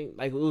 like this ain't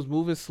like it was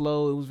moving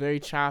slow. It was very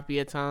choppy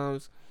at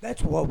times.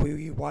 That's what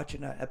we were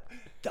watching.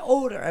 The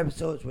older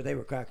episodes where they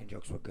were cracking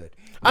jokes were good.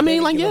 I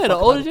mean, like, yeah, the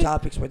older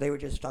topics where they were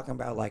just talking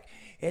about like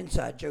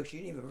inside jokes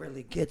you didn't even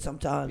really get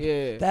sometimes.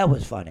 Yeah. That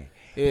was funny.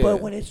 Yeah. But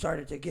when it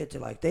started to get to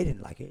like they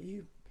didn't like it,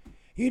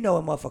 you know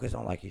when motherfuckers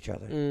don't like each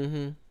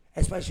other,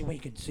 especially when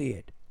you can see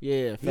it.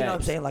 Yeah, facts. You know what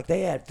I'm saying? Like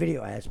they had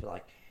video ads, but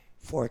like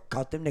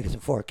caught them niggas in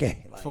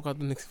 4K. Like, Fuck out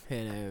the next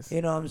head ass.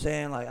 you know what I'm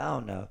saying? Like I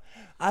don't know.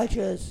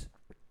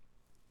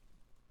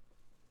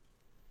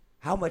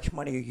 How much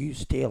money are you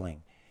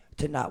stealing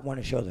to not want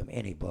to show them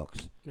any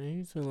books? Man,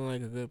 he's feeling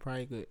like a good,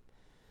 probably good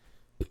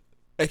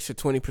extra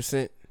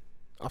 20%.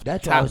 Off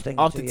That's the what I top, was thinking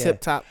off too, the yeah.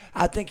 tip top.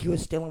 I think he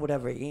was stealing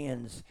whatever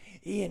Ian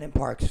and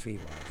Park's fee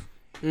was.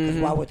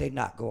 Because why would they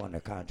not go under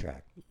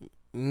contract?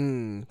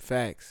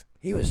 Facts.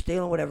 He was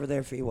stealing whatever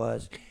their fee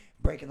was,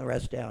 breaking the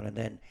rest down,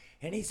 and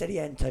he said he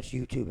hadn't touched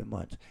YouTube in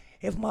months.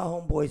 If my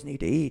homeboys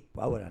need to eat,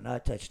 why would I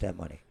not touch that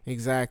money?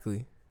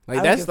 Exactly. I Like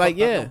don't that's give a like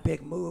fuck about yeah. no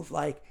big move,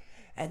 like,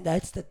 and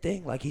that's the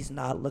thing. Like he's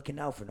not looking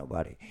out for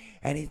nobody,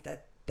 and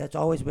that's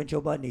always been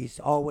Joe Budden. He's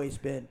always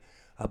been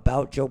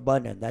about Joe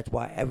Budden, and that's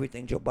why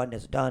everything Joe Budden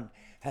has done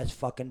has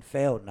fucking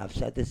failed. And I've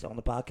said this on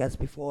the podcast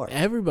before.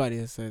 Everybody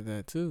has said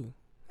that too.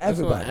 That's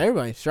Everybody. why-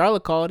 everybody.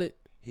 Charlotte called it.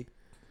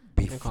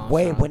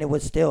 Way when it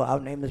was still, I'll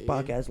name this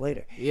podcast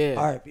later. Yeah.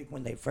 All right,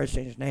 when they first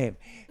changed the name,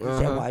 he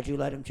said, "Why'd you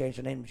let him change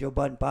the name to Joe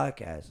Budden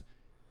Podcast?"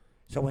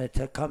 So when it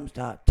time comes,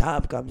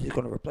 he's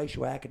going to replace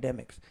you with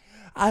academics.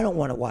 I don't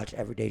want to watch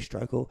Everyday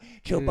Struggle.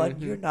 Joe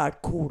Budden, you're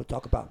not cool to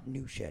talk about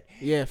new shit.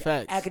 Yeah,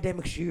 facts.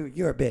 Academics,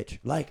 you're a bitch.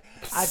 Like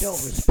I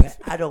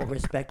don't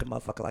respect a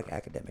motherfucker like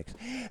academics,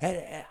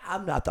 and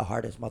I'm not the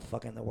hardest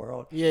motherfucker in the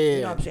world. Yeah.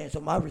 You know what I'm saying? So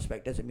my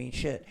respect doesn't mean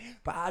shit.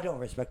 But I don't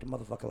respect a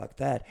motherfucker like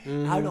that.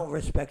 I don't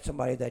respect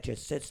somebody that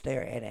just sits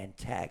there and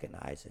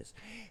antagonizes.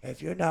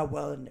 If you're not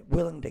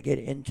willing to get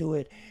into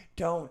it,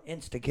 don't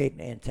instigate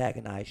and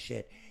antagonize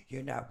shit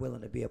you're not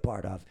willing to be a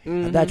part of.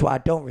 And that's why I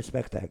don't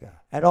respect that guy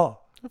at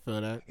all. I feel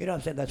that. You know what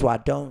I'm saying? That's why I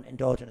don't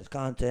indulge in his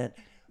content,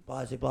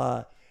 blah, blah,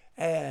 blah.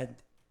 And,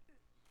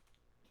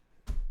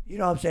 you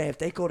know what I'm saying? If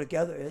they go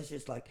together, it's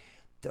just like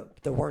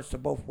the worst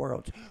of both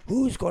worlds.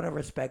 Who's going to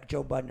respect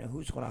Joe Budden and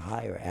who's going to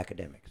hire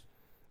academics?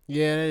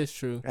 Yeah, that is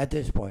true. At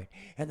this point,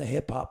 in the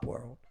hip-hop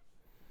world.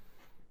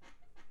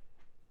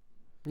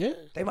 Yeah.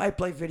 They might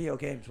play video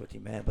games with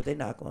you, man, but they're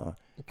not going to.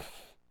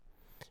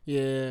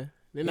 Yeah.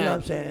 You know what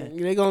I'm saying?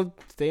 They going to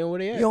stay on where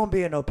they at. You don't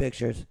be in no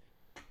pictures.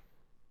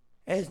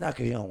 And it's not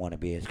because you don't want to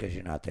be. It's because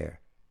you're not there.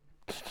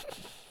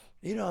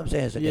 You know what I'm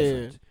saying? It's a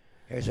difference.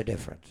 There's a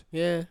difference.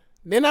 Yeah.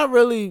 They're not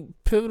really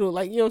pivotal.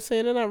 Like, you know what I'm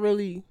saying? They're not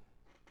really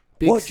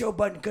big. Well, Joe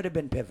Budden could have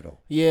been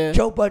pivotal. Yeah.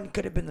 Joe Budden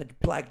could have been the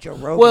Black Joe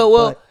Rogan.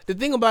 Well, the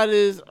thing about it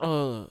is,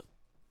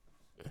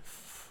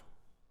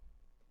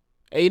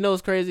 hey, you know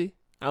what's crazy?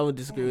 I would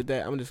disagree with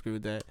that. I'm going to disagree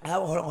with that.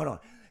 Hold on.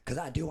 Because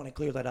I do want to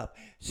clear that up.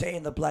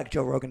 Saying the Black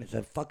Joe Rogan is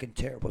a fucking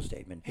terrible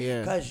statement.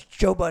 Yeah. Because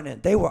Joe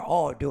Budden, they were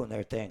all doing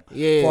their thing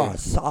for a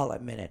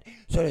solid minute.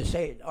 So to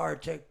say, or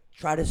to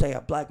try to say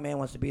a black man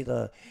wants to be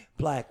the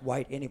black,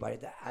 white, anybody,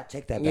 I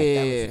take that back.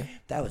 Yeah.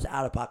 That was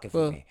out of pocket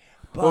for me.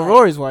 But, well,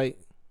 Rory's white.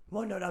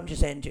 Well, no, I'm just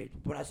saying, dude,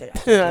 when I said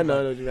I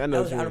know that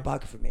was out of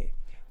pocket for me.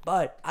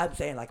 But I'm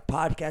saying, like,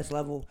 podcast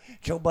level,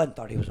 Joe Budden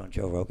thought he was on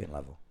Joe Rogan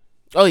level.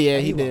 Oh, yeah,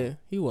 he did.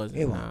 He wasn't.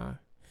 He wasn't.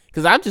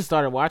 Because I just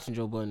started watching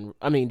Joe Rogan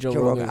I've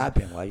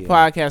been watching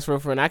podcast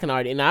for and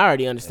I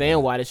already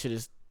understand why this shit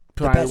is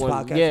probably the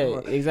best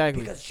podcast. Yeah,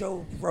 exactly. Because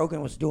Joe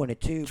Rogan was doing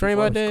it too. Train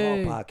by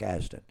day, called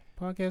podcasting.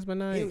 Podcast by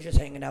night. He was just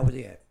hanging out with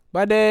you.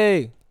 By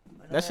day.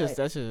 That's just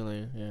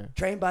hilarious. Yeah.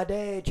 Train by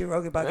day, Joe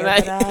Rogan by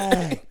night.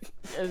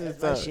 That's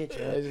just shit,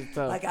 That's just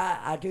tough. Like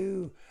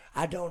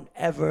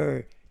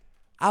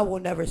I will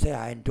never say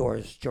I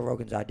endorse Joe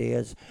Rogan's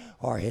ideas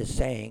or his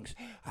sayings.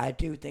 I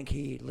do think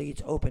he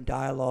leads open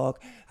dialogue.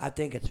 I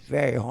think it's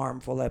very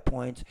harmful at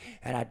points,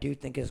 and I do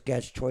think his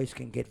guest choice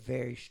can get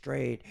very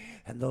strayed,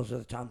 and those are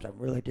the times I'm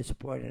really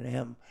disappointed in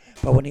him.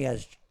 But when he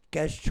has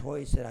guest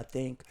choice that I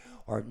think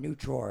are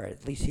neutral, or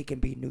at least he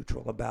can be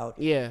neutral about,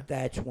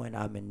 that's when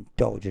I'm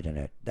indulgent in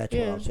it. That's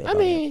what I'll say. I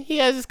mean, he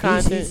has his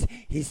content.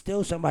 He's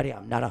still somebody.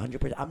 I'm not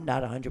 100%. I'm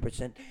not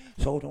 100%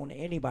 sold on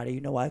anybody.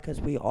 You know why?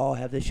 Because we all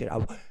have this shit.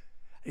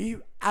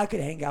 I could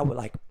hang out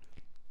with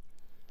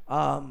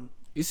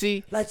you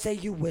see, let's say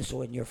you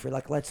whistle and you're free.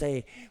 Like, let's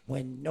say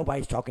when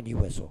nobody's talking, you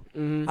whistle.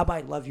 I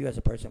might love you as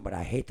a person, but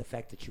I hate the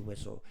fact that you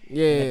whistle in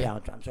the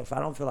downtime. So if I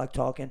don't feel like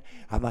talking,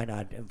 I might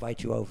not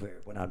invite you over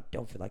when I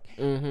don't feel like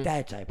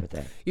that type of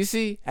thing. You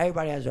see,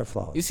 everybody has their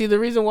flaws. You see, the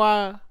reason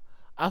why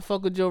I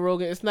fuck with Joe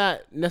Rogan, it's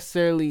not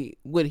necessarily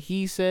what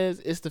he says,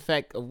 it's the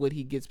fact of what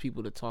he gets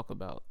people to talk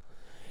about.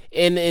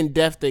 And in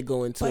depth they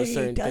go into a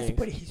certain thing.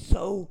 But he's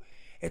so,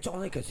 it's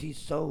only because he's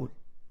so,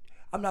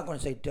 I'm not going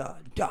to say dumb.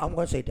 I'm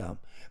going to say dumb,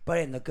 but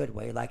in the good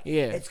way. Like,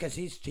 it's because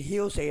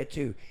he'll say it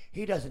too.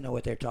 He doesn't know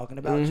what they're talking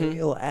about, so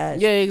he'll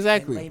ask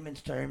in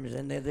layman's terms,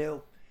 and then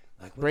they'll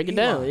like break it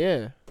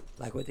down,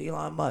 Like with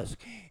Elon Musk.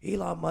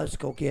 Elon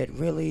Musk will get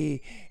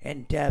really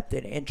in-depth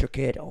and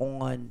intricate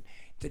on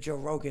the Joe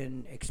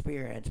Rogan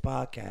Experience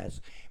podcast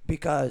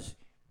because,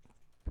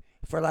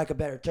 for lack of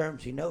better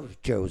terms, he knows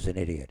Joe's an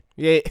idiot.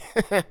 Yeah.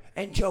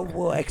 And Joe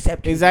will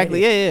accept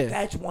exactly. Yeah.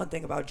 That's one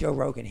thing about Joe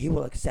Rogan. He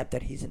will accept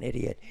that he's an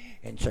idiot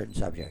in certain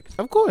subjects.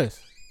 Of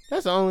course.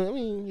 That's the only, I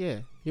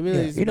mean,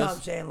 Humility you know what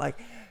I'm saying? Like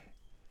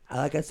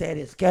I said,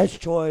 his guest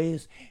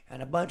choice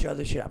and a bunch of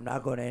other shit I'm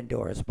not going to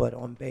endorse, but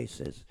on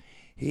basis,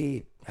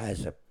 he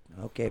has a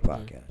okay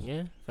podcast.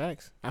 Yeah,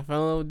 facts. I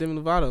fell in love with Demi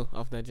Lovato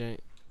off that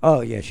joint.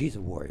 Oh, yeah, she's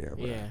a warrior.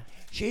 Bro. Yeah.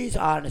 She's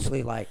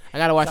honestly like... I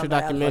got to watch her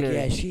documentary.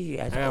 Like, she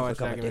has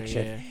overcome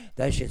addiction. Yeah.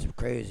 That shit's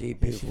crazy,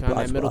 beautiful. She found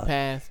that middle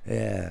path.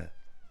 Yeah.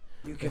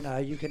 You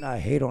cannot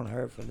hate on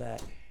her for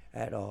that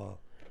at all.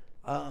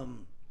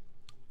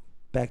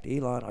 Back to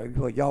Elon.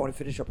 Y'all want to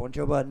finish up on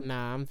Joe Budden?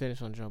 Nah, I'm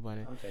finished on Joe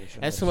Budden.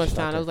 That's too much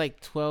time. That was like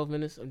 12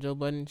 minutes of Joe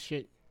Budden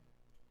shit.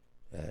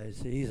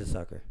 He's a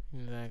sucker.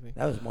 Exactly.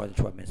 That was more than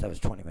 12 minutes. That was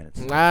 20 minutes.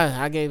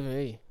 I gave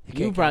it.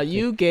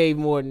 You gave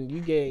more than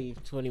you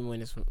gave 20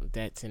 minutes from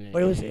that 10.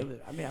 But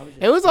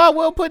it was all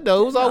well put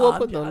though. It was all well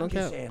put though. I'm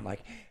just saying,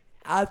 like,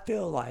 I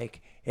feel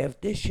like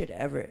if this shit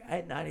ever,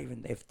 not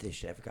even if this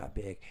shit ever got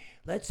big,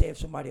 let's say if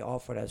somebody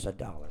offered us $1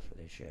 for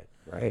this shit,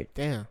 right?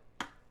 Damn.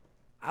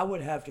 I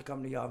would have to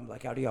come to y'all and be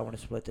like, how do y'all want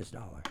to split this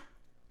 $1?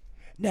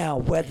 Now,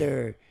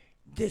 whether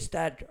this,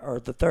 that, or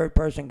the third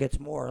person gets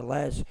more or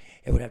less,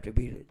 it would have to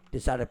be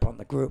decided upon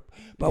the group.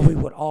 But we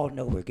would all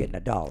know we're getting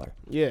 $1.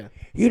 Yeah.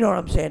 You know what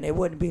I'm saying? It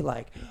wouldn't be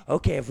like,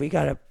 okay, if we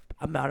got a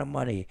amount of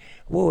money,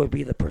 what would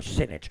be the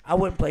percentage? I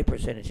wouldn't play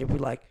percentage. It'd be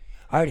like,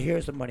 all right,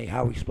 here's the money.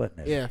 How are we splitting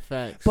this? Yeah,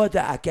 facts. But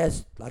I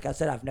guess, like I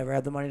said, I've never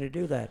had the money to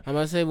do that. I'm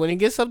gonna say when it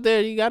gets up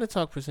there, you gotta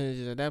talk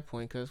percentages at that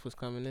point because what's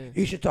coming in.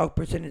 You should talk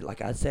percentage.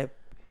 Like I said,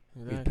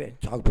 Exactly.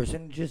 we talk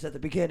percentages at the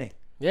beginning.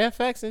 Yeah,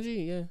 facts and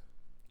G. Yeah.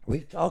 We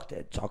talked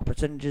it. Talk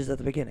percentages at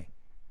the beginning.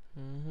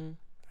 Mhm.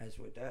 That's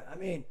what that. I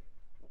mean,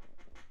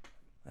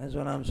 that's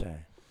what I'm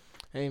saying.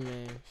 Hey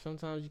man,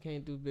 sometimes you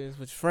can't do business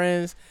with your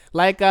friends.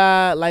 Like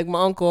my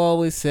uncle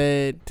always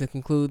said to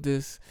conclude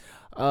this,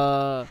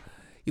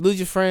 you lose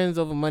your friends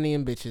over money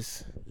and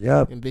bitches.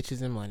 Yep. And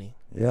bitches and money.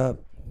 Yep.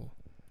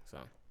 So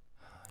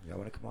Y'all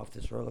want to come off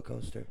this roller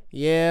coaster?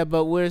 yeah,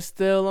 but we're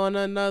still on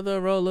another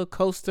roller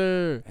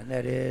coaster. And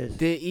that is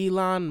The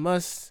Elon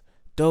Musk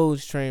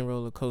Doge Train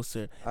roller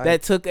coaster I-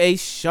 that took a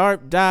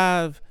sharp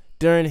dive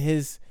during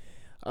his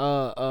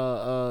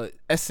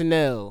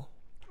SNL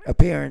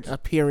appearance.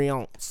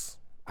 appearance.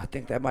 I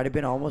think that might have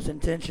been almost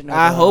intentional.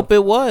 I hope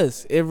it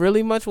was. It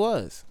really much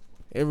was.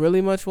 It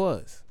really much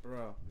was.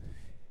 Bro,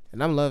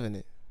 And I'm loving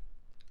it.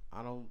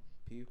 I don't.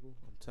 People,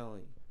 I'm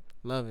telling you,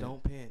 Loving it.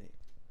 don't panic.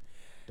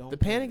 Don't. The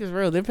panic is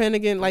real. They're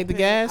panicking like the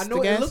gas. I know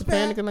The gas it looks is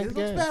bad. panicking like It the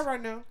looks gas. bad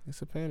right now.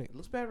 It's a panic. It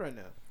looks bad right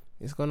now.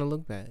 It's gonna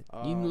look bad.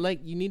 You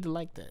need to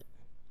like that.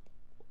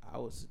 I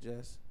would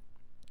suggest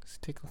It's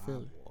tickle buy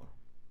feeling. more.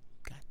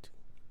 Got to.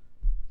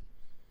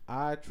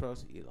 I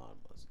trust Elon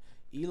Musk.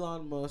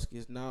 Elon Musk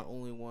is not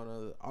only one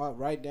of the,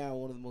 right now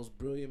one of the most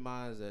brilliant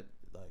minds that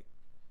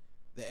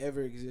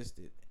ever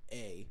existed.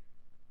 A,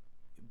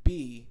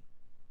 B,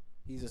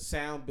 he's a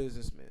sound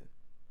businessman.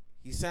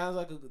 He sounds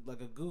like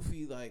a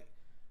goofy, like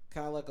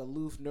kind of like a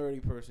aloof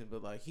nerdy person,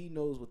 but like he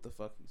knows what the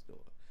fuck he's doing.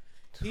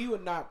 He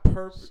would not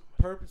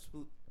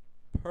purposely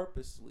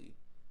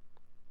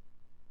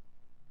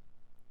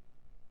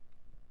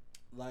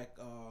like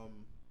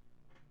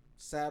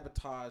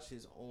sabotage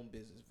his own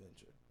business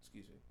venture.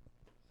 Excuse me.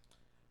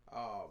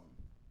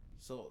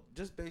 So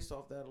just based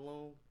off that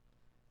alone,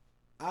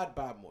 I'd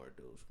buy more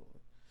Dogecoin.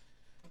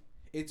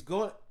 It's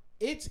bound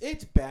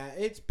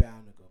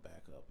to go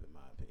back up in my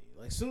opinion.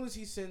 Like soon as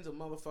he sends a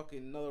motherfucking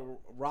another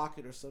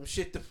rocket or some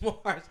shit to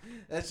Mars,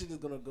 that shit is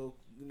gonna go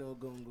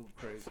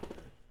crazy.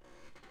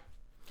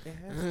 Man. It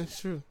has to. It's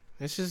true.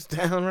 It's just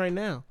down right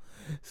now.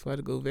 It's about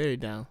to go very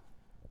down.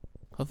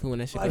 Hopefully when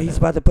that shit But goes he's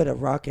down. about to put a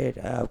rocket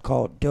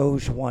called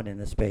Doge 1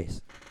 into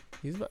space.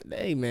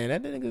 Hey man,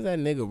 that nigga's that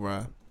nigga,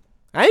 bro.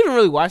 I didn't even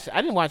really watch.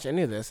 I didn't watch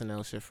any of the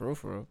SNL shit for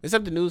real,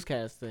 except the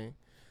newscast thing.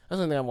 That's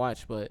the only thing I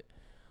watched. But,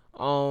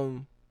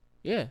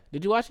 yeah.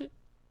 Did you watch it?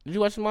 Did you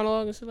watch the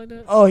monologue and shit like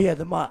that? Oh yeah,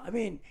 I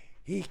mean,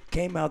 he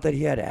came out that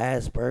he had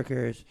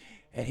Asperger's,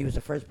 and he was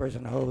the first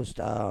person to host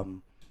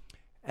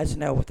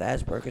SNL with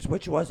Asperger's,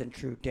 which wasn't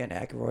true. Dan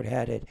Aykroyd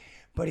had it,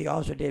 but he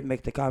also did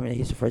make the comment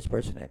he's the first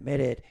person to admit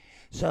it.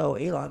 So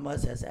Elon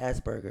Musk has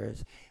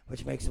Asperger's,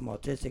 which makes him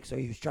autistic. So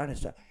he was trying to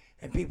stop,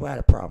 and people had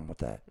a problem with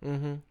that.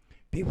 Mm-hmm.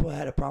 People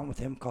had a problem with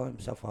him calling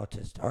himself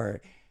autist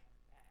or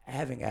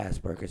having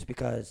Asperger's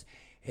because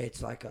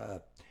it's like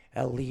a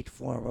elite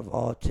form of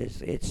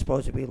autism. It's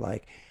supposed to be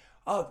like,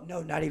 oh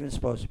no, not even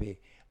supposed to be.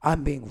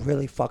 I'm being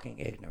really fucking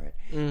ignorant.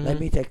 Mm-hmm. Let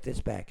me take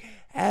this back.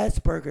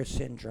 Asperger's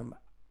syndrome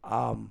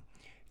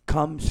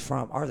comes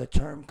from, or the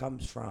term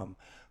comes from,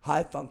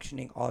 high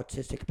functioning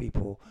autistic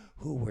people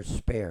who were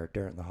spared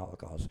during the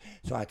Holocaust.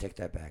 So I take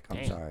that back.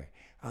 Damn.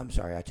 I'm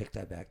sorry. I take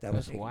that back. That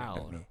was That's ignorant of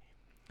wild. me.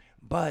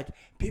 But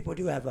people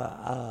do have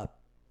a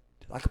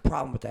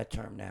problem with that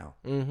term now.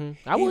 Mm-hmm.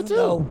 I would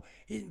too.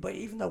 But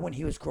even though when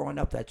he was growing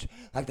up, that's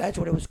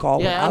what it was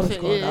called. Yeah, when I was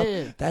growing up,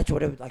 yeah. that's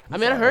what it was like. I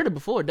mean, I heard it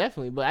before,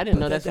 definitely, but I didn't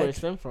know that's where it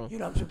stemmed from. You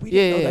know what I'm saying? We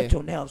Yeah, didn't know yeah. that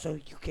till now, so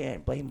you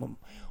can't blame him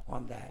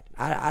on that.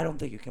 I don't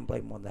think you can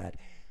blame him on that.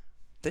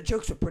 The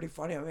jokes are pretty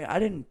funny. I mean, I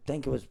didn't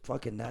think it was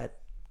fucking that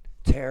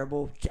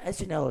terrible.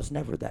 SNL is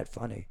never that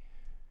funny.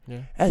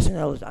 Yeah.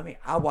 SNL is, I mean,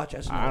 I watch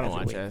SNL. I don't every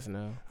watch week.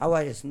 SNL. I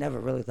watch it's never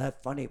really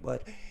that funny,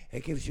 but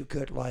it gives you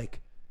good,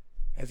 like,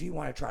 if you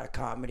want to try a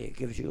comedy, it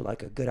gives you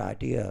like a good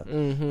idea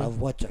Mm-hmm. of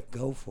what to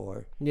go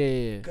for.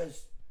 Yeah.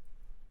 Because,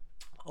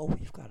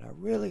 we've got a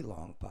really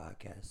long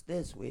podcast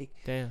this week.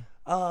 Damn.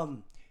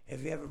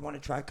 If you ever want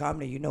to try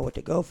comedy, you know what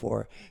to go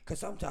for. Because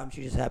sometimes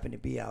you just happen to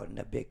be out in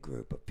a big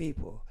group of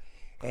people.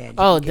 And you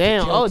Oh can get your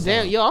damn. Oh jokes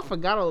damn. off. Yo, I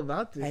forgot all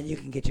about this. And you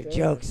can get your Damn.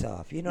 jokes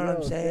off. You know what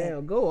I'm Yo, saying?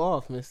 Damn. Go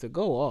off, Mister.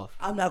 Go off.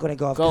 I'm not going to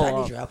go off Go because I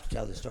off. need your help to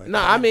tell the story. No,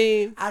 I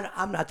mean,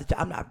 I'm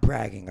not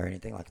bragging or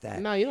anything like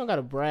that. no, you don't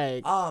gotta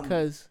brag,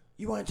 cause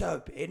You want to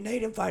tell?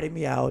 Nate invited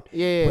me out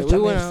yeah, with we some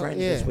of went his out.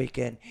 friends Yeah. this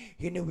weekend.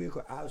 He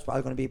knew I was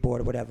probably going to be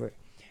bored or whatever.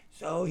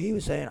 So he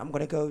was saying, I'm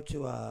going to go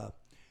to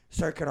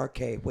Circuit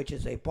Arcade, which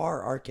is a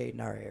bar arcade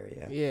in our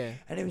area. Yeah.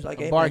 And he was like,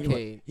 A hey, man,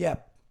 barcade. yeah,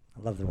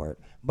 I love the word.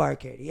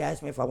 Barcade. He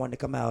asked me if I wanted to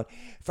come out.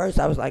 First,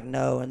 I was like,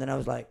 no. And then I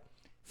was like,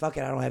 fuck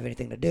it, I don't have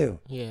anything to do.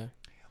 Yeah.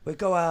 We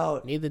go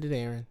out. Neither did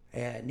Aaron.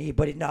 And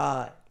but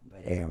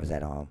Aaron was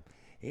at home.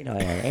 You know,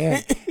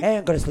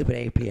 Aaron go to sleep at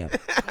 8 p.m.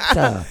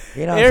 So,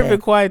 you know what I'm Aaron been saying?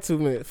 quiet 2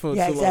 minutes for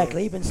Yeah, too exactly.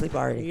 long. He been asleep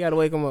already. You gotta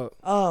wake him up.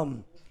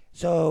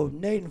 So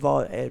Nate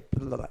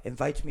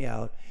invites me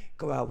out.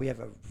 Go out. We have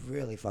a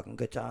really fucking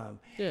good time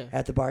Yeah.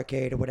 at the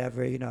barcade or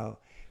whatever. You know,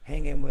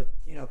 hanging with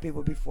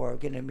people before,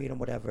 getting to meet them,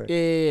 whatever.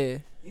 Yeah.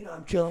 You know,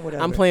 I'm chilling,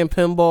 whatever. I'm playing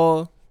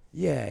pinball.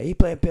 Yeah, he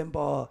playing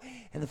pinball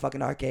in the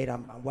fucking arcade.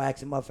 I'm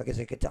waxing motherfuckers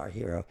at Guitar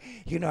Hero.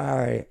 You know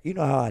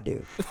how I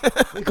do.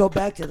 We go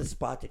back to the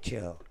spot to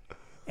chill,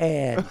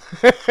 and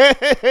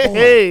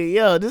Hey,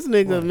 yo, this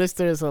nigga Boy.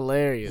 Mister is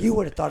hilarious. you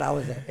would have thought I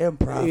was an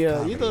improv. Yeah,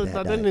 comedy you thought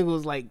that night. nigga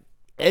was like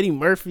Eddie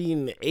Murphy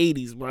in the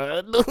 '80s,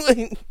 bro.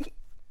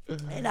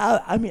 And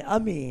I mean,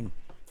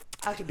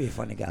 I could be a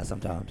funny guy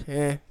sometimes.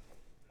 Yeah.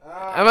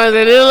 I'm about to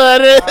say this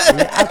like this.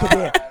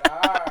 Yeah,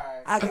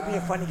 I could be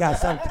a funny guy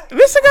sometimes.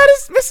 Mister got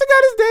his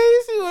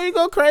days where you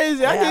go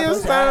crazy. I give you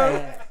some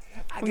time.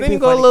 Then you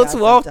go a little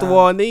too off the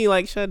wall, and then you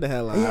like shut the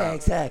hell up. Yeah,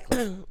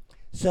 exactly.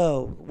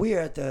 So we're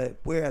at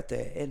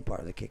the end part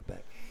of the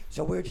kickback.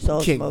 So we're just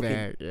all smoking,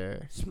 Kickback, yeah.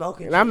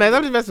 smoking. And I'm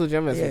just messing with you.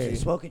 I'm messing Yeah, with you.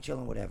 smoking,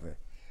 chilling, whatever.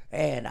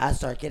 And I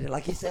start getting,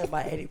 like he said,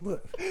 my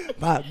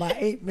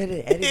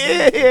 8-minute Eddie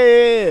Murphy.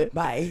 Yeah.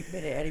 My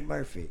 8-minute Eddie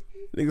Murphy.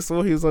 Nigga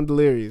swore he was on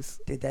delirious.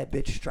 Did that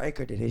bitch strike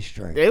or did he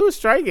strike? It was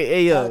striking.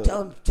 Hey, yo.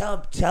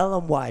 Tell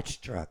him why it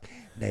struck,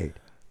 Nate.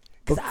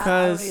 I don't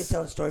Because need to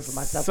tell a story for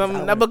myself. 'cause I no,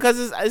 wanna- because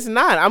it's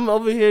not. I'm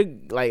over here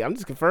like I'm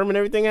just confirming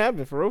everything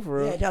happened for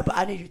real. Yeah, no, but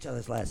I need you to tell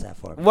this last half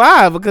for me.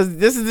 Why? Because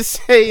this is the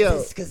shit,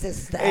 yo. Because this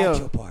is the Hey, yo.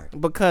 actual part.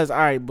 Because all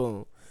right,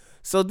 boom.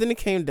 So then it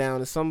came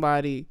down to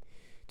somebody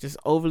just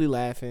overly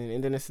laughing,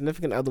 and then a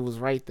significant other was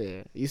right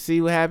there. You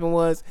see what happened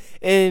was,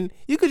 and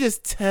you could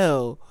just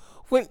tell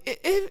when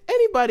if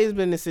anybody has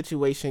been in a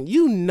situation,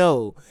 you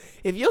know,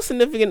 if your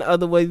significant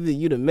other, whether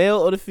you the male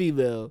or the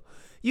female,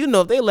 you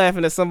know if they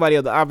laughing at somebody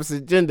of the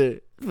opposite gender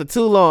for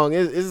too long,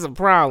 it's a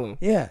problem.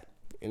 Yeah.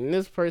 And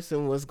this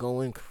person was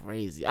going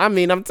crazy. I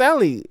mean, I'm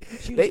telling you,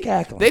 She was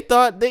cackling. they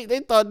thought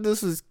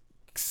this was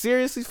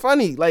seriously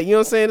funny. Like, you know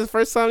what I'm saying? The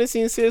first time they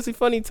seen seriously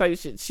funny type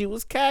shit, she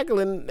was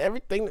cackling.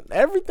 Everything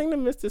that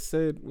Mister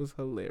said was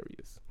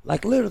hilarious.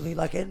 Like literally,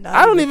 like in.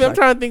 I'm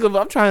trying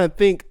to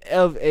think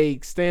of a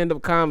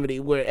stand-up comedy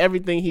where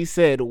everything he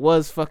said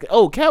was fucking.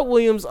 Oh, Cat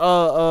Williams,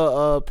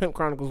 Pimp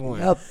Chronicles 1.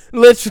 Yep.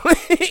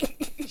 Literally.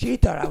 She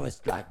thought I was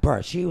like,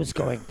 bro. She was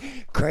going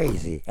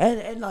crazy,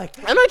 and like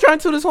I'm not trying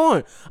to toot his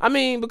horn.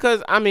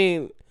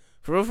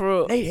 For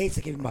real. Nate hates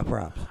to give me my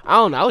props. I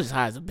don't know. I was just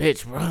high as a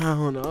bitch, bro. I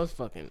don't know.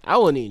 I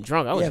wasn't even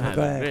drunk. I was Yeah, high as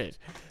but a go ahead. bitch.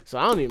 So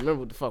I don't even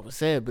remember what the fuck was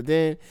said. But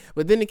then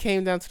it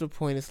came down to the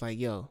point. It's like,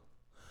 yo,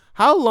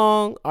 how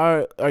long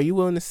are you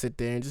willing to sit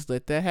there and just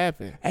let that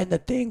happen? And the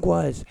thing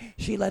was,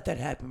 she let that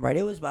happen, right?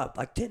 It was about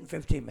like 10,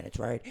 15 minutes,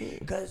 right?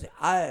 Because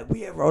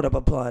we had rolled up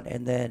a blunt,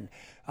 and then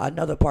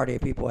another party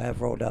of people have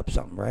rolled up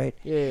something, right?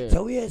 Yeah.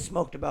 So we had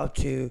smoked about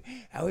 2,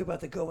 and we about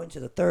to go into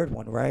the third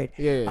one, right?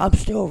 Yeah. I'm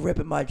still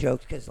ripping my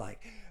jokes because,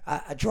 like,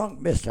 a drunk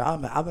mister,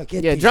 I'm gonna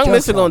get Yeah, these drunk jokes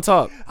mister gonna off.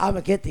 talk. I'm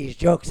gonna get these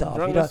jokes off.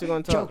 Drunk You know? mister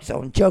gonna talk. Jokes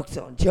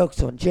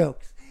on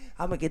jokes.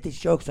 I'm gonna get these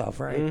jokes off,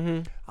 right?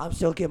 Mm-hmm. I'm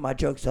still getting my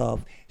jokes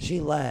off. She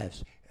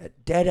laughs.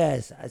 Dead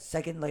ass. A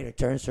second later,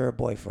 turns to her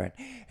boyfriend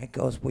and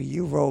goes, "Will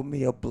you roll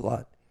me a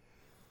blunt?"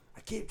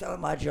 I keep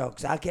telling my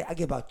jokes. I get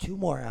about 2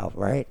 more out,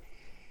 right?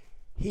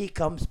 He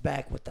comes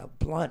back with a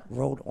blunt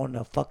rolled on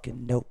a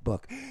fucking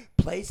notebook,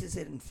 places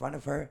it in front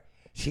of her.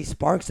 She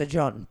sparks a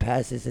joint and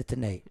passes it to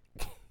Nate.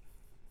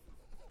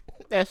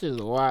 That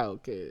shit's a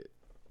wild kid.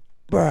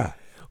 Bruh.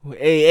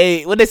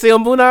 Hey, what they say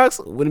on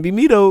Boondocks? Wouldn't be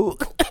me though.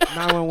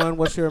 911,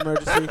 what's your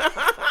emergency?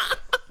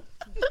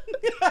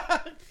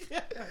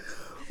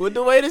 What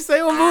the way to say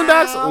on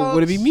Boondocks?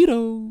 Would it be me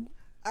though?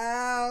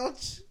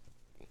 Ouch.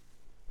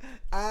 That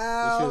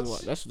Ouch.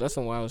 shit is that's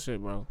some wild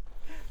shit, bro.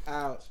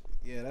 Ouch.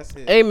 Yeah, that's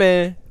it. Hey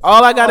man,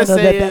 all I gotta Oh, no,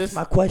 say that's is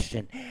my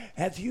question.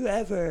 Have you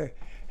ever?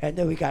 And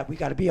then we got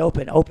to be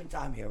open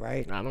time here,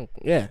 right?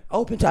 Yeah.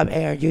 Open time,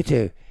 Aaron. You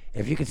too,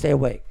 if you can stay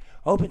awake.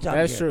 Open time.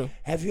 That's here. true.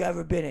 Have you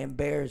ever been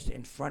embarrassed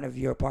in front of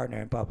your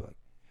partner in public,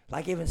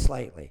 like even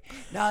slightly?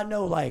 Now I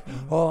know, like,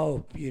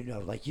 oh, you know,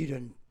 like you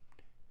done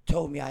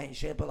told me I ain't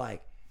shit, but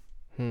like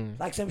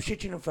some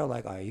shit you done felt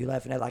like, are you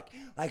laughing at? Like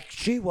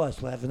she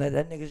was laughing at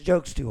that nigga's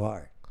jokes too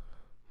hard.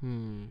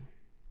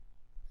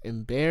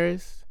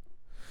 Embarrassed?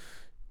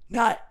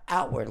 Not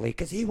outwardly,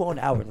 because he won't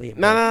outwardly.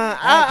 Nah.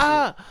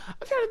 Actually,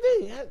 I'm trying to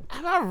think.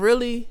 Have I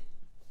really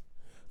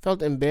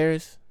felt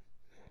embarrassed?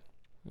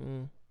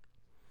 Nah,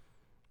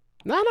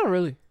 not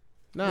really.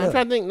 Nah, Really? I'm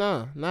trying to think.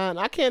 Nah.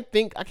 I can't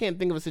think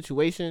of a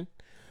situation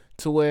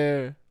to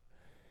where,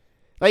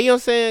 like, you know what I'm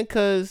saying?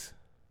 Cause,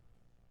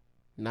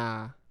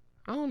 I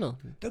don't know.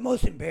 the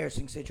most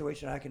embarrassing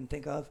situation I can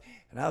think of,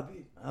 and I'll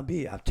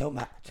tell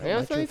my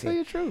Yeah, truth tell here.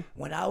 you true.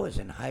 When I was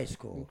in high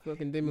school,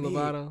 Fucking Demi Me-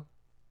 Lovato.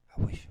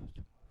 I wish it was.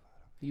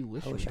 You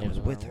wish, I wish I Demi was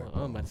with Lovato. her, I'm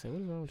bro. about to say,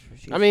 what's wrong with you?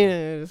 She's- I mean,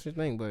 that's your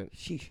thing, but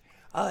Sheesh.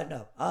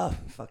 No.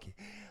 Fuck you.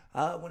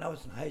 When I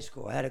was in high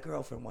school, I had a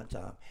girlfriend one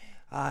time.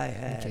 I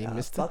had okay,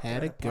 Mister fucked her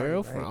had at a party,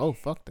 girlfriend. right? Oh,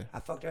 fucked her. I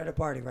fucked her at a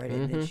party, right?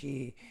 And then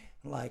she,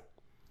 like,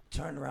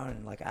 turned around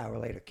and like an hour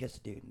later kissed a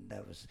dude, and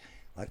that was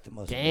like the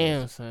most.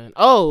 Damn, son.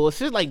 Oh, well,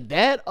 shit like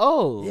that.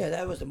 Oh, Yeah,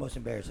 that was the most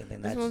embarrassing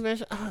thing. That's That's,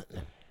 embarrassing.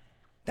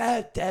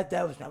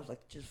 that was. I was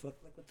like, just fuck.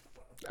 Like, what the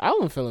fuck? I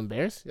wouldn't feel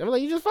embarrassed. I'm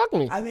like, you just fucked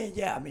me. I mean,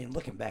 yeah. I mean,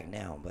 looking back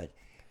now, but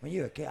when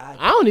you're a kid, I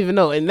don't even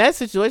know. In that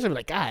situation, I'm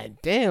like, God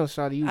damn,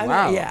 shawty, you I mean,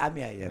 wow. yeah. I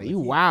mean, yeah. You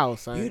wow,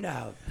 son. You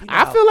know.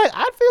 I feel like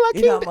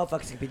You know, King. how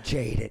motherfuckers can be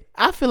jaded.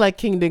 I feel like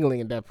King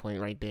Dingling at that point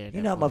right there.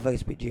 You know, how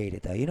motherfuckers be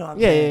jaded though. You know what I'm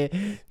Yeah, saying?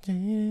 yeah.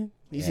 You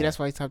Yeah. see, that's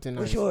why he topped in.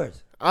 What's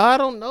yours? I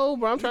don't know,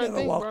 bro. I'm You trying to never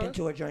think, walked bro.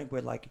 into a drink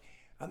where like,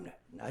 I'm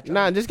not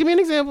Nah, just give me an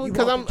example, you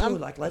because walk I'm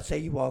into, like, let's say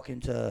you walk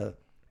into,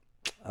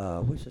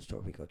 what's the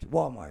store we go to?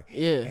 Walmart.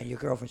 yeah. And your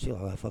girlfriend, she's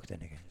like, oh, fuck that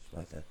nigga. It's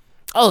like that.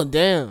 Oh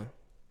damn,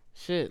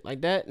 shit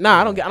like that.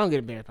 Nah, I don't get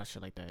embarrassed by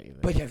shit like that either.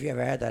 But have you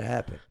ever had that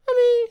happen? I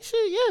mean,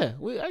 shit,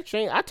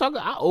 yeah.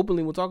 I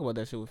openly will talk about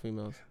that shit with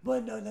females.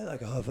 But no,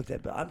 like, oh, fuck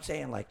that. But I'm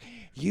saying, like,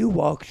 you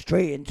walk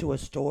straight into a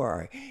store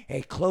or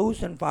a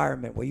closed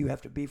environment where you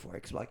have to be for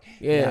it. It's like,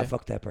 Yeah.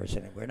 fuck that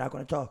person. And we're not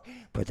going to talk,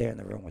 but they're in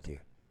the room with you.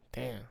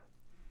 Damn.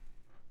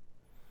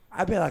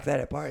 I've been like that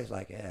at parties,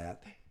 like, yeah.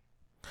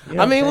 You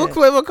know I mean, I'm what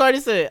saying? Fuckboy Cardi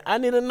said? I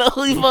need to know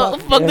who You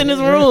fucked fucked- in his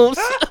rooms.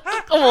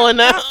 Come on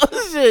now,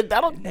 shit. I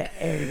don't.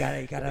 Hey, you got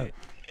you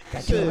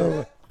a Shit.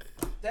 little.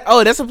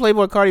 Oh, that's a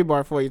Playboy Cardi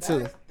bar for you too.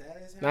 That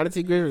has Not a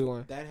T Grizzly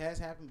one. That has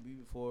happened to me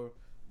before,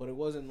 but it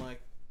wasn't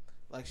like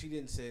she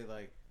didn't say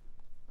like,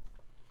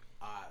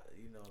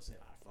 say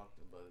I fucked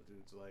him, but the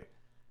dude's like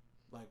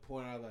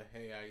point out like,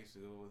 hey, I used to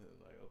go with him.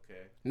 Like,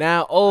 okay.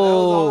 Now, That was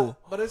all- oh,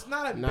 but it's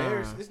not Nah.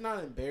 embarrassing. It's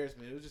not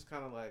embarrassment. It was just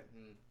kind of like,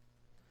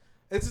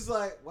 it's just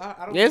like, wow,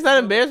 I don't. Yeah, it's need not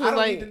to know- embarrassment, I don't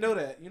like- need to know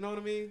that. You know what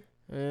I mean?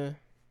 yeah.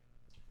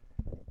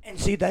 And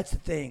see, that's the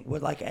thing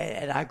with like,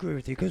 and I agree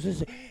with you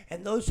because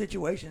in those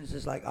situations,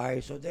 it's like, all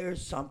right, so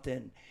there's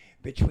something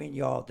between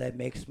y'all that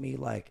makes me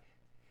like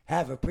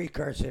have a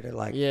precursor to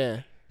like,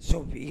 Yeah.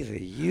 so either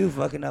you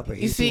fucking up or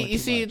You he's see, doing too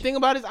the much. thing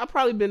about it is, I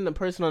probably been the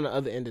person on the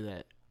other end of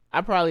that. I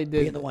probably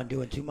did. Being the one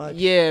doing too much.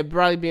 Yeah,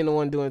 probably being the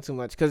one doing too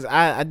much. Because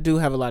I do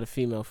have a lot of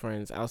female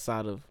friends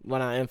outside of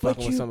when I am But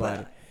fucking with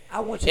somebody. I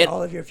want to say It-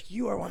 all of you, if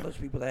you are one of those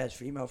people that has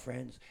female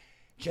friends,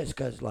 just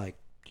because like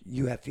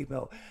you have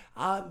female,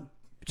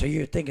 so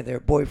you're thinking their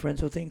boyfriends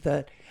who think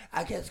that?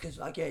 I guess because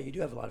like yeah, you do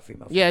have a lot of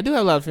female. Yeah, I do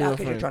have a lot of Not female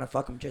because you're friends. trying to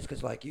fuck them, just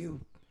because like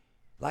you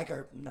like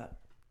her. Not.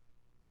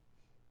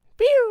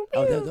 Pew,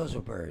 Oh, pew. those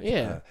were birds.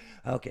 Yeah.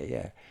 Okay,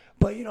 yeah.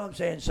 But you know what I'm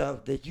saying. So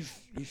did you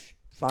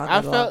find?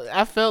 that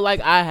I felt like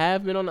I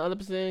have been on the other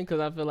percent because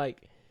I feel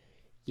like,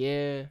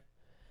 yeah,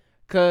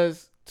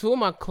 because two of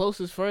my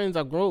closest friends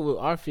I grew up with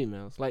are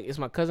females. Like it's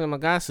my cousin and my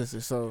god sister.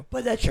 So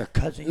But that's your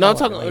cousin. no, I'm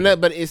Y'all are talking,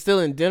 related. but it's still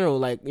in general.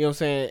 Like you know what I'm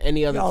saying.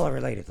 Any other? Y'all are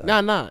related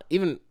though. Nah,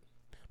 even,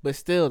 but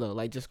still though,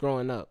 like just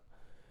growing up.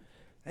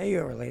 Hey,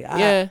 you're related.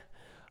 Yeah,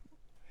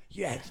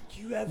 Yeah.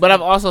 You have. but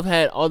I've also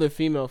had other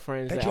female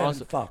friends that that you also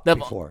haven't fucked that-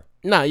 before.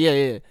 Nah,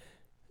 yeah.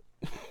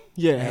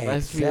 Yeah,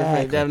 that's female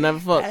friends that have never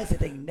fucked. That's the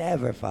thing.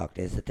 Never fucked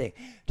is the thing.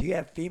 Do you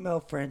have female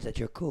friends that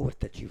you're cool with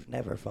that you've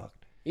never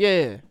fucked?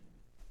 Yeah.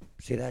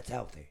 See, that's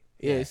healthy.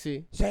 Yeah,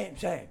 see. Same.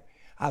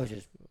 I was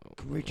just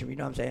reaching. You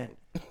know what I'm saying?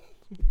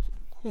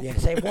 Yeah.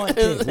 Say one,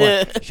 two,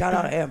 one. Shout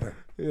out to Amber.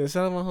 Yeah,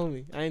 shout out my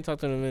homie. I ain't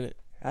talked to her in a minute.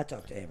 I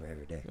talk to Amber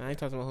every day. I ain't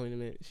talked to my homie in a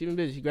minute. She been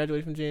busy. She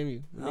graduated from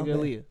JMU. Oh, Nigga man.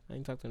 Aaliyah. I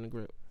ain't talked to her in the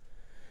grip.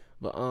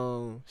 But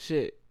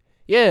shit.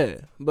 Yeah.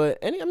 But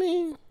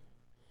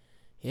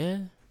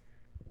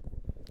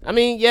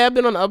yeah, I've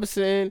been on the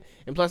opposite end,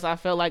 and plus I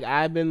felt like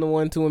I've been the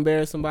one to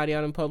embarrass somebody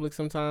out in public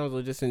sometimes,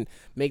 or just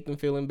make them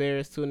feel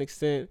embarrassed to an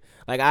extent.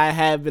 Like I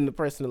have been the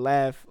person to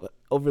laugh,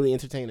 overly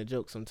entertain a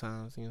joke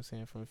sometimes. You know what I'm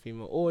saying, from a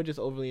female, or just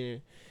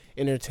overly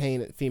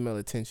entertain female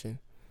attention.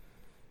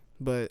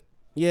 But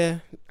yeah,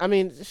 I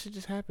mean, this shit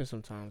just happens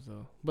sometimes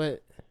though.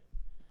 But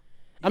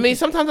I mean,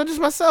 sometimes I'm just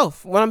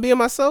myself. When I'm being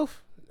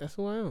myself, that's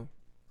who I am.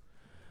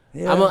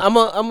 Yeah. I'm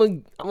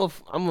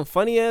a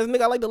funny ass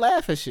nigga. I like to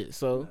laugh at shit.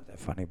 So Not that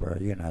funny, bro.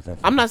 You're not that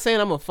funny. I'm not saying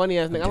I'm a funny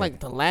ass nigga. I joking. like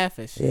to laugh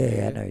at shit. Yeah,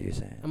 I man. know what you're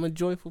saying. I'm a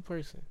joyful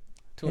person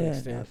to an Fair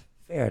extent. enough.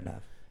 Fair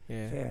enough.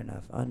 Yeah. Fair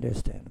enough.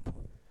 Understandable.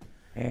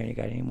 Aaron, you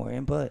got any more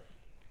input?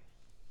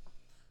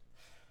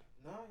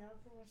 No, y'all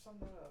pretty much summed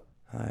that up.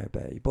 All right,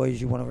 bet. You boys,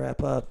 you want to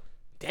wrap up?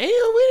 Damn, we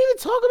didn't even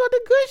talk about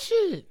the good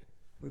shit.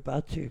 We're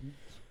about to.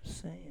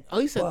 Saying. Oh,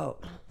 you said Well,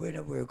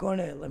 we're going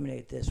to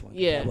eliminate this one.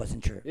 'cause Yeah. That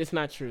wasn't true. it's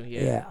not true.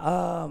 Yeah.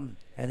 Yeah.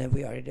 And then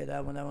we already did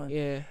that one.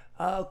 Yeah.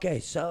 Okay,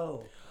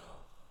 so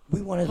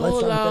we want to let's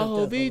start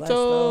Hola, with the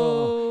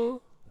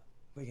Jovito.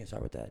 we can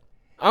start with that.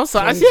 I'm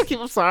sorry. Jay-Z-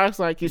 I'm sorry.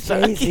 I keep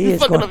Jay-Z is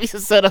fucking going- up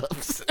your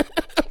setups.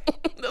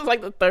 That's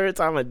like the third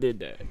time I did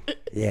that.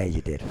 Yeah,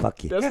 you did.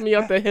 Fuck you. That's me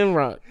off the Him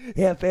Rock.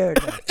 Yeah, fair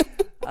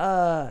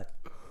enough.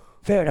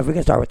 Fair enough. We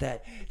can start with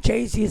that.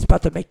 Jay-Z is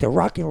about to make the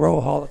Rock and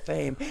Roll Hall of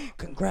Fame.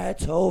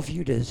 Congrats, Hov.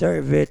 You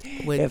deserve it.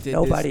 What if did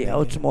nobody this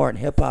else more in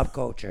hip hop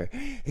culture,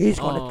 he's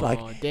gonna like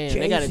damn,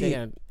 they got Jay-Z.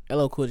 it.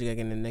 LL Cool J got to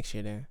get in the next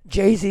year then.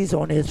 Jay-Z's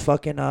on his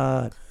fucking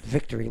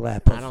victory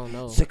lap I of don't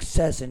know.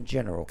 success in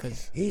general.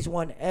 'Cause He's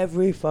won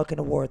every fucking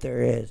award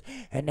there is,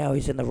 and now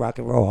he's in the Rock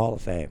and Roll Hall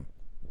of Fame.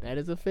 that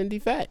is a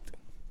Fendi fact.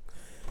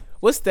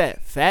 What's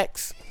that?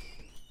 Facts.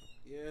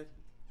 Yeah,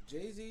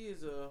 Jay-Z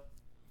is a.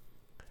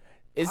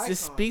 It just Icon,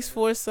 speaks man.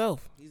 for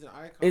itself. He's an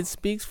icon. It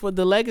speaks for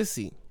the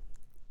legacy.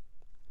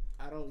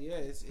 I don't. Yeah,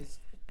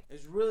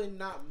 it's really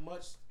not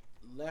much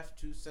left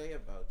to say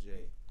about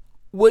Jay.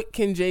 What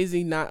can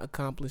Jay-Z not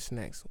accomplish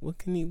next? What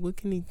can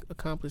he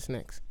accomplish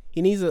next?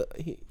 He needs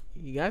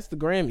he got the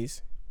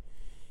Grammys.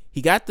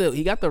 He got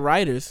the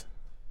writers.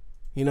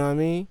 You know what I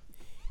mean?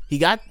 He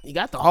got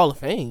the Hall of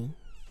Fame.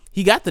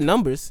 He got the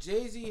numbers.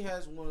 Jay-Z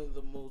has one of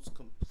the most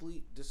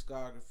complete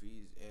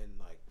discographies in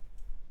like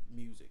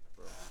music,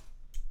 bro.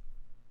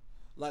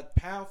 Like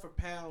pound for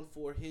pound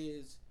for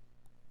his,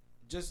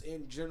 just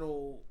in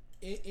general,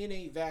 in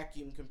a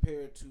vacuum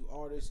compared to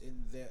artists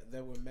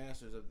that were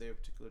masters of their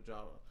particular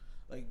genre.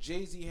 Like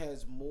Jay-Z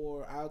has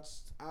more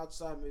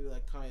outside maybe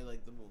like kind of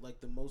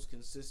like the most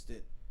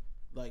consistent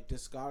like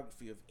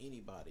discography of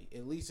anybody,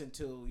 at least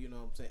until, you know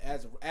what I'm saying,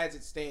 as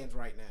it stands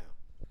right now.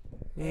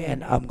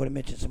 And I'm going to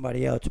mention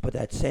somebody else, but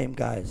that same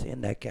guy is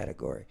in that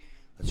category.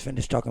 Let's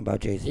finish talking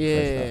about Jay-Z first,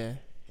 Yeah, though.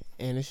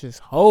 and it's just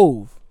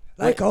Hove.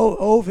 Like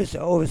Ove is the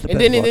best. And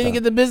then of all you time.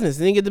 get the business.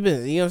 Then you get the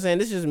business. You know what I'm saying?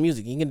 This is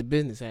music. You get the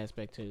business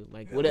aspect too.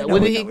 Like what No,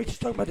 did no, he? we're just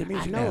talking about the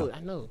music I now.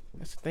 know.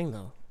 That's the thing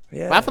though.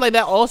 Yeah. But I feel like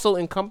that also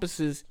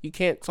encompasses. You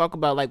can't talk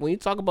about like when you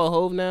talk about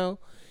Hove now,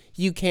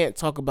 you can't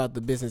talk about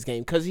the business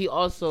game because he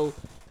also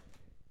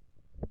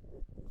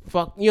you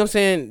know what I'm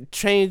saying,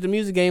 changed the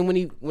music game when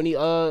he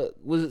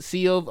was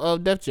CEO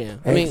of Def Jam.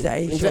 I mean,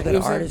 exactly. He showed you that know what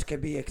I'm saying? artists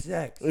could be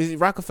execs. He's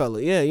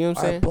Rockefeller, yeah, you know what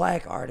I'm Or saying?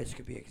 black artists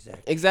could be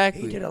execs.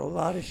 Exactly. He did a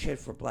lot of shit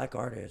for black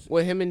artists.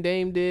 What him and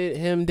Dame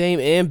did, Dame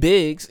and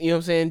Biggs, you know what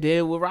I'm saying,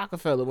 did with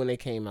Rockefeller when they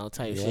came out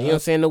type shit. You know what I'm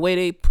saying? The way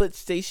they put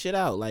they shit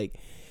out. Like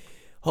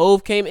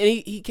Hove came and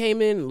he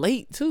came in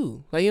late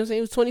too. Like, you know what I'm saying?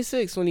 He was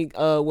 26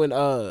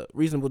 when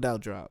Reasonable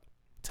Doubt dropped.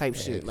 Type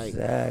shit. Like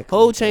Exactly,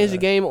 Hove changed the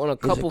bruh. game on a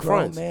He's a couple grown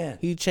fronts. man.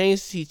 He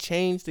changed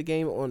the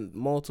game on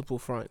multiple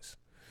fronts.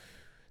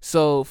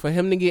 So for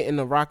him to get in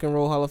the Rock and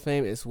Roll Hall of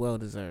Fame, it's well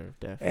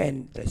deserved, definitely.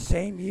 And the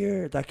same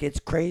year, like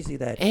it's crazy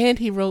that. And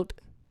he wrote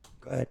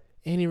Go ahead.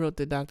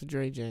 the Dr.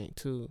 Dre joint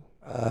too.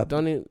 A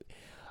Don't it?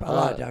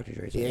 lot of Dr.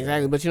 Dre's. Yeah,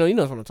 exactly. But you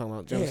know what I'm talking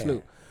about, Joe Yeah.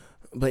 Snoop.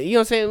 But you know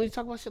what I'm saying? When you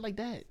talk about shit like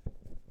that,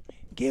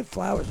 Give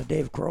flowers to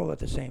Dave Grohl at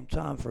the same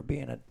time for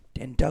being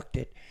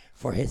inducted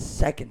for his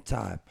second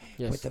time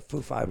Yes. with the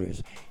Foo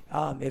Fighters.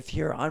 If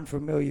you're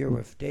unfamiliar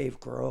with Dave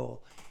Grohl,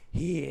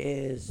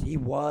 he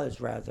was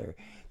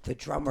the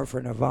drummer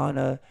for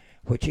Nirvana,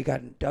 which he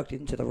got inducted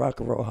into the Rock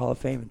and Roll Hall of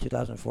Fame in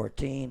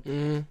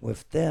 2014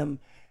 with them.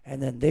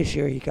 And then this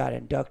year he got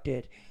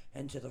inducted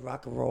into the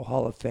Rock and Roll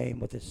Hall of Fame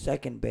with his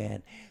second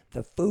band,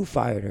 the Foo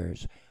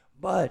Fighters.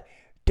 But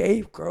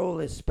Dave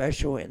Grohl is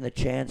special in the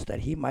chance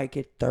that he might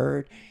get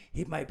third.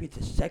 He might be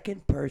the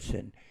second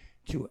person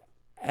to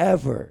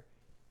ever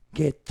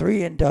get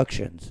 3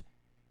 inductions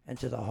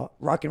into the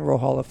Rock and Roll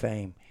Hall of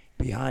Fame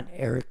behind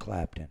Eric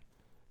Clapton.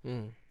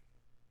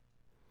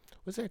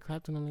 Was that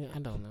Clapton on there? I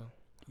don't know.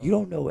 You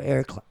don't know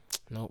Eric Clapton.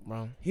 Nope,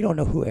 bro. You don't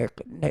know who Eric...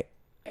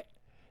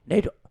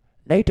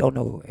 Nate don't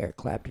know who Eric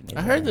Clapton is.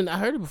 I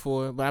heard it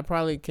before, but I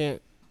probably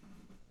can't.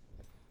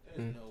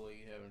 There's no way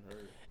you haven't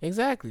heard.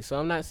 Exactly. So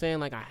I'm not saying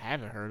like I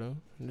haven't heard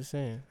him. I'm just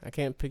saying I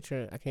can't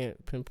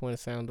pinpoint a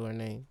sound or a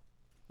name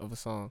of a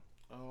song.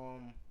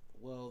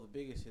 Well, the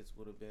biggest hits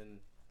would have been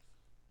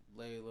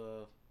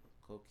Layla,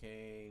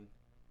 Cocaine,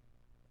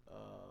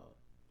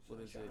 what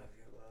is it?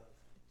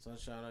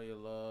 Sunshine of Your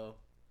Love.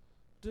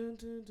 Dun,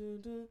 dun, dun,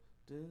 dun,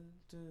 dun,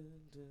 dun,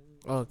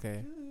 dun, Okay.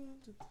 dun,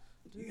 dun.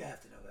 You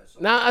have to know that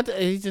song. Nah,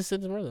 he just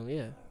said the rhythm.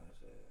 Yeah.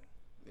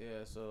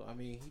 Yeah, so I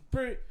mean, he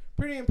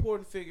pretty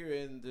important figure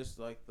in just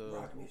like the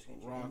Rock music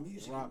in general.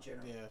 Music in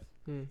general.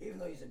 Yeah, Even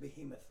though he's a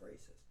behemoth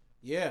racist.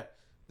 yeah.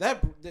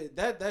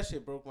 That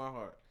shit broke my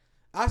heart.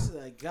 I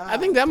said, like, God. I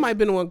think that might have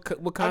been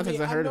what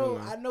context I heard know,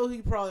 of him. I know he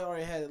probably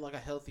already had like a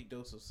healthy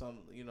dose of some,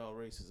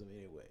 racism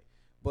anyway.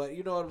 But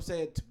you know what I'm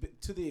saying?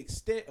 To the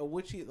extent of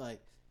which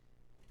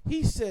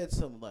he said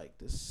some like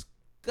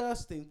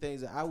disgusting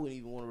things that I wouldn't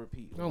even want to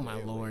repeat. Oh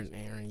my Lord,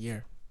 Aaron,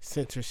 yeah,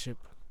 censorship.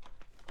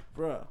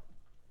 Bruh.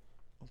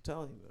 I'm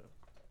telling you,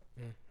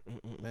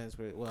 bro. Man, it's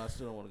great. Well, I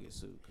still don't want to get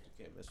sued because you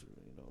can't mess with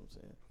me. You know what I'm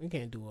saying? We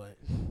can't do what?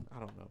 I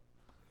don't know.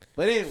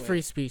 But anyway.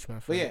 Free speech, my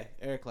But friend. yeah,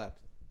 Eric Clapton.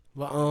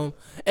 But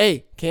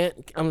hey,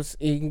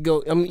 you can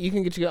go. You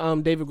can get your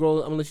David Grohl.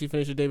 I'm gonna let you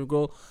finish your David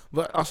Grohl.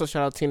 But also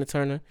shout out Tina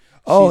Turner.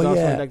 She's also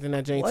inducted in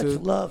that Jane What's too.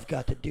 love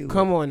got to do?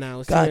 Come on now,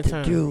 it's got Tina to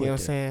Turner. do You know with what I'm it?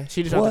 saying?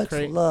 She just out the What's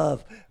crate.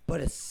 love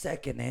but a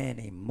second-hand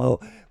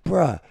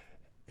bruh?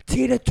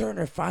 Tina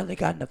Turner finally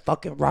got in the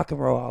fucking Rock and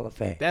Roll Hall of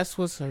Fame. That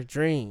was her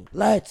dream.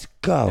 Let's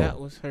go. That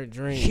was her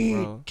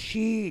dream, bro.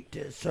 She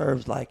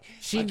deserves She like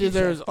you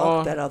deserves said, all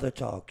fuck that other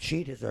talk.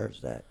 She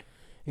deserves that.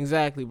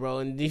 Exactly, bro.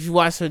 And if you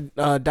watch her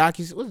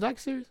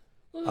docu-series?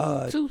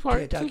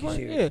 Two-part.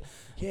 docuseries. Yeah.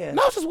 Yeah.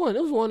 No, it's just one.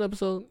 It was one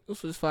episode.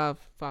 This was five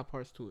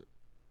parts to it.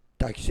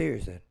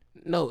 Docu-series then.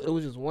 No, it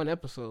was just one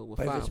episode with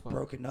But if 5 it's parts.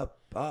 broken up,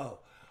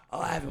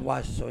 I haven't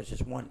watched it, so it's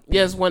just one.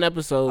 Yeah, it's one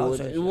episode. Oh, with-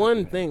 so it's one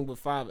okay. thing with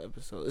 5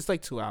 episodes. It's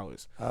like 2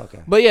 hours.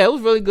 Okay. But yeah, it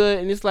was really good.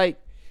 And it's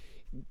like,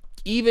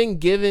 even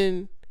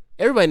given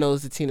everybody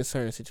knows the Tina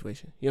Turner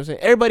situation. You know what I'm saying?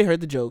 Everybody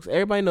heard the jokes.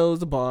 Everybody knows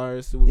the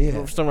bars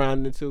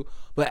surrounding it too.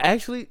 But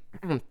actually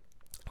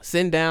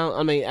sitting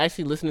down,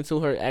 actually listening to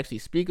her actually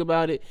speak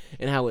about it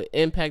and how it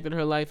impacted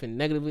her life and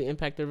negatively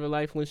impacted her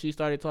life when she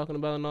started talking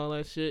about it and all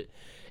that shit.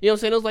 You know what I'm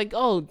saying? It was like,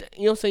 oh,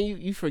 you know what I'm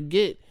saying? You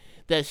forget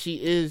that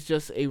she is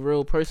just a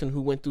real person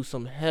who went through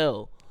some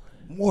hell.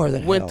 More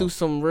than went hell. through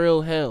some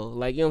real hell.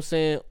 Like, you know what I'm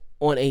saying?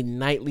 On a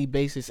nightly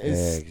basis. And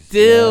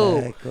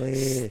Exactly.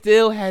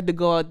 still had to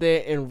go out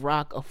there and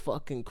rock a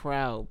fucking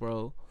crowd,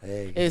 bro.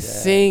 Exactly. And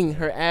sing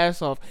her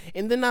ass off.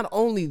 And then not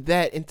only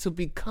that, and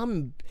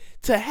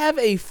to have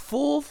a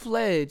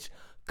full-fledged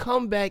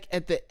comeback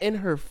in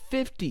her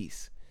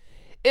 50s.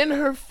 In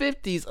her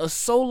 50s, a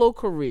solo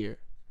career.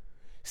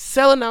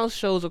 Selling out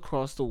shows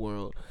across the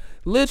world.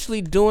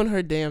 Literally doing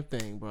her damn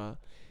thing, bro.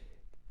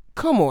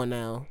 Come on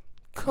now.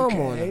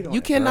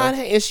 You cannot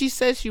hate. And she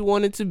said she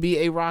wanted to be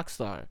a rock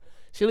star.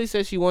 She really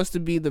said she wants to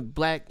be the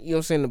black, you know what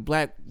I'm saying, the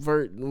black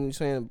vert, you know what I'm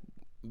saying,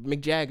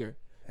 Mick Jagger.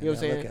 You know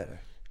what I'm saying? Look at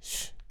her.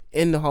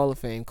 In the Hall of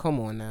Fame. Come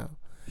on now.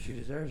 She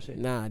deserves it.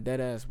 Nah,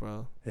 dead ass,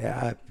 bro.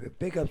 Yeah,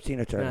 big up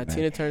Tina Turner. Nah, man.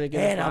 Tina Turner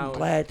get And her I'm flowers.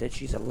 glad that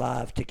she's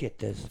alive to get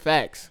this.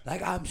 Facts.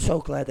 Like, I'm so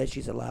glad that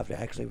she's alive to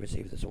actually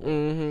receive this award.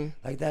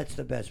 Mm-hmm. Like, that's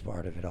the best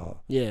part of it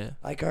all. Yeah.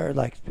 Like her,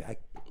 like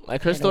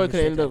her story could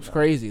have ended up that,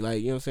 crazy.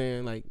 Like, you know what I'm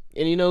saying? Like,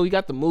 and you know, we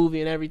got the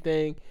movie and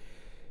everything.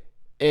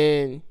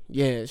 And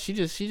yeah, she's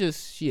a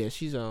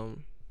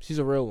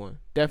real one.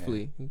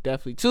 Definitely.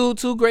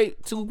 Two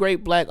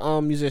great black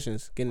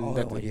musicians getting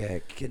that thing. yeah,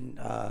 can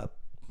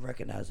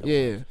recognize it.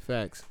 Yeah,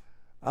 facts.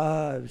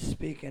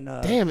 Speaking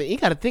of, damn it, you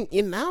gotta think.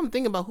 Now I'm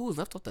thinking about who was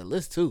left off that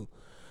list too,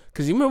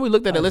 cause you remember we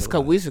looked at that list a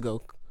couple weeks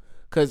ago,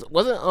 cause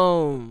wasn't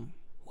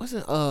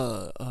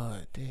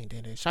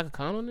Shaka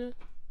Khan on there?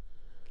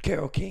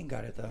 Carole King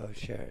got it though.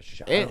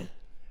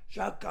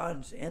 Shaka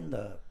Khan's in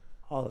the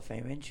Hall of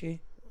Fame, isn't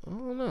she? I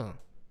don't know.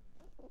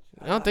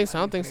 I don't think so.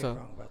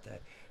 Wrong about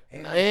that.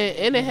 And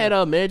they had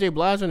Mary J.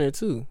 Blige on there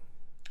too.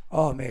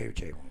 Oh, Mary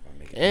J. won't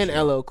make it. And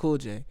LL Cool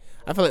J.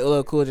 I feel like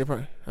LL Cool J.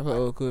 Probably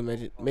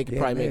make it.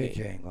 Mary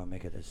J. ain't gonna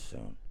make it this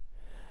soon.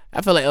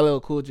 I feel like LL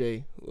Cool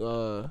J.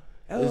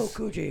 LL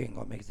Cool J ain't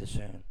gonna make it this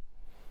soon.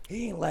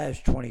 He ain't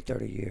last 20,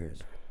 30 years.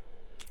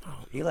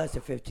 He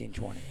lasted 15,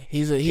 20.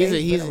 He's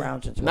been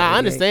around since. Nah, I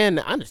understand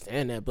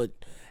that, but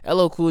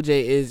LL Cool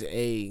J is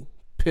a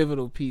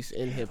pivotal piece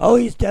in hip hop. Oh,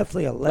 he's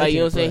definitely a legend. Like, you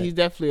know what I'm saying? He's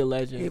definitely a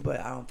legend. Yeah,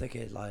 but I don't think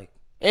it like.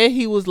 And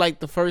he was like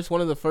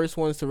one of the first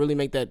ones to really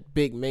make that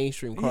big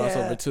mainstream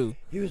crossover too.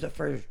 He was the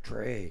first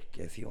Drake,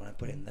 if you want to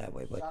put it in that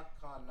way. But Shaka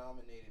Khan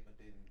nominated but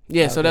didn't.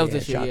 Yeah, so that was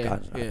this year. Shaka Yeah,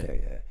 Khan's not there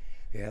yet.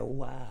 Yeah,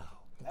 wow.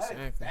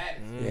 Exactly.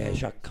 Yeah,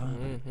 Shaka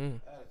Khan.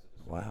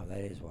 Mm-hmm. Wow, that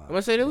is wild. I'm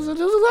gonna say there was a lot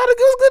of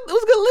it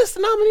was a good list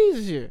of nominees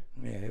this year.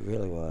 Yeah, it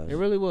really was. It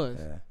really was.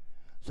 Yeah.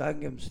 So I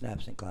can give him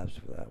snaps and claps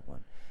for that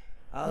one.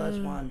 Let's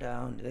wind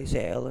down. They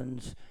say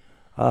Ellen's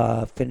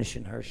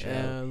finishing her show.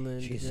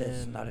 Ellen She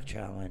says it's not a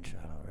challenge.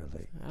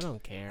 I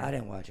don't care. I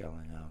didn't watch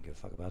Ellen. I don't give a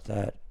fuck about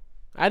that.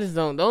 I just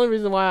don't. The only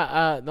reason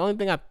why the only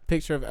thing I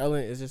picture of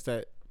Ellen is just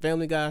that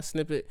Family Guy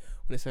snippet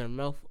when they said her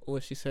mouth,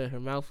 or she said her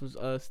mouth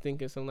was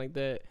stinking, something like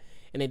that,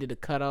 and they did a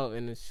cutout,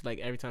 and it's like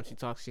every time she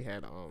talks, she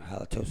had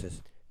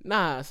halitosis.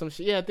 Nah, some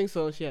shit. Yeah, I think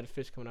so. She had a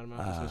fish coming out of her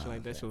mouth or something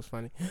like that. Shit was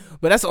funny.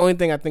 But that's the only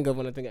thing I think of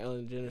when I think of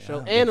Ellen DeGeneres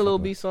show, and a Lil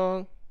B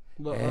song.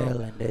 But,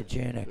 Ellen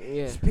DeGeneres.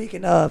 Yeah.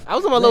 Speaking of, I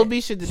was on my Lil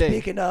B shit today.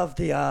 Speaking of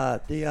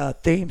the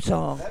theme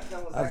song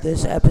of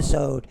this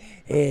episode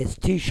is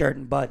T-shirt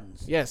and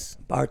buttons. Yes.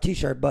 Our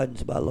T-shirt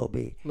buttons by Lil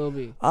B. Lil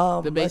B.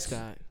 The bass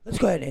guy. Let's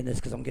go ahead and end this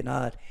because I'm getting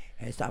hot,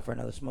 and it's time for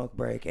another smoke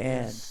break.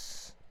 And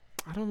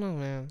I don't know,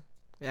 man.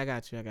 Yeah, I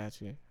got you. I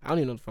don't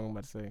even know what the fuck I'm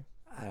about to say.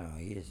 I don't know.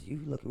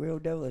 You look real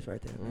devilish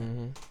right there,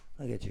 man.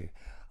 Look at you.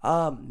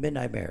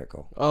 Midnight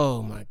Miracle.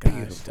 Oh my gosh.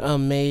 Beautiful.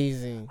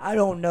 Amazing. I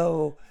don't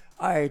know.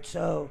 All right,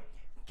 so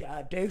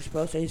Dave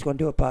Chappelle said he's going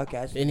to do a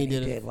podcast, and he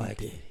did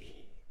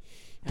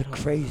the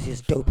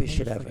craziest, dopest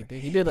shit ever.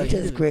 He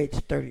just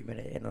creates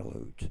 30-minute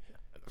interludes.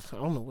 I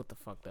don't know what the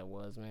fuck that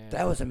was, man.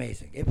 That was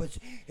amazing.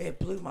 It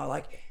blew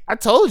my I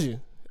told you.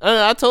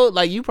 I told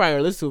you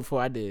probably listened to it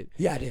before I did.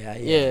 Yeah, I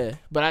did. Yeah,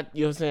 but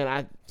you know what I'm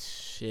saying?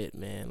 Shit,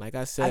 man. Like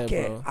I said,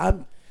 bro.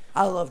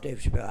 I love Dave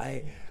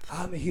Chappelle.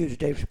 I'm a huge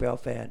Dave Chappelle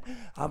fan.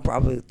 I'm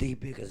probably the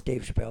biggest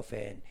Dave Chappelle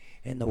fan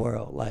in the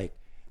world. Like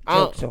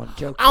jokes on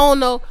jokes. I don't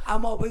know.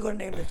 We're gonna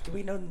name this. Can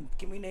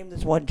we name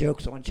this one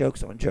jokes on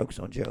jokes on jokes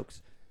on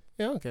jokes?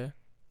 Yeah, okay.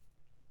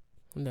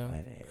 No.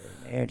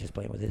 Aaron just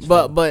playing with his.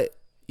 But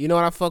you know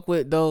what I fuck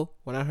with though?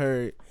 When I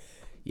heard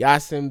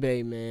Yasin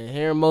Bey, man,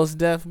 hearing Mos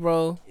Def,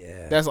 bro.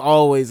 Yeah. That's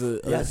always a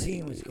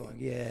Yasin was going.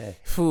 Yeah.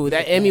 Food.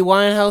 That Amy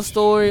Winehouse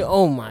story.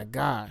 Oh my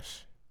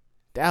gosh,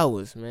 that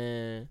was,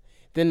 man.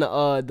 Then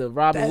the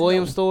Robin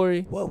Williams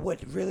story.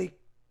 What really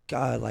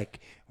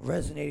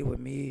resonated with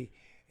me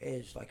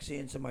is like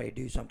seeing somebody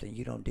do something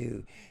you don't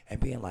do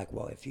and being like,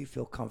 well, if you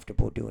feel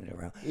comfortable doing it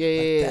around,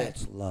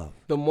 that's love.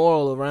 The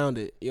moral around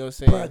it, you know what I'm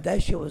saying? Bro,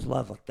 that shit was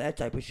love, like that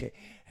type of shit.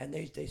 And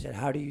they said,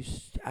 how do you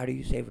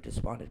save a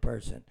despondent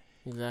person?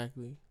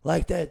 Exactly.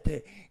 Like that.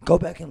 Go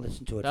back and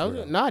listen to it. That for was,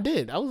 real. no, I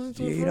did. I was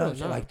listening to it. You for know real. what I'm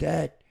saying? Nah. Like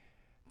that.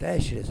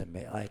 That shit isn't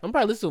me. Like I'm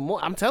probably listening to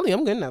more. I'm telling you,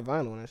 I'm getting that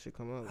vinyl when that shit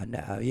come out. I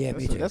know. Yeah, me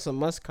That's, too. that's a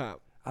must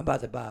cop. I'm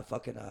about to buy a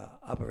fucking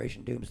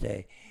Operation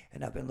Doomsday,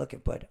 and I've been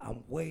looking, but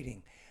I'm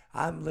waiting.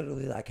 I'm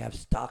literally like have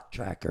stock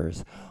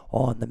trackers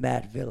on the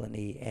Mad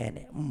Villainy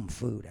and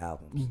Food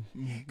albums,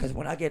 because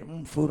when I get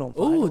Food on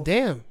Oh vinyl,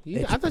 damn!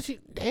 I thought you.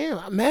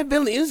 Damn, Mad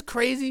Villainy is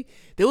crazy.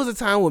 There was a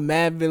time when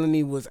Mad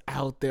Villainy was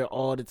out there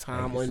all the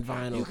time on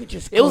vinyl. you could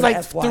just It go was to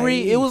like FYE.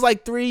 3. It was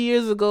like 3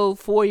 years ago,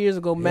 4 years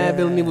ago. Mad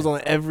Villainy Yeah. was on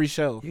every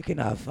show. You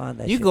cannot find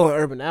that. You shit. can go in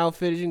Urban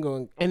Outfitters. You can go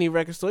in any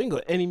record store. You can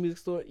go to any music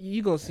store.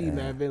 You gonna see Yeah.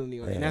 Mad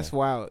Villainy on, Yeah. and that's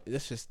wild.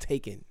 That's just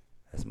taken.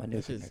 That's my new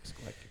This is- next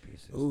collector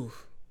pieces.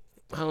 Oof.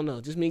 I don't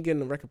know. Just me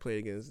getting a record player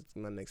again is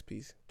my next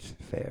piece.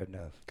 Fair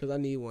enough. Cause I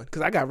need one.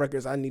 Cause I got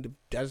records I need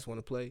to. I just want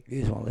to play. You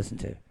just want to listen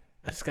to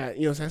I just got,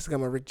 you know what I'm saying? I just got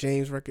my Rick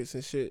James records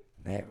and shit.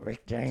 that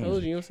Rick I James.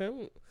 told you, you know what I'm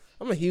saying?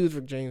 I'm a huge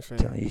Rick James fan.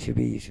 Telling you should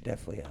be. You should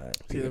definitely.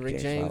 It's either Rick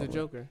James or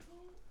Joker.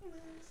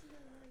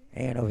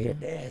 And over here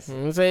dancing. You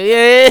know what I'm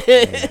saying?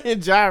 Yeah.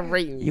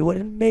 Gyrating. You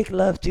wouldn't make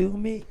love to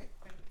me.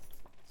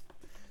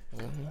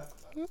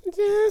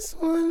 Just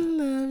wanna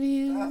love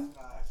you.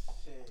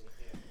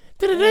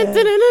 It feels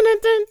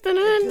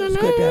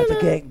good to have the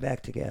gang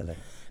back together.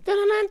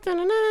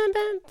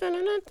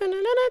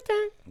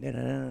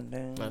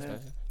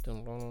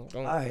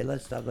 All right,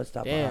 let's stop. Let's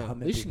stop. Damn, How we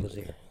many should- people's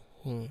here?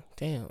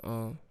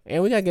 Damn.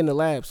 And we gotta get in the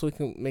lab so we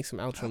can make some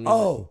outro music.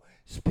 Oh,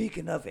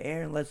 speaking of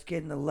Aaron, let's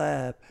get in the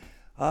lab.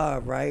 All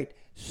right.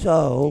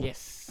 So,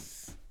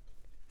 Yes.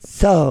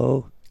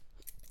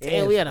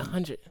 Damn, we had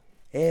 100.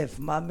 if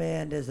my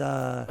man is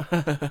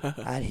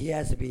and he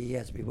has to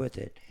be with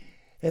it.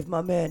 If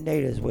my man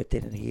Nate is with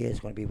it, and he is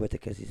going to be with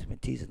it because he's been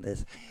teasing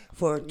this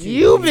for 2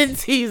 You've weeks. been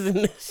teasing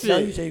this No,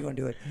 you shit. say you're going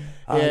to do it.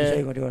 You Yeah. say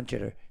you're going to do it on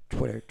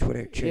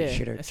Twitter, Yeah,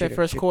 Chitter, I said Chitter,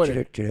 first Chitter, quarter,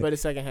 Chitter, Chitter. but the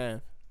second half.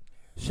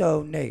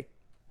 So, Nate,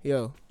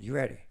 Yo, you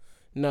ready?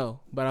 no,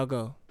 but I'll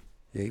go.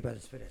 Yeah, you about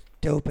to spit it.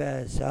 Dope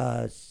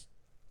as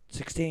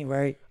 16,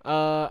 right?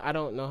 I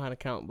don't know how to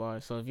count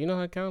bars, so if you know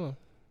how to count them.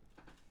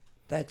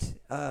 That's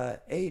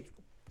 8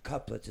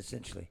 couplets,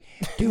 essentially.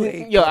 Do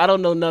 8. Yo, I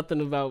don't know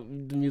nothing about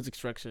the music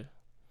structure.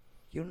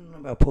 You don't know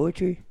about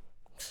poetry?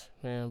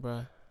 Man,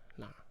 bro.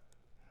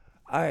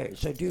 All right,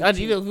 so do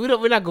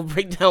We're not going to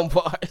break down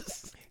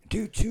bars.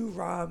 do two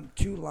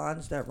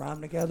lines that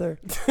rhyme together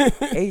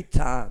 8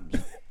 times,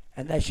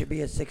 and that should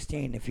be a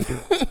 16 if you do.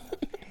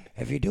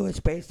 If you do it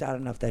spaced out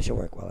enough, that should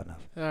work well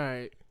enough. All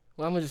right.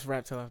 Well, I'm going to just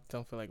rap till I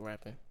don't feel like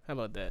rapping. How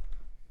about that?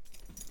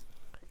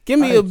 Give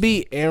me a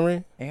beat,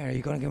 Aaron. Aaron, are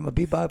you gonna give him a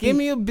beat by beat? Give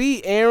me a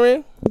beat,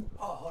 Aaron.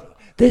 Oh, hold on.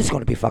 This is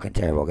gonna be fucking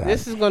terrible, guys.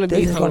 This is going to be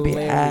This is gonna be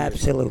hilarious.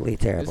 absolutely This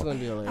is terrible. going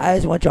to be hilarious. I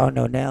just want y'all to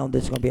know now,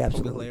 this is gonna be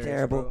absolutely Hilarious,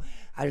 terrible. bro.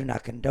 I do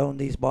not condone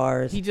these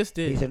bars. He just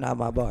did. These are not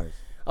my bars.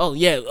 Oh,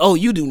 yeah. Oh,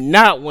 you do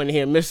not want to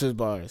hear Mr.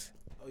 Bars.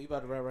 Oh, you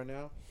about to rap right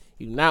now?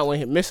 You do not want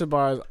to hear Mr.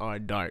 Bars are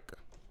dark.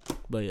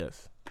 But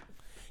yes.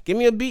 Give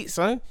me a beat,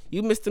 son.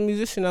 You Mr.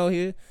 Musician out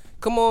here.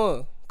 Come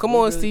on. Come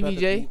on, Stevie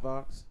J.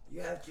 You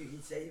have to. You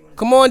say you want.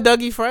 Come on,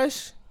 Dougie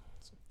Fresh.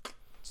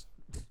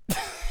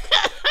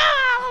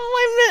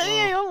 Wait a minute.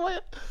 Yeah, wait.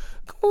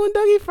 Come on,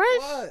 Dougie Fresh.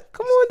 What?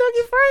 Come on,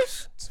 Dougie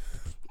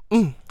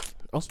Fresh.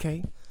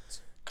 Okay.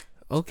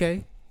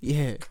 Okay.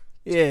 Yeah.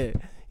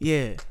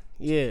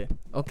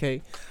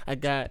 Okay. I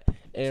got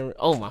Aaron.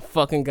 Oh my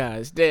fucking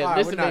gosh. Damn. All right,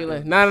 This we're is not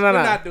like, doing nah, this. nah, We're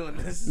nah. not doing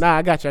this. Nah,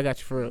 I got you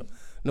for real.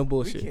 No We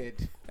bullshit.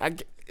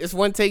 can't. It's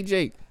one take,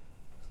 Jake.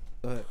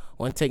 Go ahead.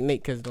 One take,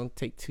 Nate, because it don't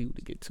take 2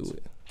 to get to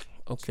it.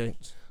 Okay.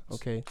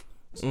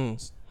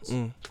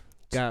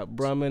 Got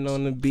Brumman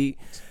on the beat,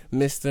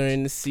 Mister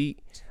in the seat.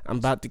 I'm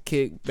about to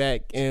kick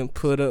back and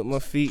put up my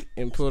feet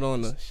and put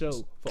on a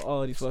show for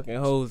all these fucking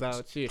hoes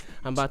out here.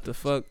 I'm about to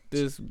fuck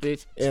this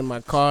bitch in my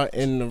car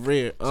in the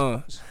rear.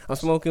 I'm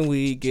smoking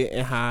weed,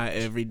 getting high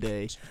every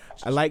day.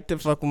 I like to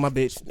fuck with my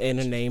bitch and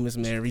her name is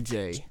Mary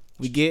J.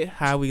 We get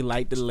high, we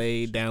like to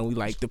lay down, we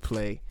like to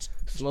play.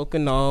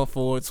 Smoking all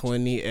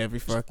 420 every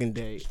fucking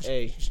day.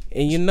 Hey,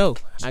 and you know,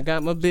 I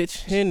got my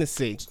bitch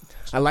Hennessy.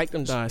 I like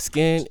them dark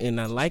skin and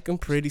I like them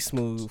pretty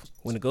smooth.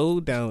 When it go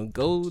down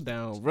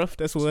rough,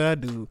 that's what I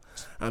do.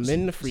 I'm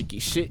in the freaky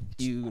shit,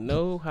 you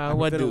know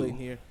how I Fiddling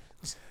do. here.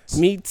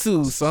 Me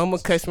too, so I'ma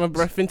catch my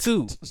breath in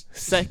 2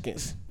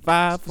 seconds.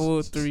 5,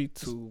 4, 3,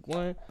 2,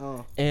 1,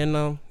 and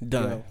I'm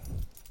done. Yo.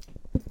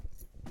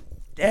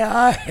 Yeah,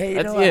 all right. You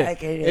That's know what? I it.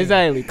 can't.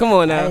 Exactly. Come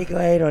on I now. ain't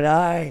gonna hate on it. All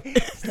right.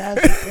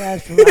 Snaps and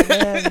snaps for my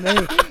man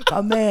Nate.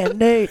 My man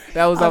Nate.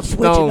 That was I'm off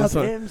switching Stone, up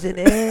son. M's and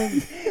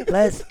N's.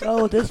 Let's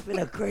go. This has been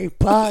a great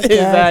podcast.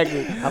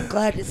 Exactly. I'm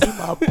glad to see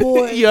my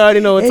boy. You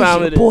already know what It's time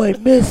your it is. boy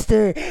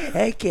Mister,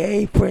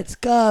 aka Prince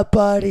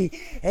Godbody,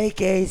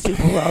 aka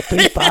Super World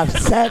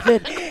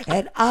 357,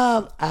 and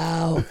I'm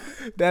out.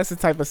 That's the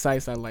type of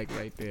size I like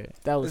right there.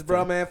 That was It's bro,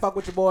 dope. man. Fuck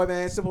with your boy,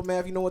 man. Simple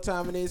math. You know what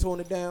time it is.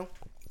 Holding it down.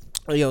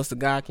 Oh, yo, it's the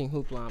God King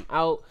Hoopla. I'm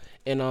out.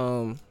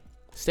 And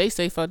stay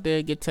safe out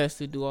there. Get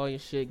tested. Do all your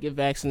shit. Get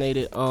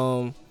vaccinated.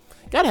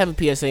 Gotta have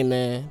a PSA,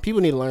 man. People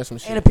need to learn some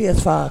shit. And a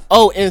PS5.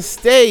 Oh, and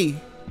stay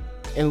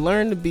and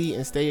learn to be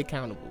and stay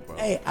accountable, bro.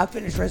 Hey, I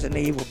finished Resident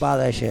Evil. Buy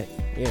that shit.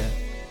 Yeah,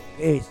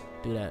 Peace.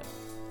 do that.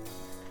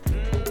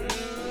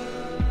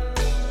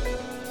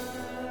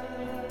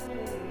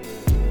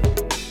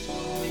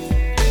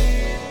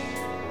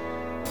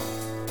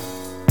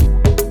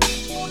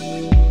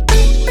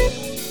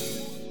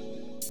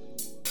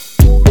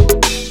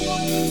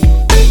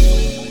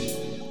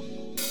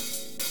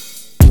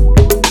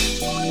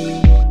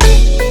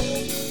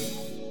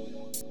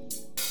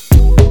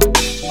 We'll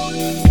be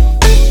right back.